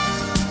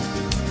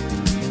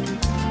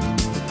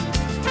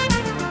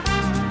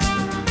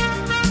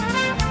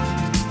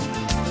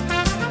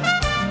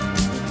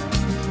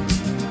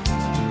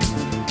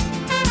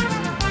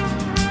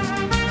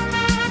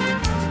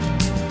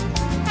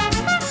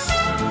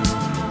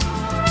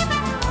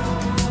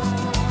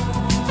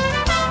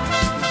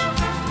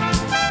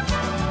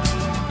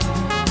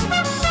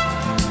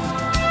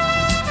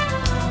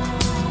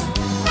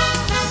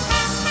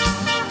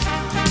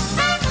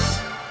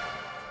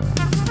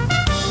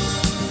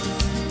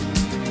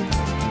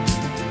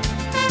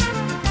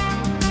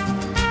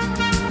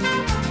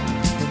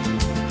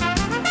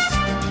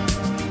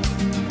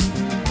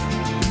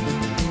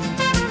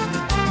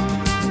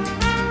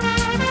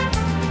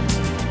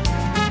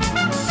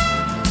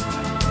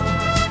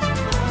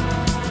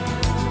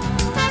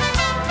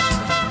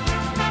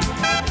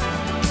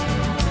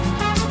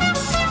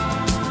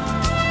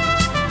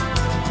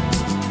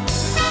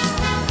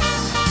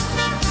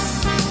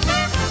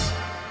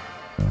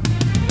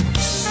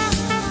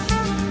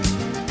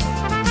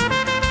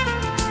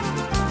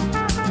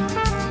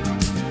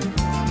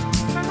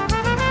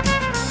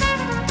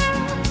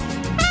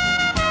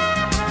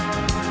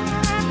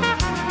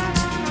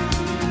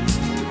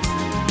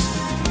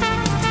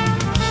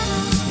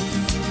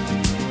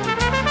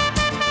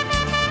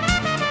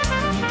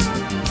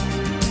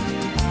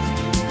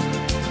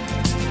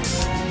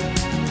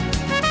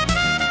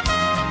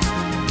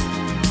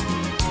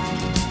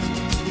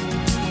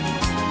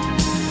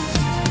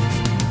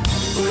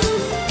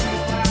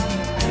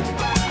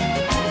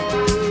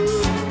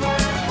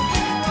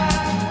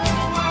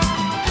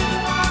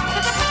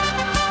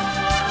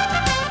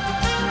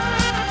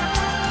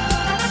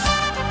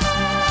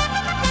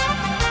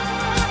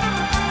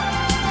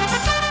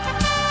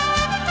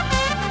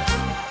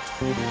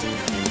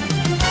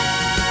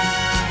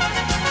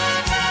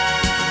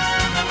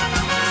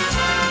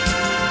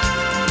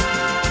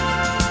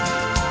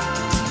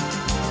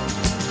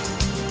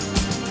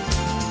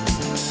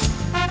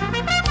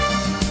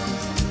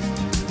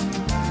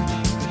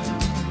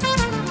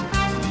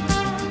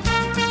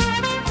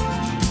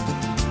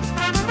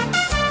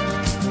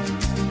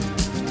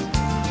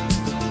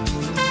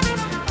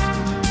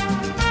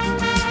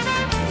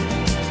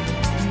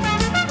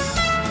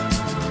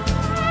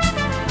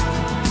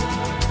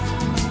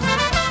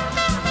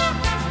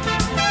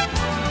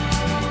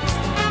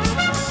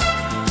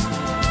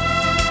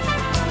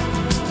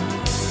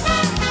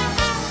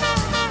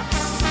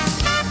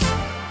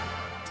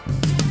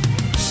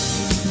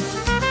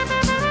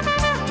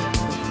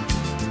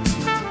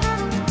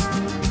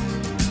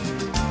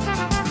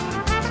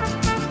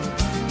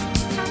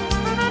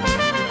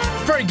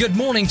 good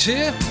morning to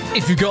you.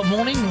 If you've got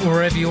morning,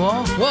 wherever you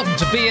are, welcome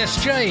to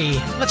BSJ.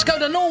 Let's go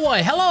to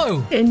Norway.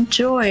 Hello.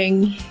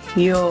 Enjoying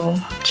your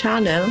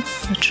channel,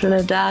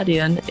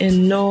 Trinidadian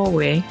in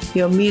Norway.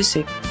 Your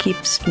music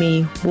keeps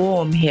me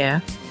warm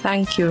here.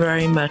 Thank you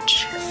very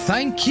much.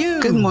 Thank you.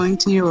 Good morning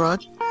to you,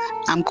 Rod.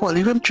 I'm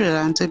calling from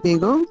Trinidad and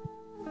Tobago.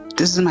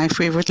 This is my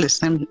favorite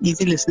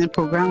easy listening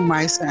program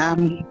whilst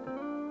I'm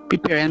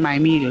preparing my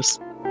meals.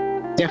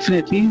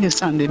 Definitely the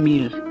Sunday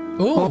meal.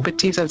 Ooh. Hope it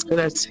tastes as good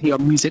as your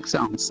music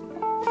sounds.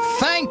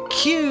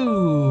 Thank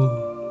you.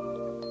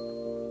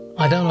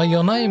 I don't know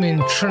your name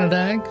in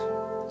Trinidad,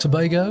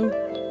 Tobago.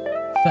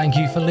 Thank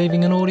you for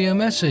leaving an audio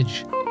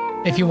message.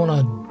 If you want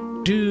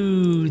to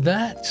do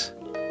that,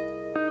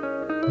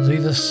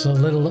 leave us a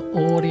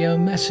little audio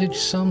message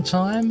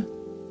sometime.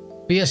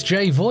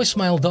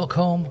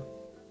 bsjvoicemail.com.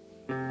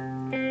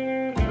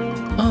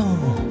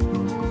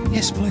 Oh,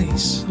 yes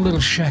please. A little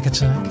Shack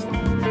Attack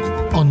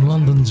on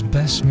London's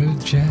best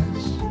smooth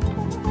jazz.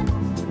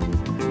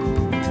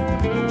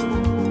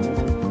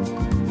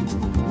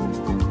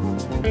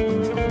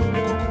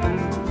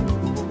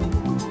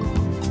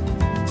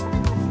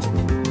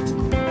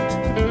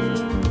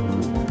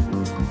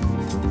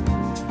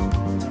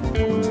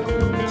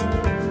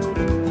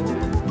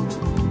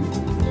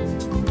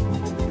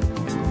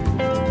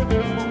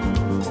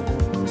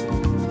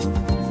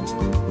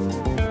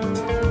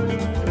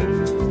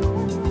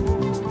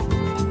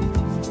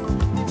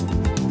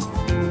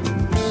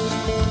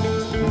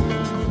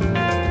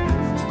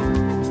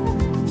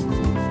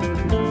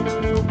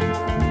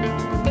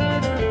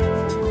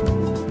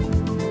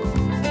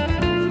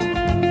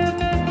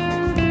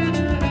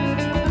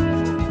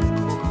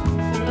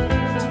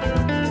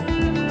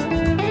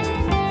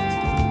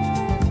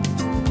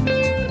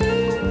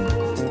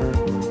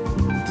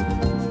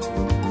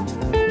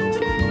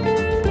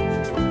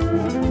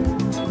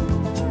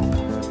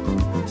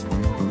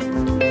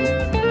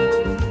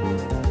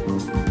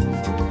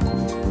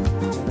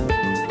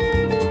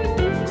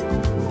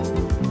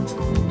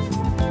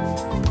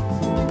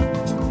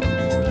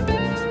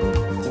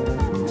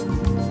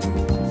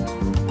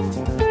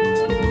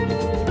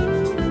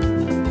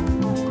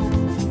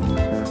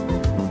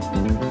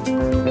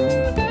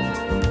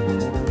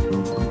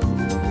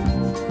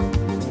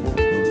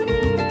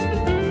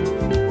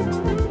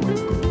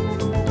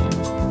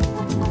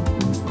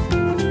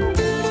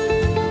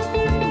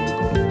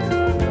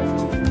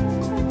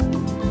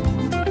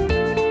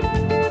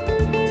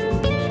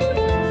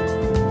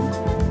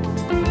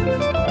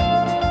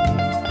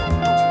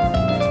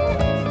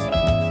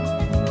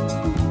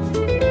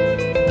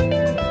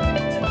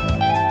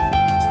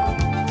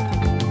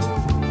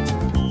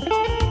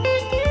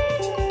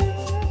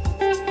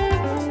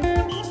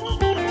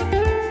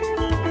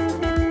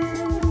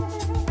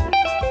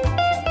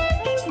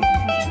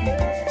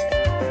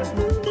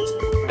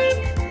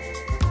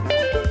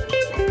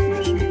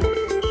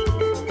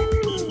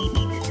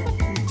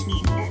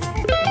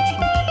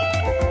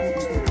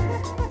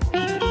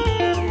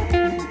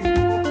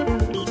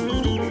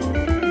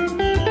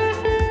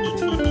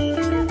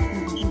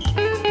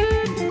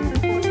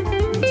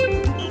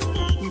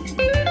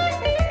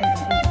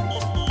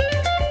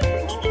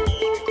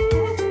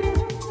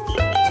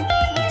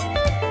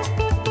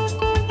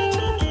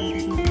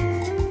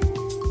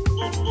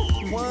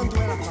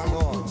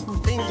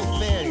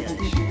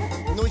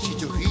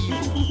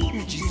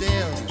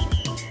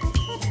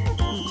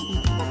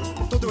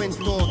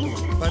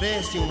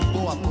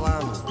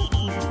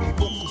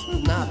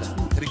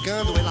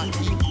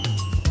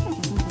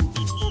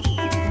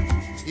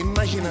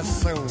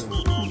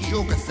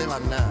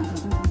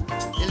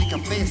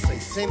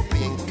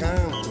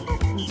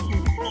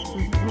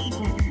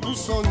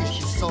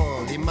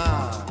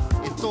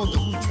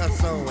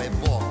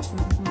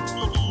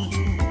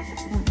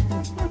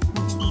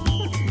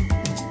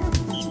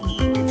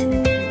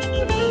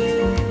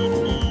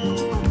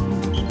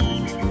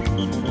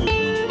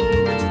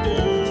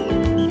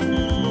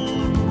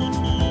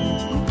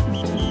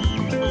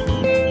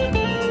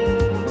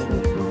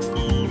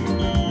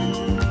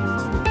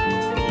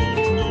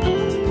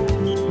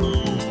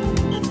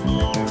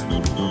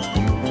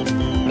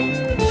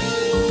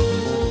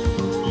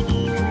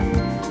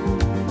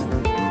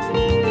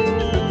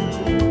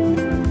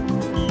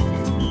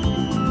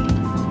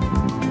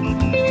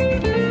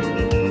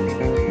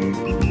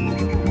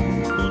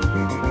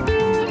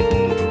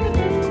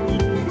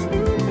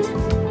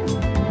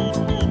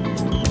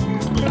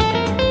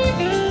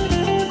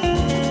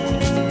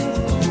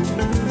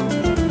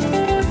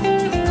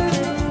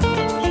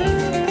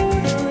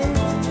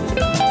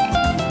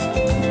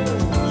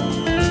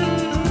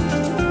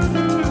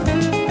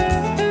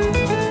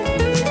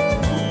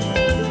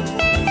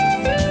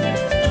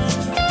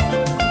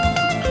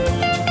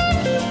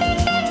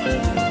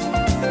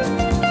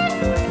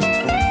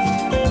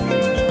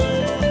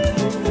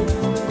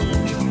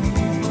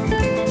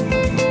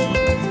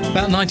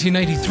 About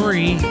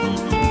 1983,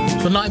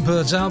 the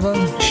Nightbirds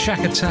album, Shack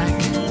Attack.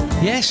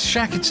 Yes,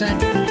 Shack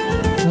Attack.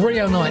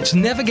 Rio Nights.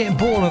 Never get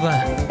bored of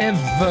that.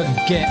 Ever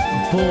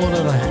get bored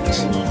of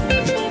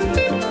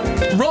that.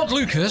 Rod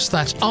Lucas,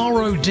 that's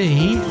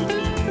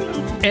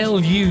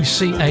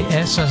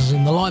RODLUCAS, as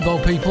in the light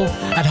bulb people,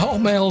 at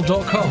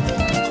hotmail.com.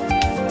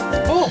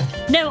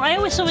 Oh. No, I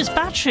always thought it was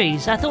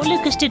batteries. I thought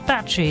Lucas did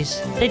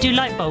batteries. They do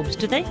light bulbs,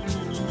 do they?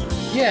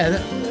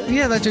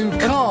 Yeah, they do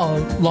car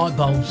light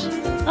bulbs.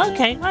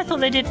 Okay, I thought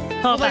they did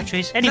car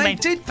batteries. Anyway. They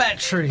did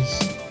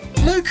batteries.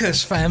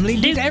 Lucas family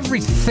did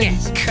everything.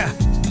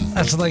 Yes.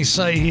 As they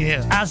say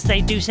here. As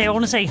they do say. I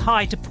want to say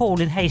hi to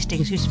Paul in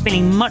Hastings, who's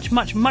feeling much,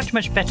 much, much,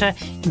 much better.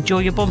 Enjoy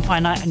your bonfire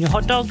night and your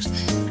hot dogs.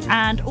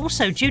 And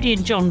also, Judy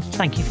and John,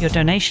 thank you for your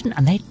donation.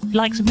 And they'd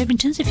like some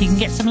Lippingtons if you can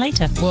get some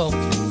later. Well,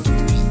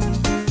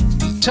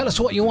 tell us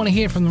what you want to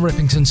hear from the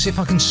Rippingtons. See if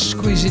I can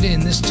squeeze it in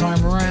this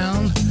time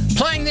around.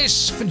 Playing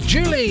this for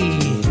Julie.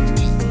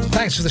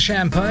 Thanks for the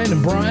champagne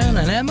and Brian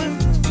and Emma.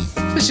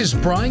 This is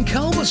Brian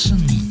Culberson.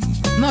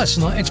 No, it's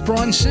not. It's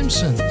Brian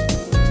Simpson.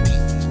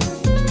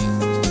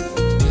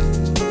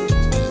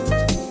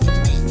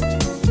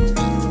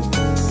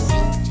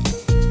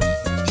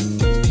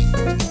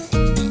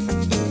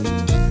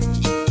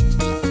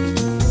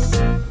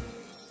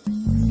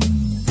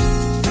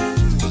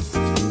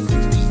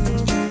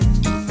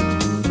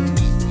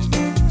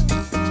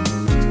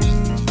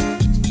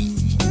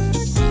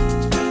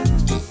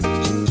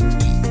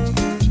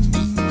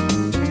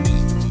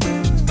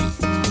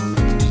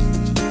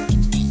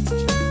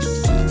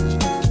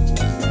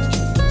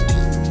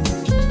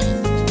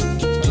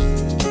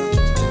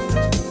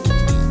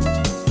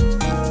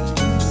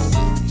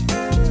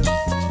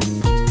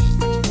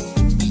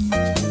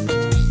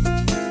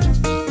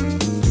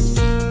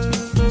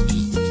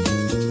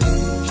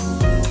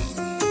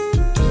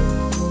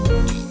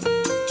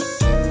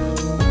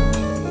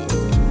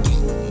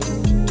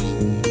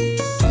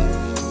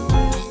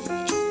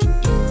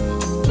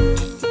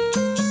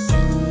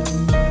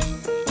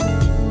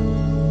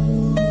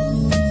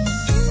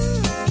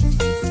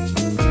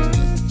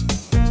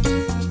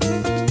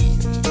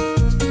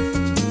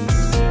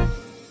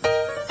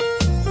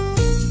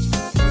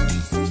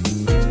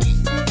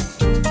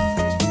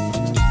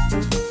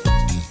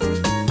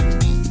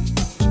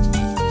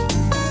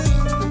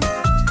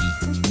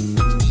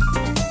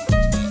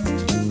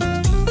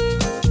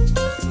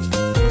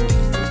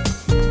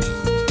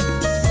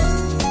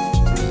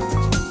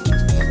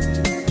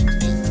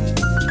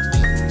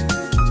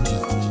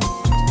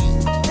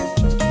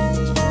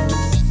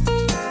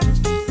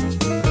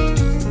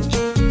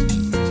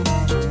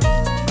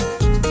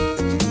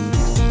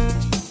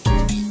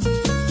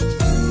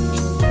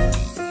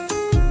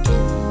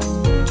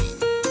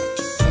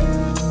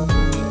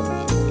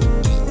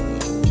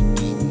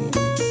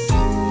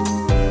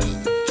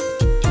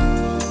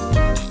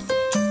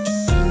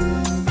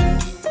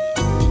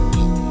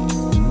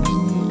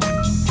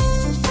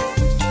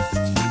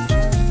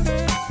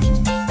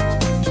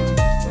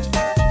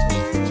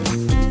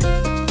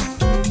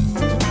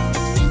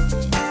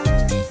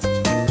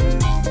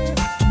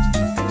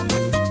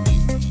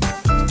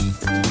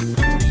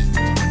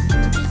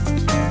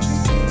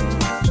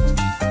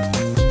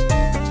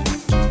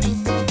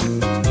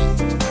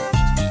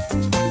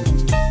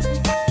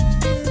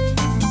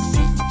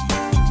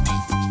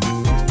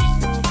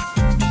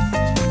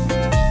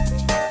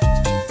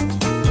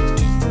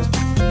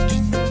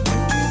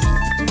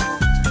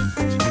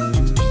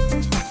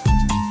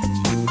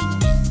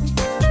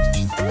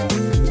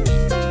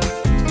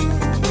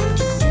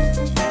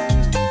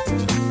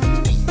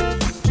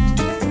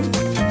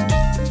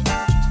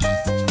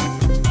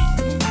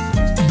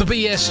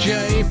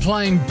 BSJ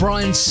playing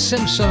Brian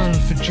Simpson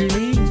for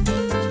Julie.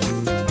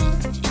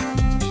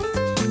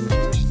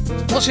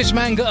 What's this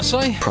man got to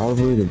say?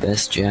 Probably the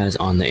best jazz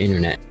on the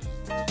internet.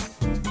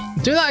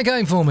 Do that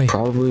again for me.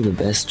 Probably the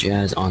best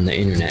jazz on the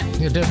internet.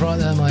 You did right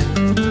there, mate.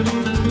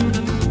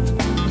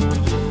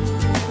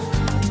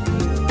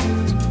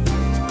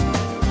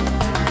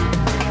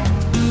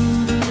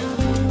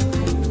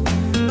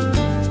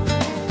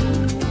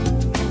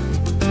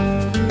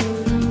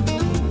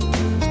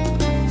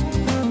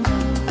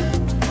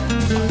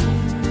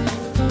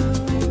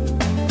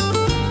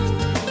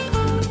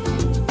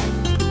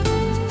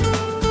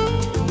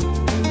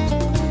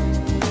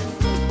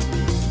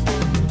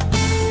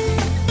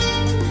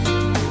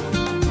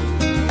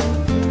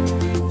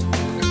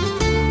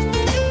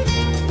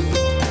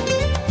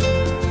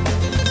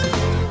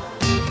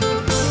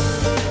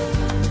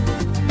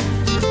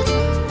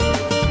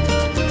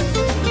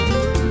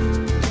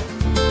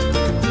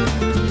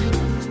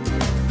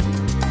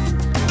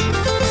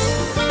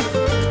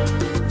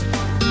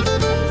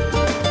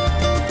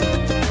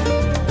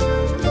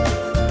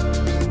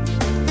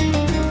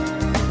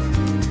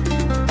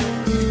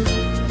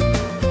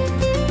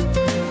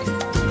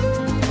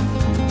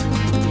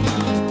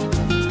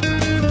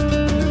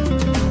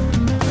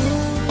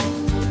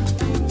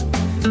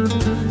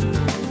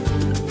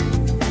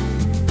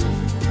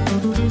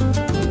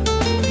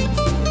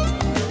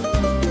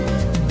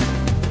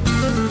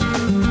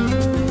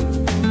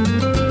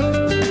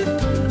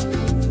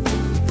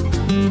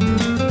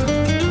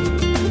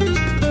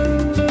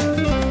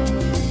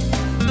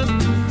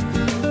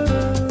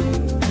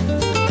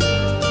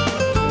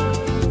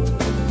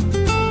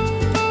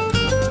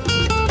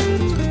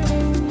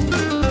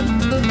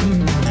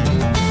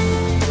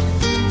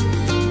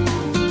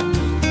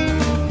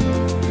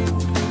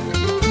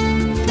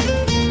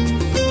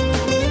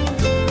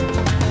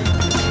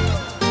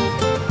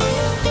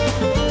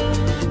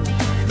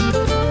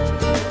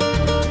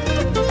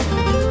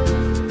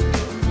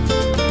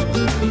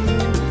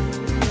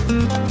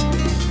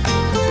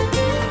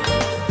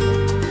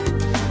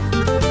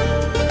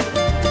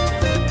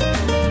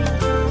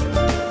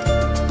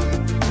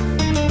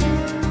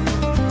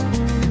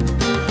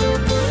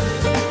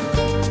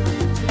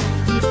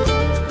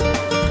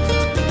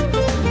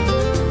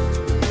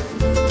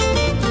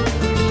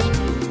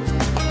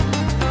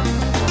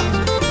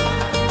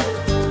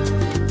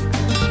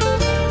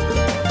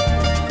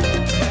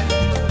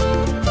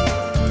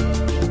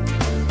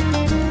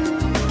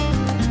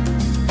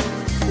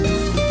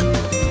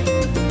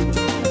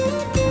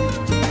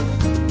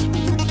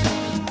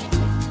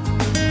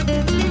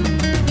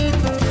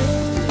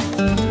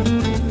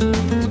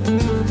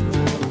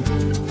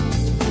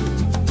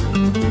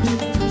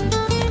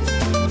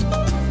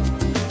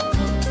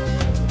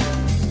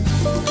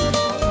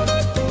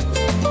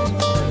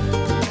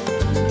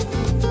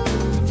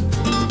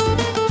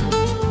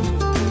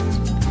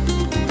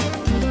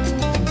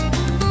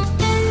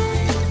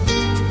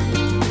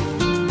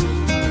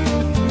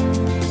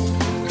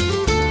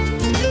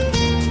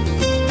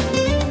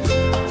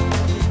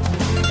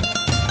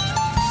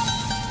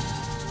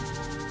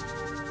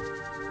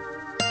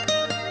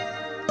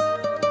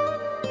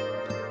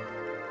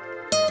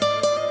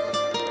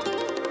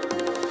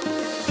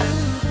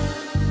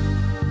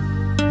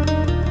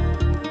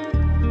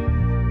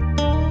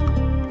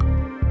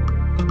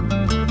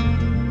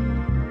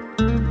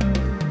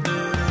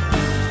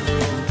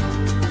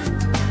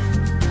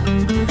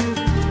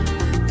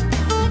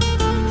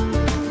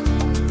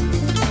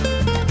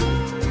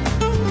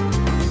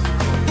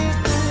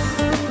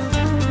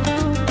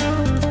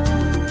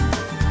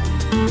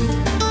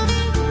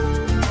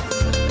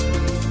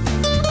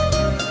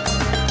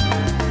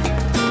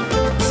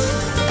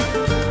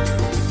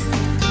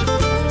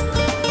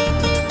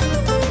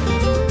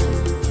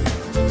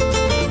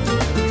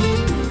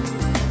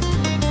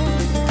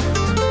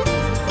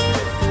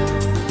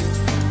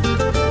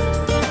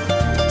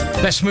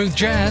 Best Smooth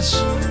Jazz.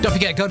 Don't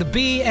forget, go to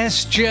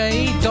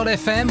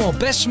bsj.fm or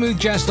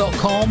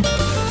bestsmoothjazz.com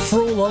for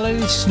all the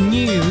latest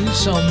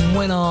news on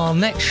when our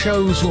next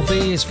shows will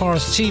be as far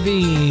as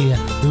TV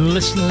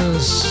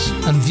listeners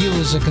and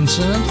viewers are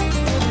concerned.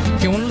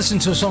 If you want to listen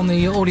to us on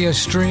the audio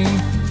stream,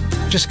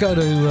 just go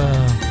to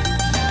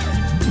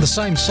the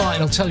same site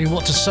and it'll tell you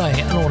what to say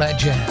and all that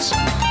jazz.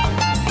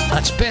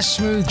 That's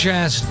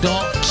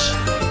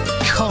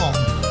bestsmoothjazz.com.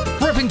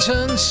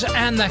 Rippingtons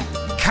and the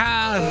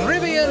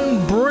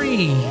Caribbean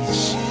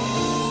Breeze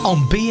on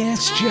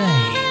BSJ.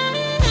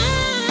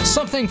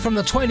 Something from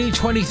the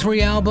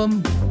 2023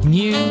 album,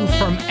 new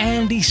from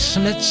Andy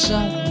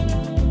Snitzer.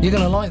 You're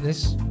going to like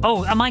this.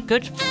 Oh, am I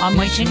good? I'm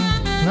waiting.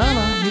 No,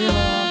 you're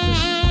like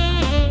this.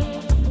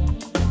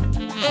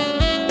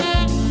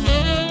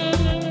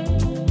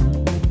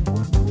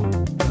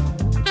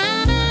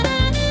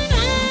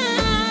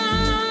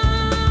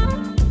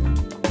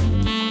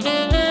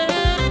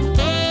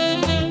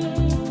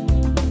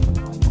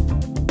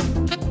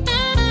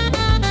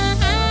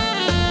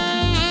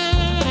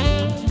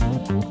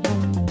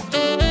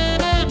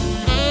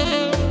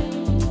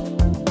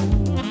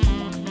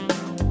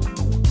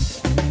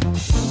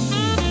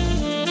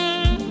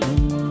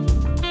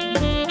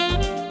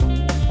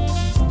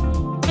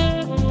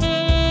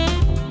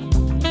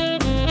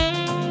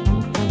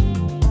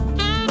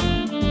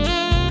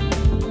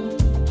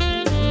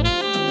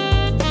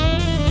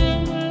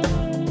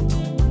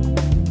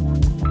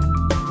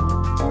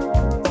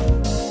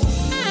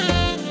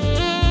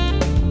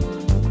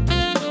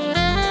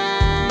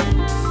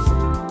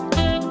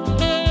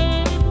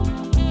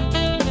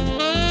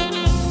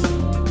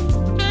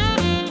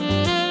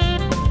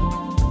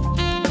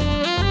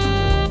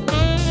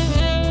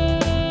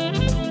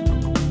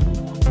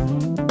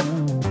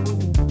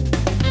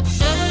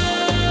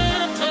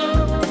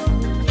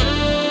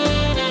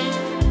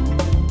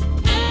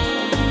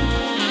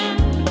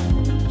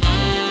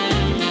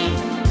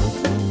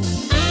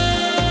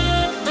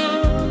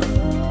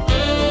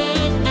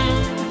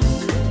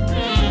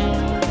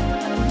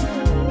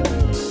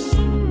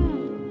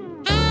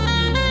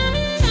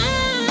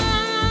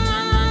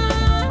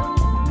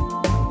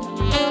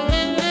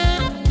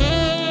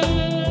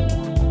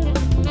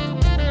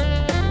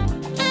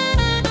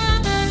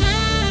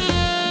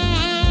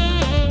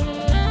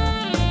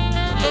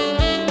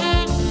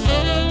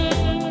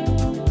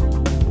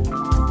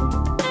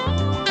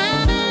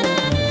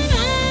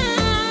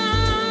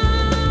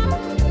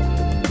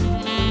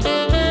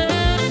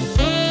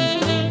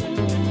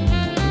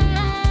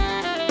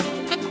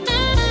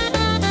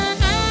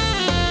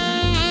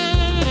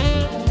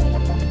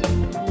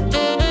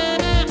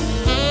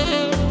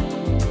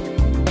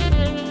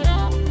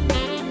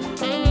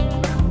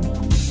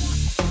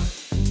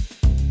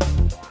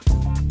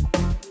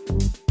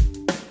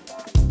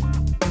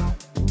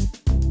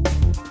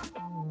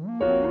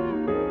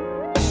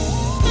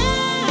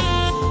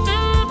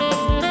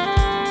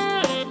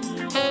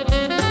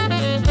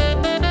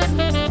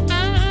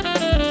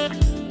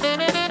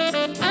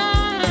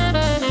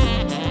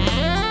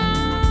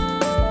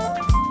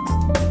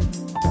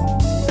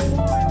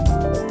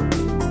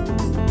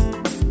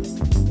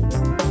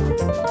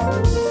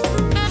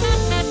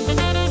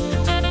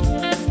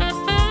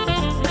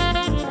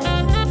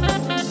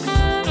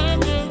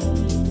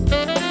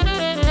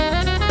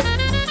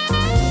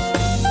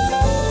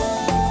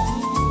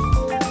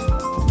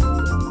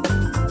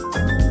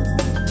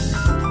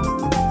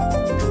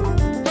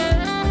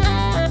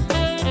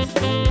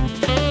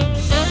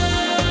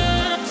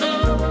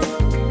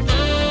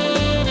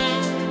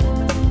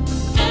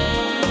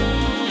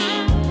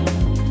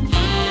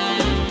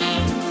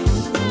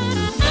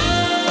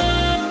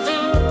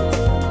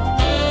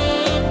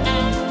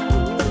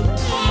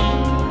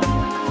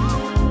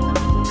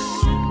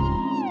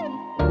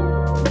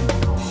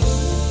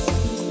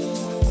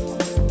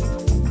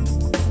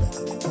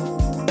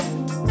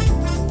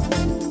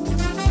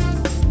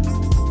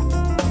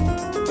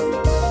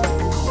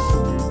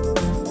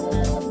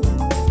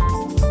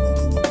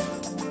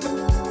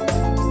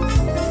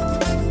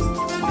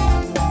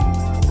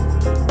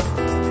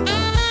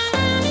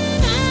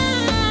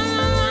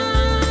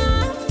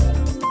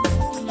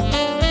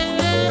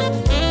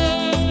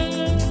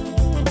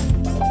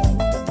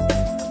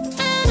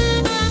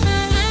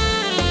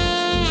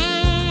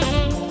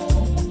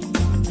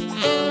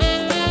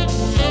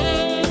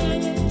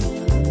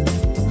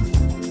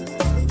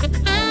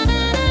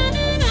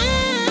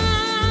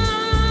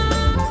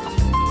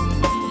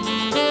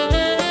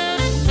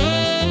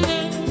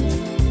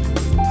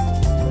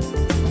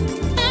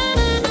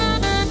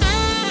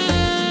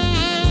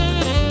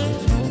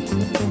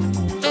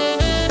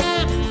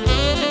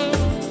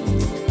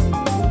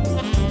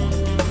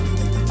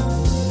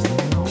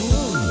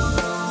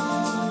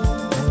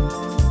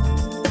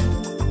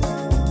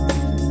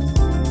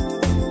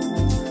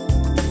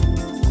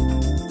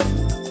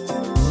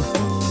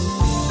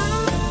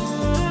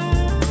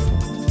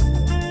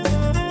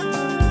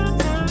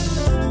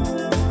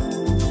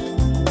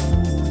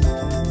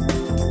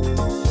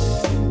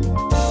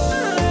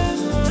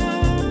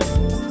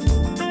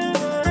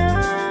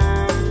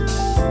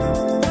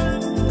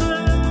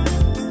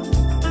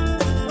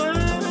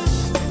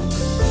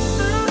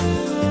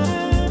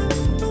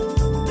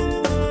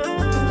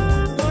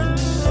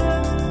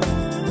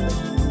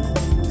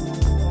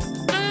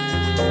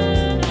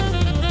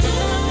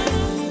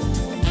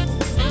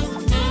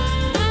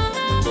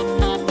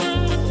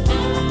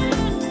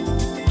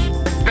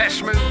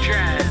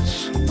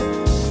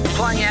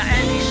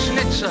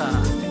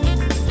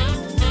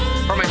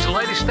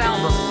 next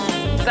album.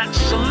 That's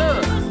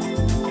Salur.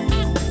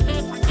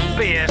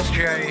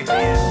 BSJ.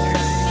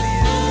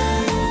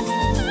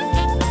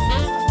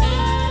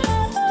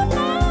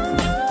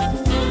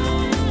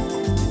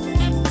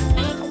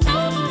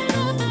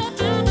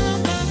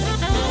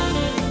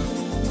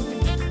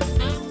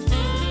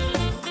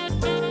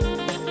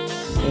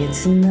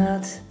 It's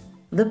not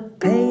the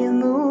pale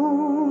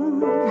moon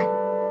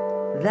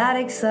that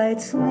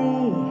excites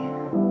me,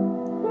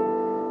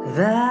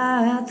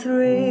 that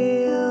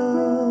thrills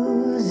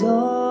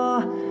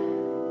or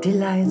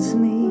delights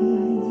me.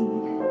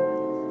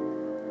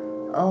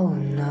 Oh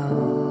no,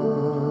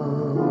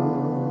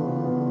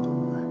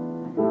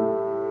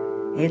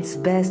 it's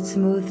best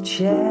smooth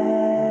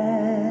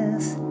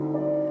jazz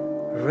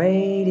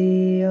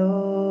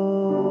radio.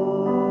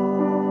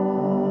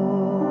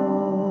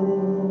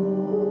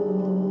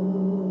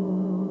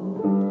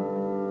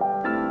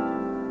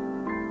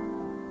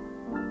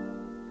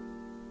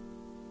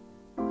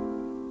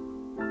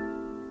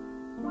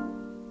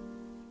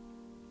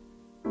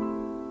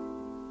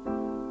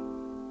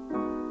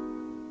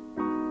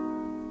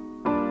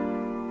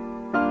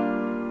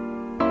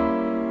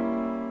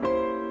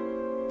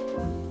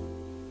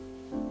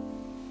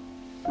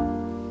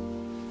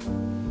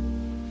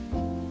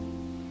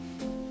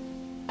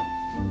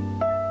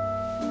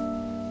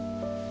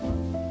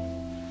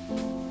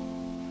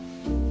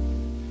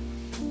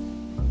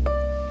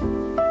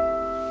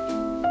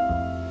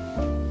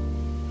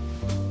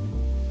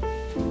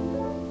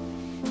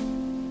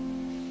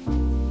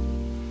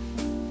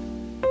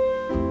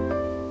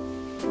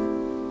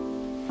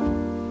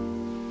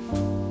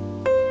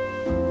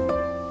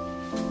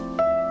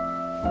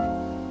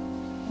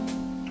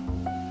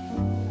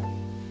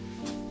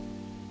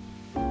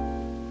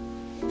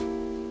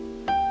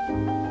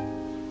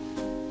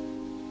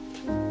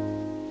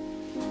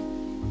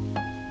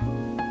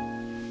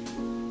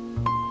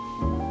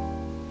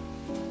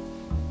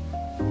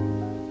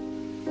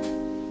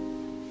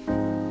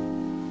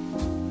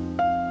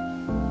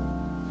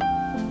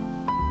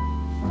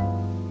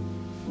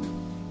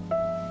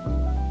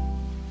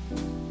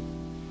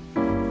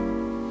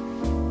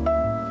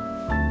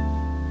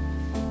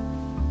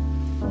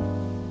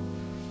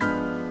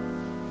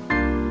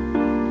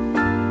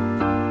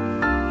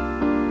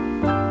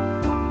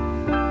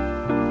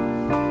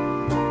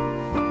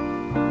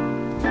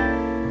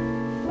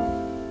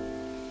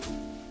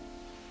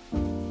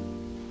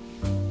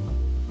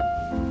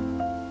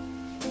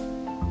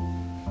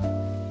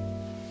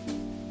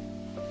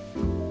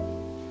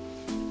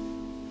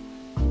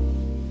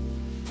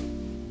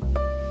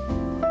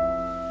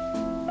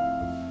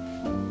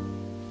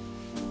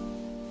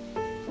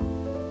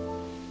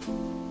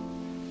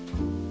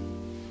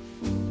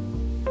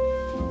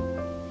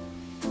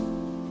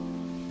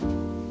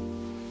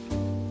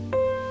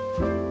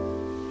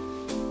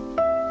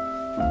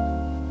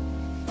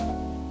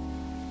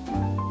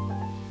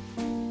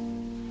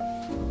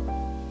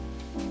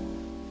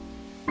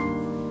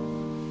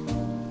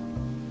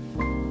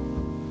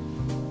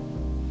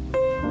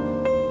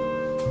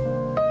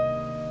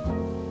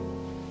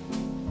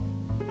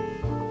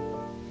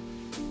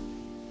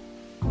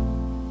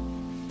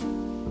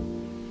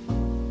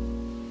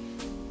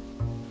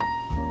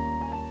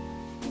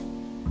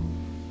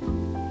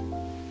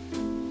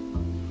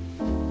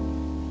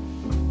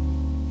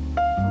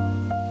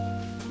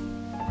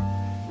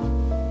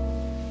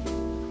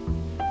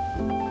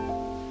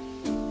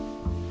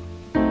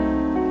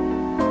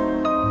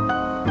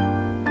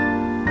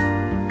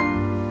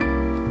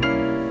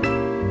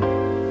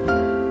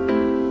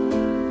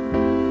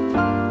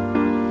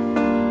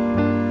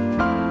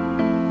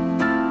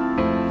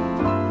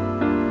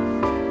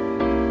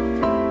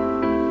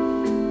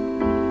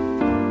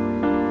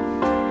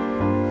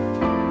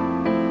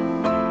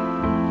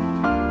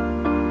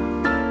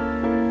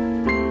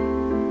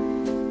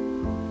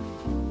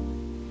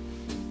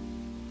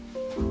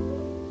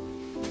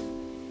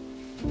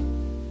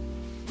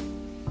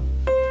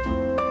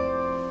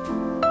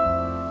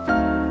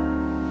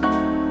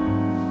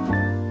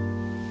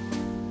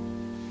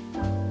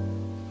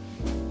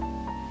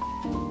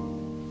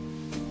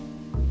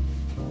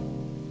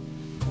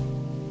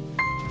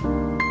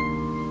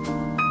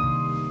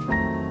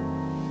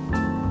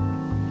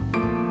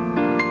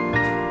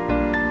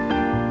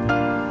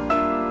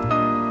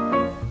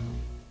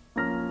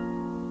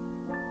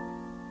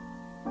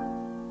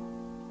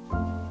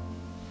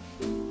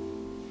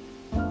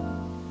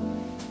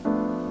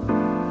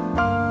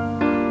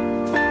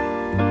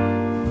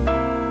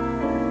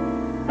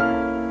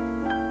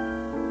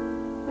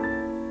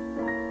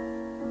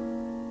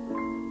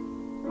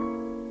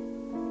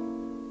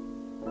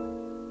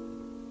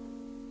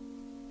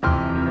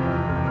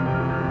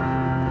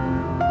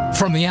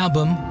 From the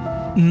album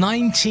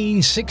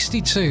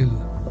 1962,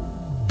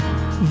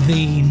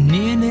 The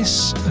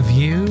Nearness of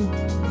You,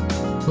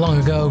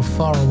 Long Ago,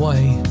 Far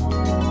Away,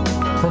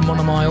 from one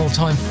of my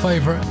all-time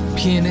favourite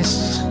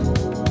pianists,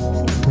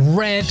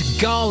 Red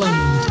Garland.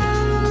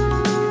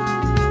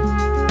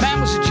 Man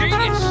was a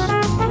genius.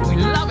 We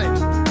love it.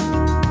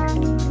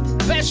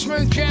 Best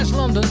Smooth Jazz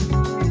London.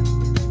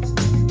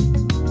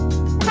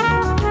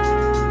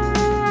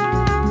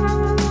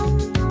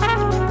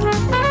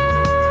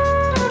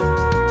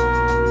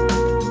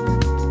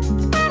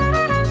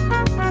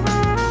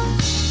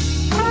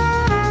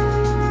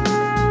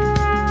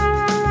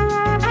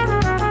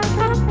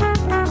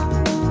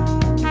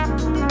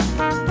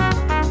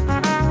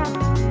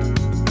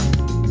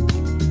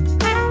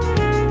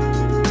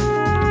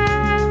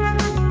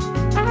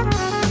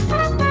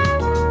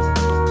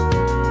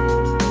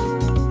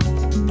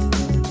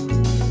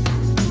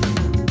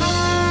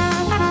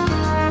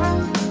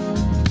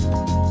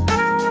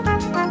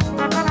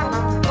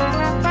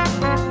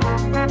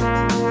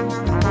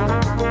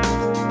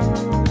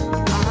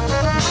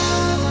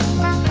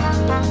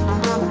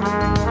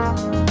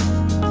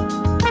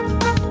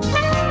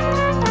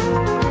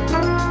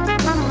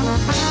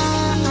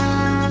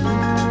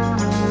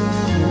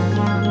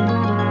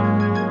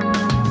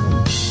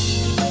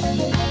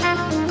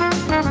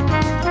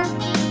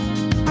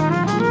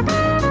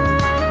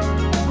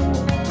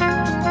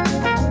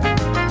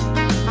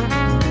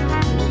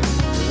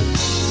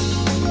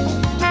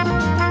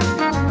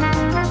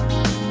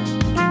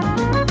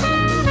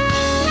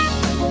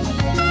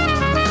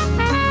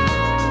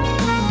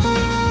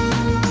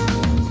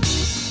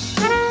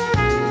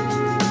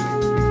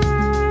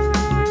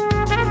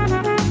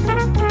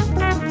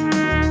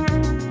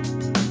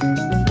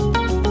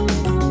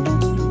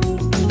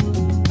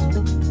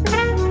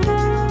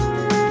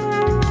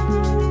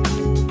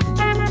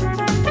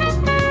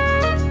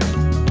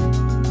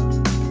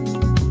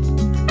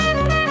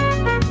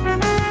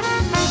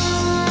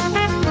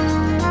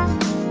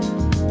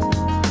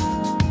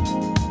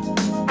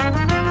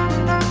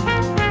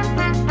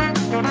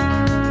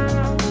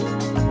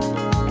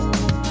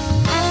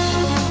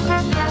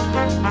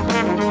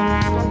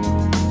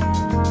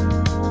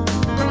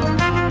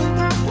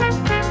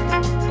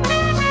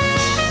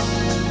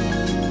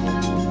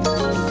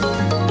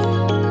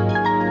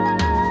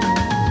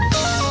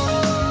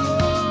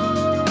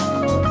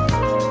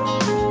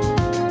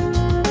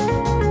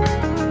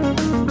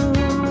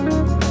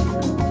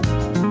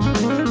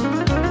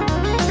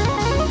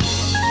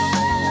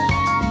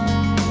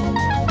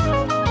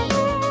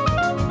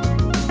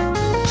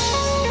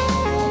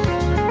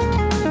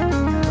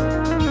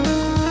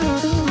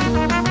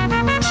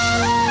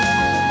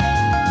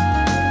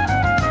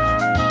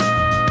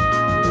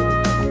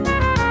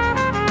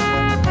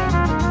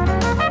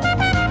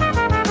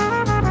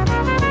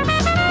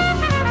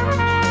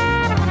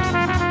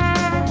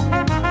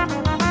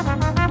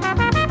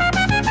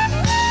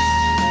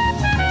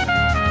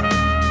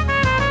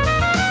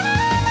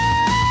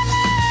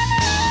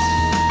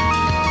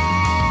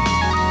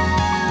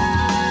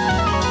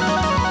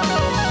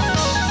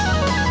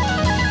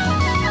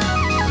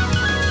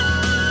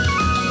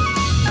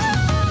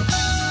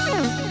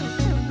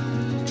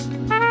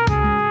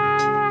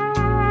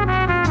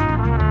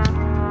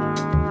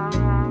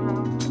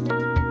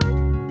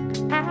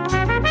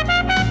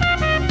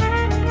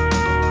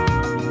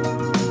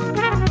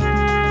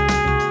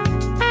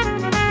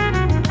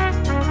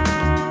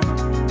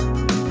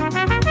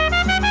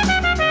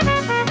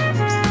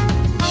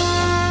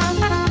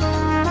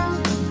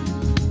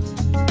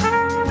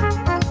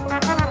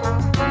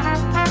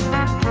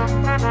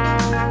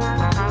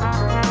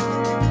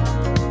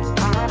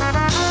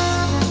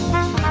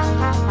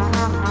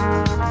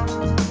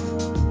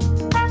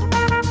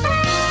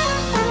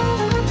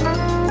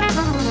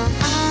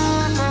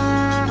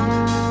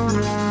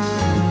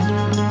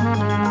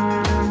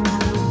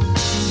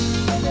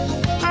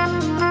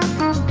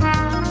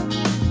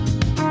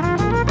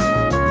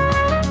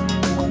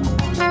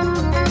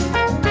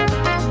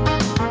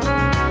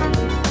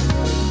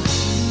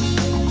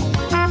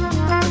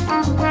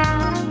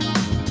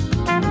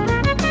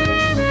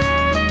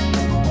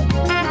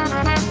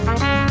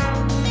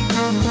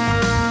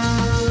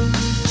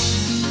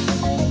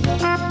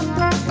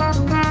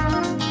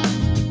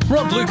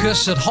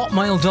 Lucas at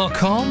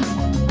hotmail.com.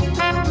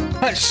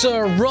 That's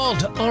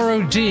Rod,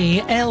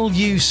 R-O-D-L-U-C-A-S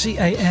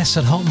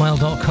at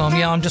hotmail.com.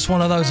 Yeah, I'm just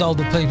one of those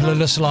older people who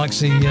just likes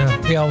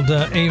the old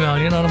email,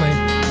 you know what I mean?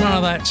 None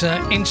of that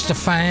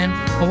Insta-fan,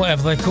 or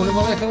whatever they call it.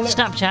 What do they call it?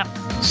 Snapchat.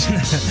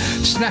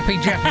 Snappy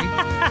Jappy.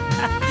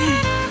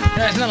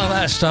 There's none of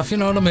that stuff, you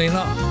know what I mean?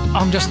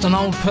 I'm just an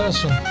old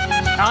person.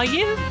 Are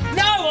you?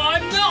 No,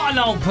 I'm not an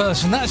old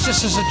person. That's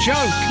just as a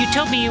joke. You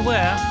told me you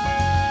were.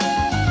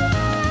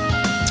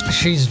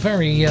 She's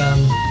very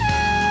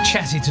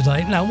chatty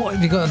today. Now, what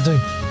have you got to do?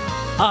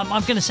 I'm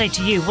going to say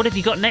to you, what have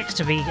you got next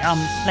to be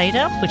played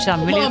up, which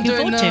I'm really looking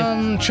forward to?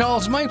 I'm doing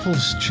Charles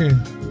Maples'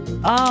 tune.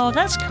 Oh,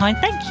 that's kind.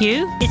 Thank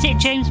you. Is it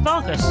James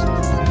Vargas?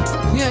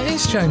 Yeah, it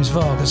is James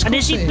Vargas. And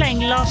is he playing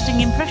Lasting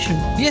Impression?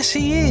 Yes,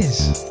 he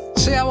is.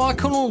 See how I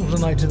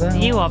coordinated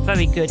that? You are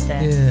very good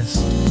there. Yes.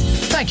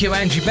 Thank you,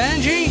 Angie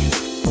Banji.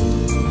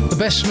 The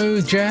best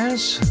smooth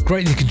jazz.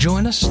 Great you could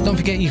join us. Don't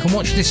forget you can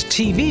watch this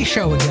TV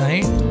show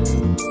again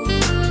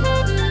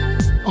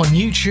on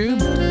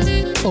YouTube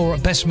or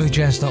at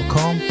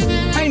bestsmoothjazz.com,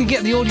 and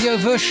get the audio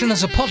version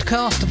as a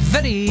podcast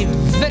very,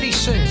 very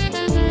soon.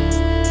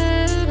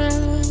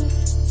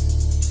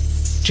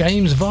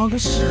 James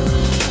Vargas.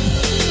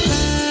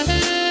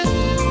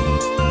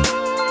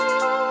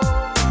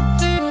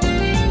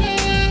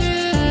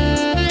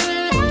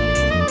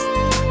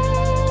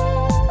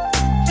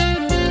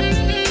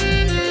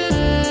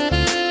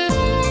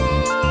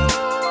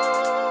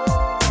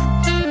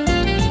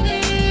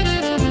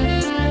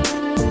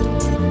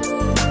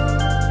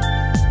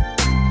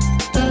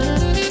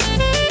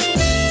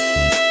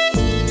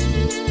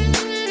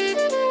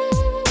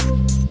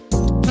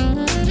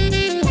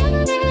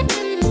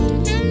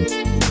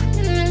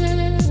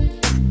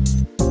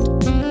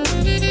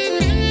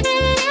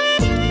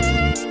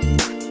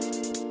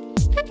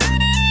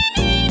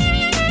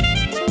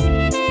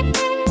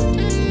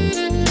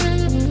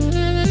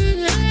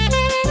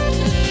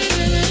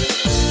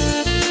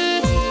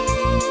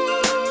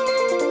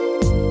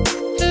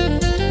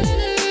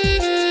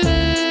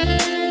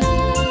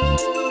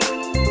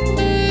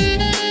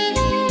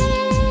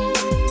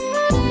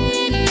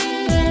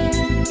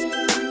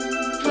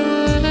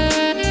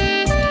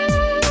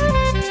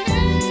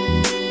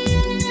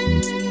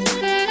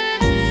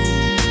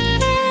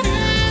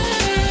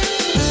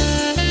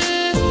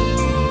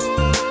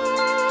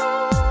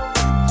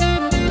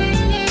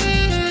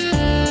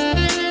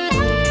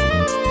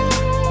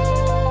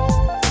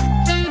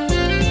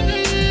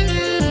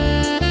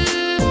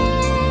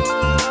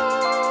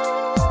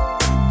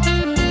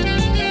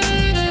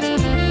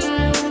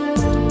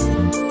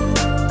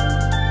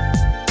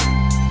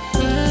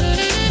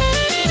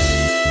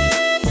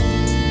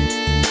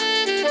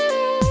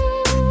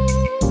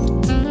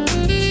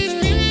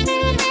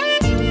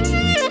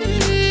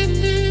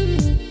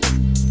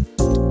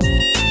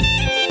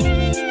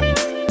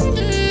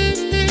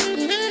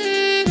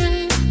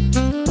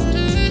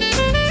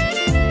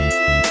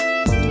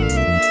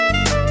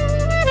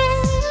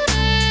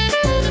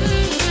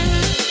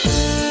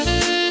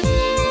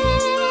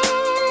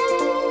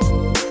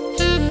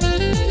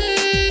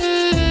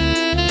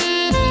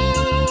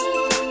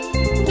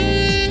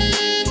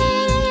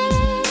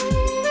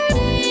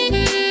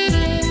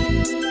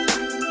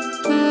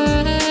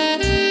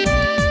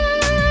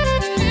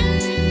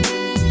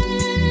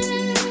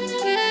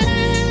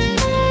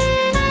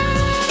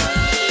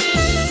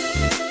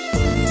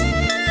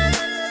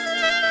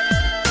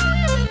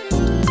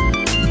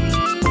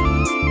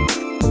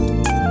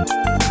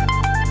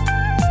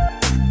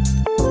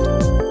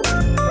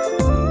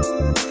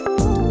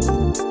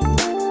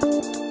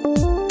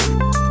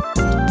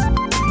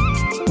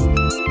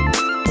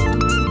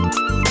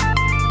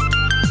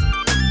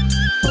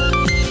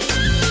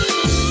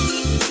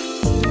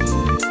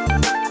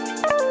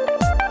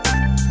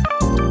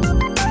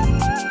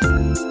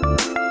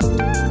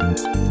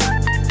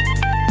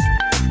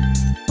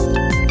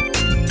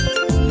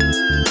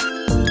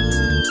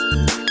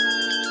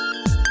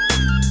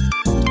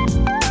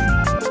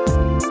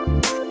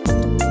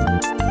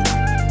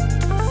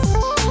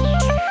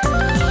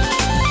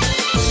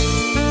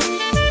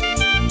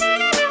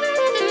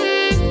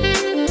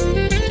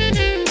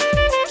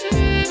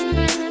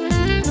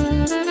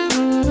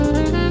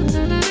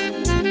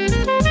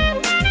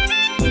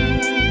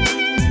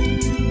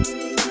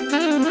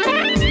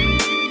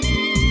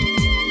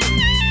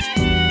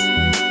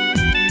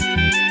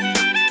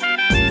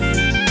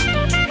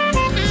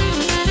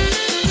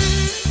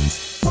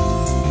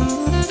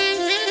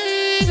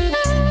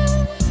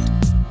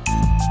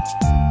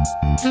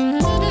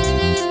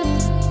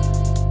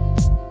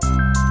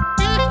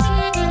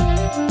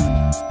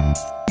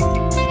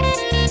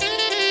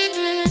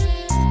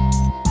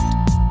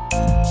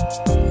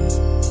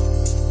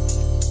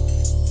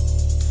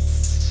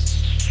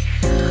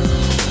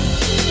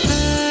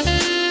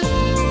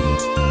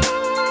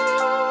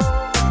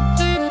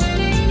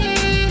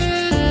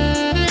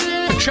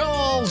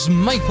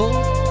 Maple,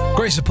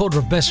 great supporter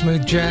of Best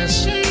Smooth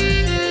Jazz.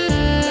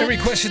 They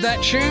requested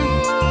that tune.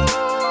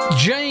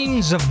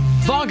 James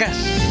Vargas.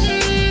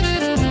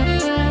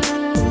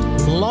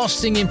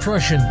 Lasting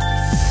impression.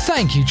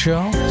 Thank you,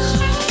 Charles.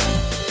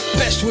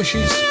 Best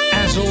wishes,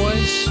 as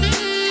always.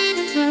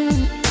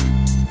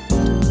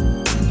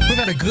 We've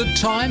had a good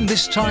time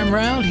this time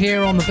round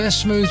here on the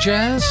Best Smooth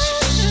Jazz.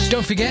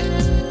 Don't forget,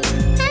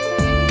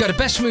 go to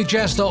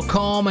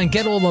bestsmoothjazz.com and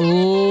get all the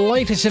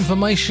latest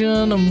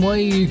information and where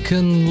you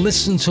can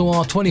listen to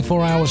our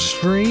 24-hour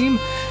stream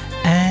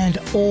and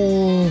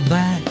all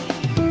that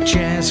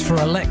jazz for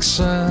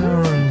Alexa.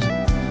 And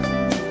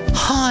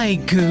hi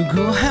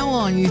Google, how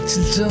are you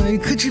today?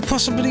 Could you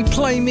possibly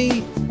play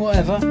me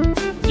whatever?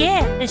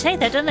 Yeah, they say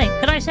that, don't they?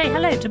 Can I say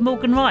hello to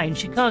Morgan Ryan,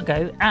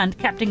 Chicago, and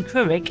Captain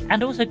Krurik,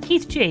 and also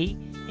Keith G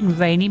in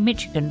rainy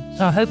Michigan.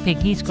 So I'm hoping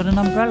he's got an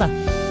umbrella.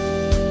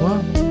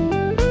 Well,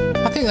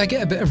 I think they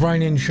get a bit of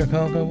rain in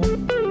Chicago.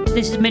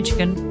 This is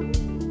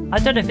Michigan. I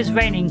don't know if it's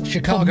raining.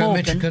 Chicago,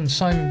 Michigan,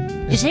 same.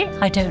 Is it?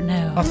 I don't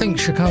know. I think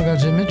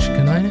Chicago's in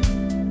Michigan, ain't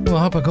it? Well,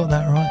 I hope I got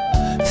that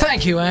right.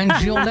 Thank you,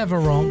 Ange. You're never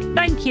wrong.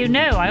 Thank you.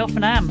 No, I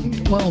often am.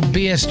 Well,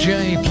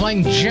 BSJ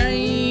playing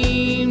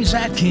James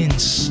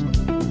Atkins.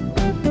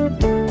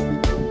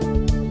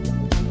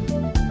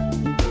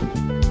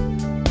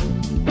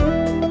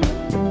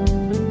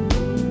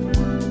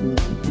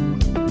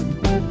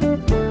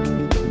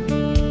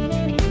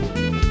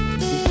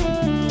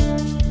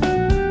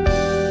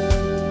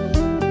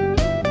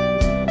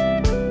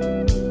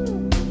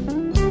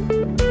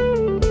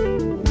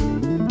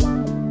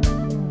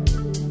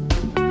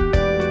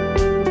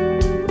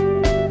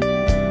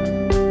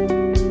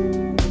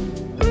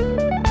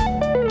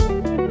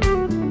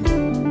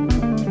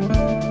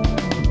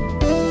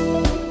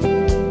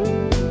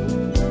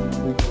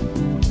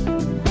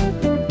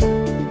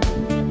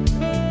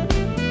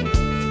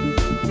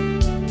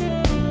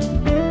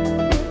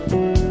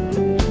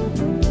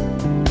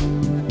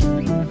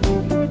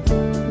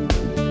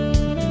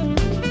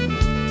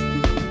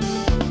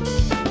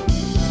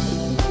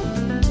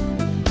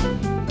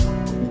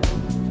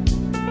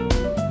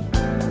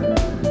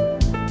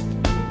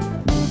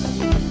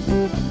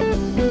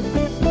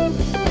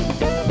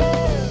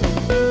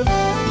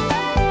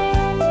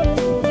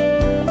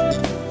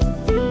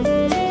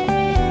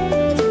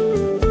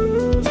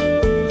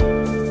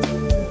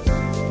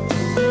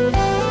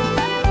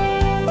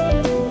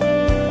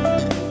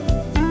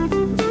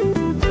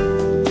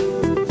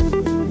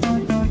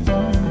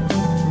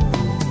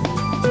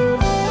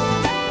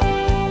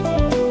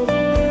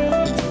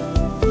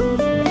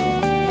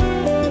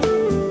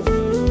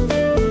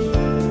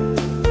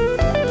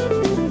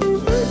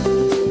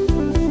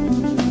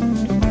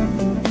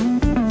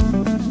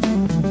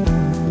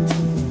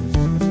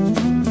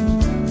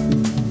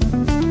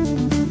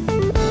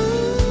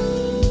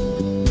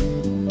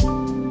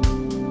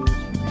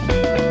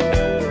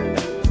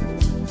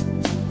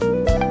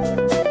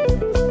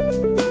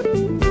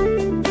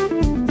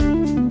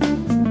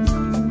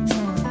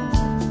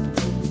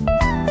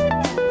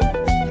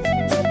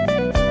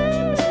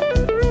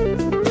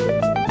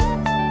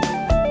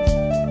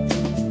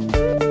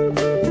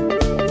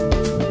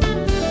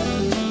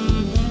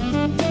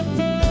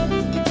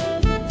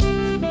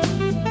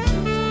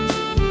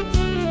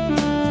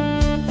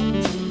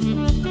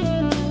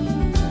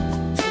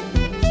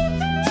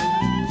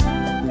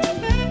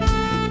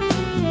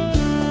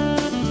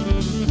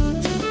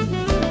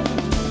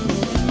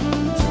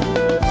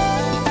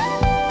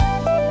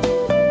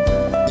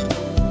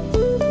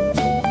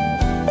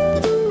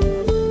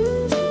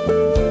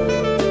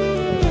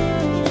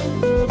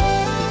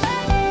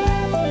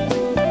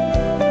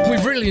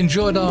 really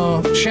enjoyed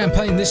our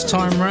champagne this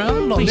time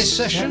round on this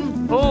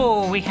session.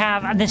 Oh, we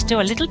have, and there's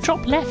still a little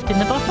drop left in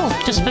the bottle,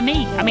 just for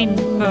me. I mean,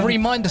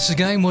 remind us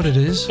again what it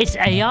is. It's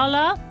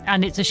Ayala,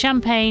 and it's a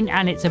champagne,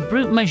 and it's a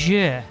Brut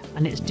Majeur,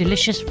 and it's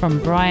delicious from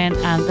Brian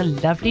and the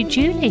lovely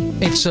Julie.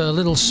 It's a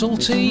little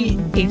salty.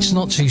 It's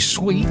not too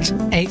sweet.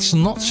 It's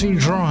not too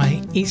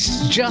dry.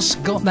 It's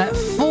just got that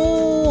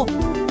full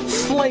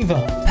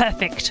flavour.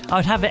 Perfect. I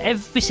would have it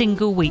every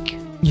single week.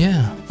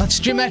 Yeah, that's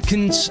Jim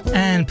Atkins,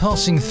 and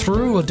passing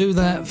through, I'll do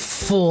that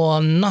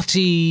for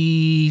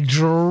Nutty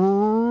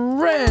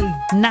Dread.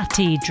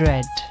 Natty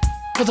Dread.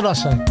 What did I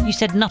say? You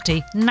said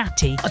nutty.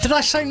 Natty. Did I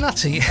say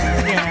nutty?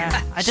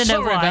 Yeah, I don't know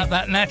why. Sorry about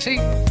that, Natty.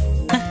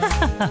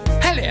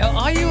 Hello,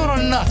 are you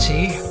a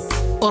nutty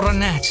or a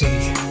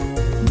natty?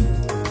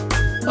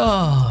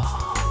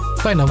 Oh,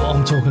 they know what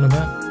I'm talking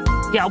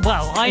about. Yeah,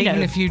 well, I know.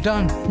 Even if you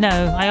don't.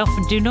 No, I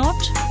often do not.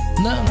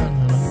 No.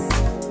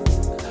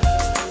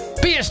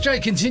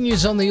 BSJ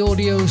continues on the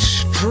audio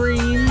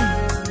stream.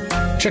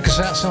 Check us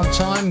out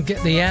sometime. Get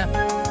the app.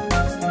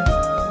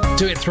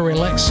 Do it through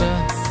Alexa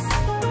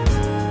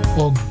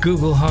or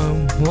Google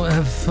Home,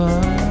 whatever.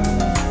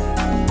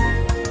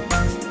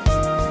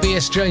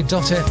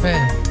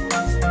 BSJ.fm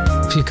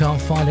if you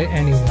can't find it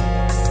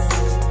anywhere.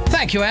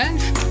 Thank you,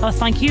 Ange. Oh,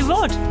 thank you,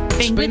 Rod.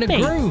 It's been a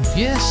groove.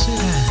 Yes, it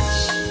has.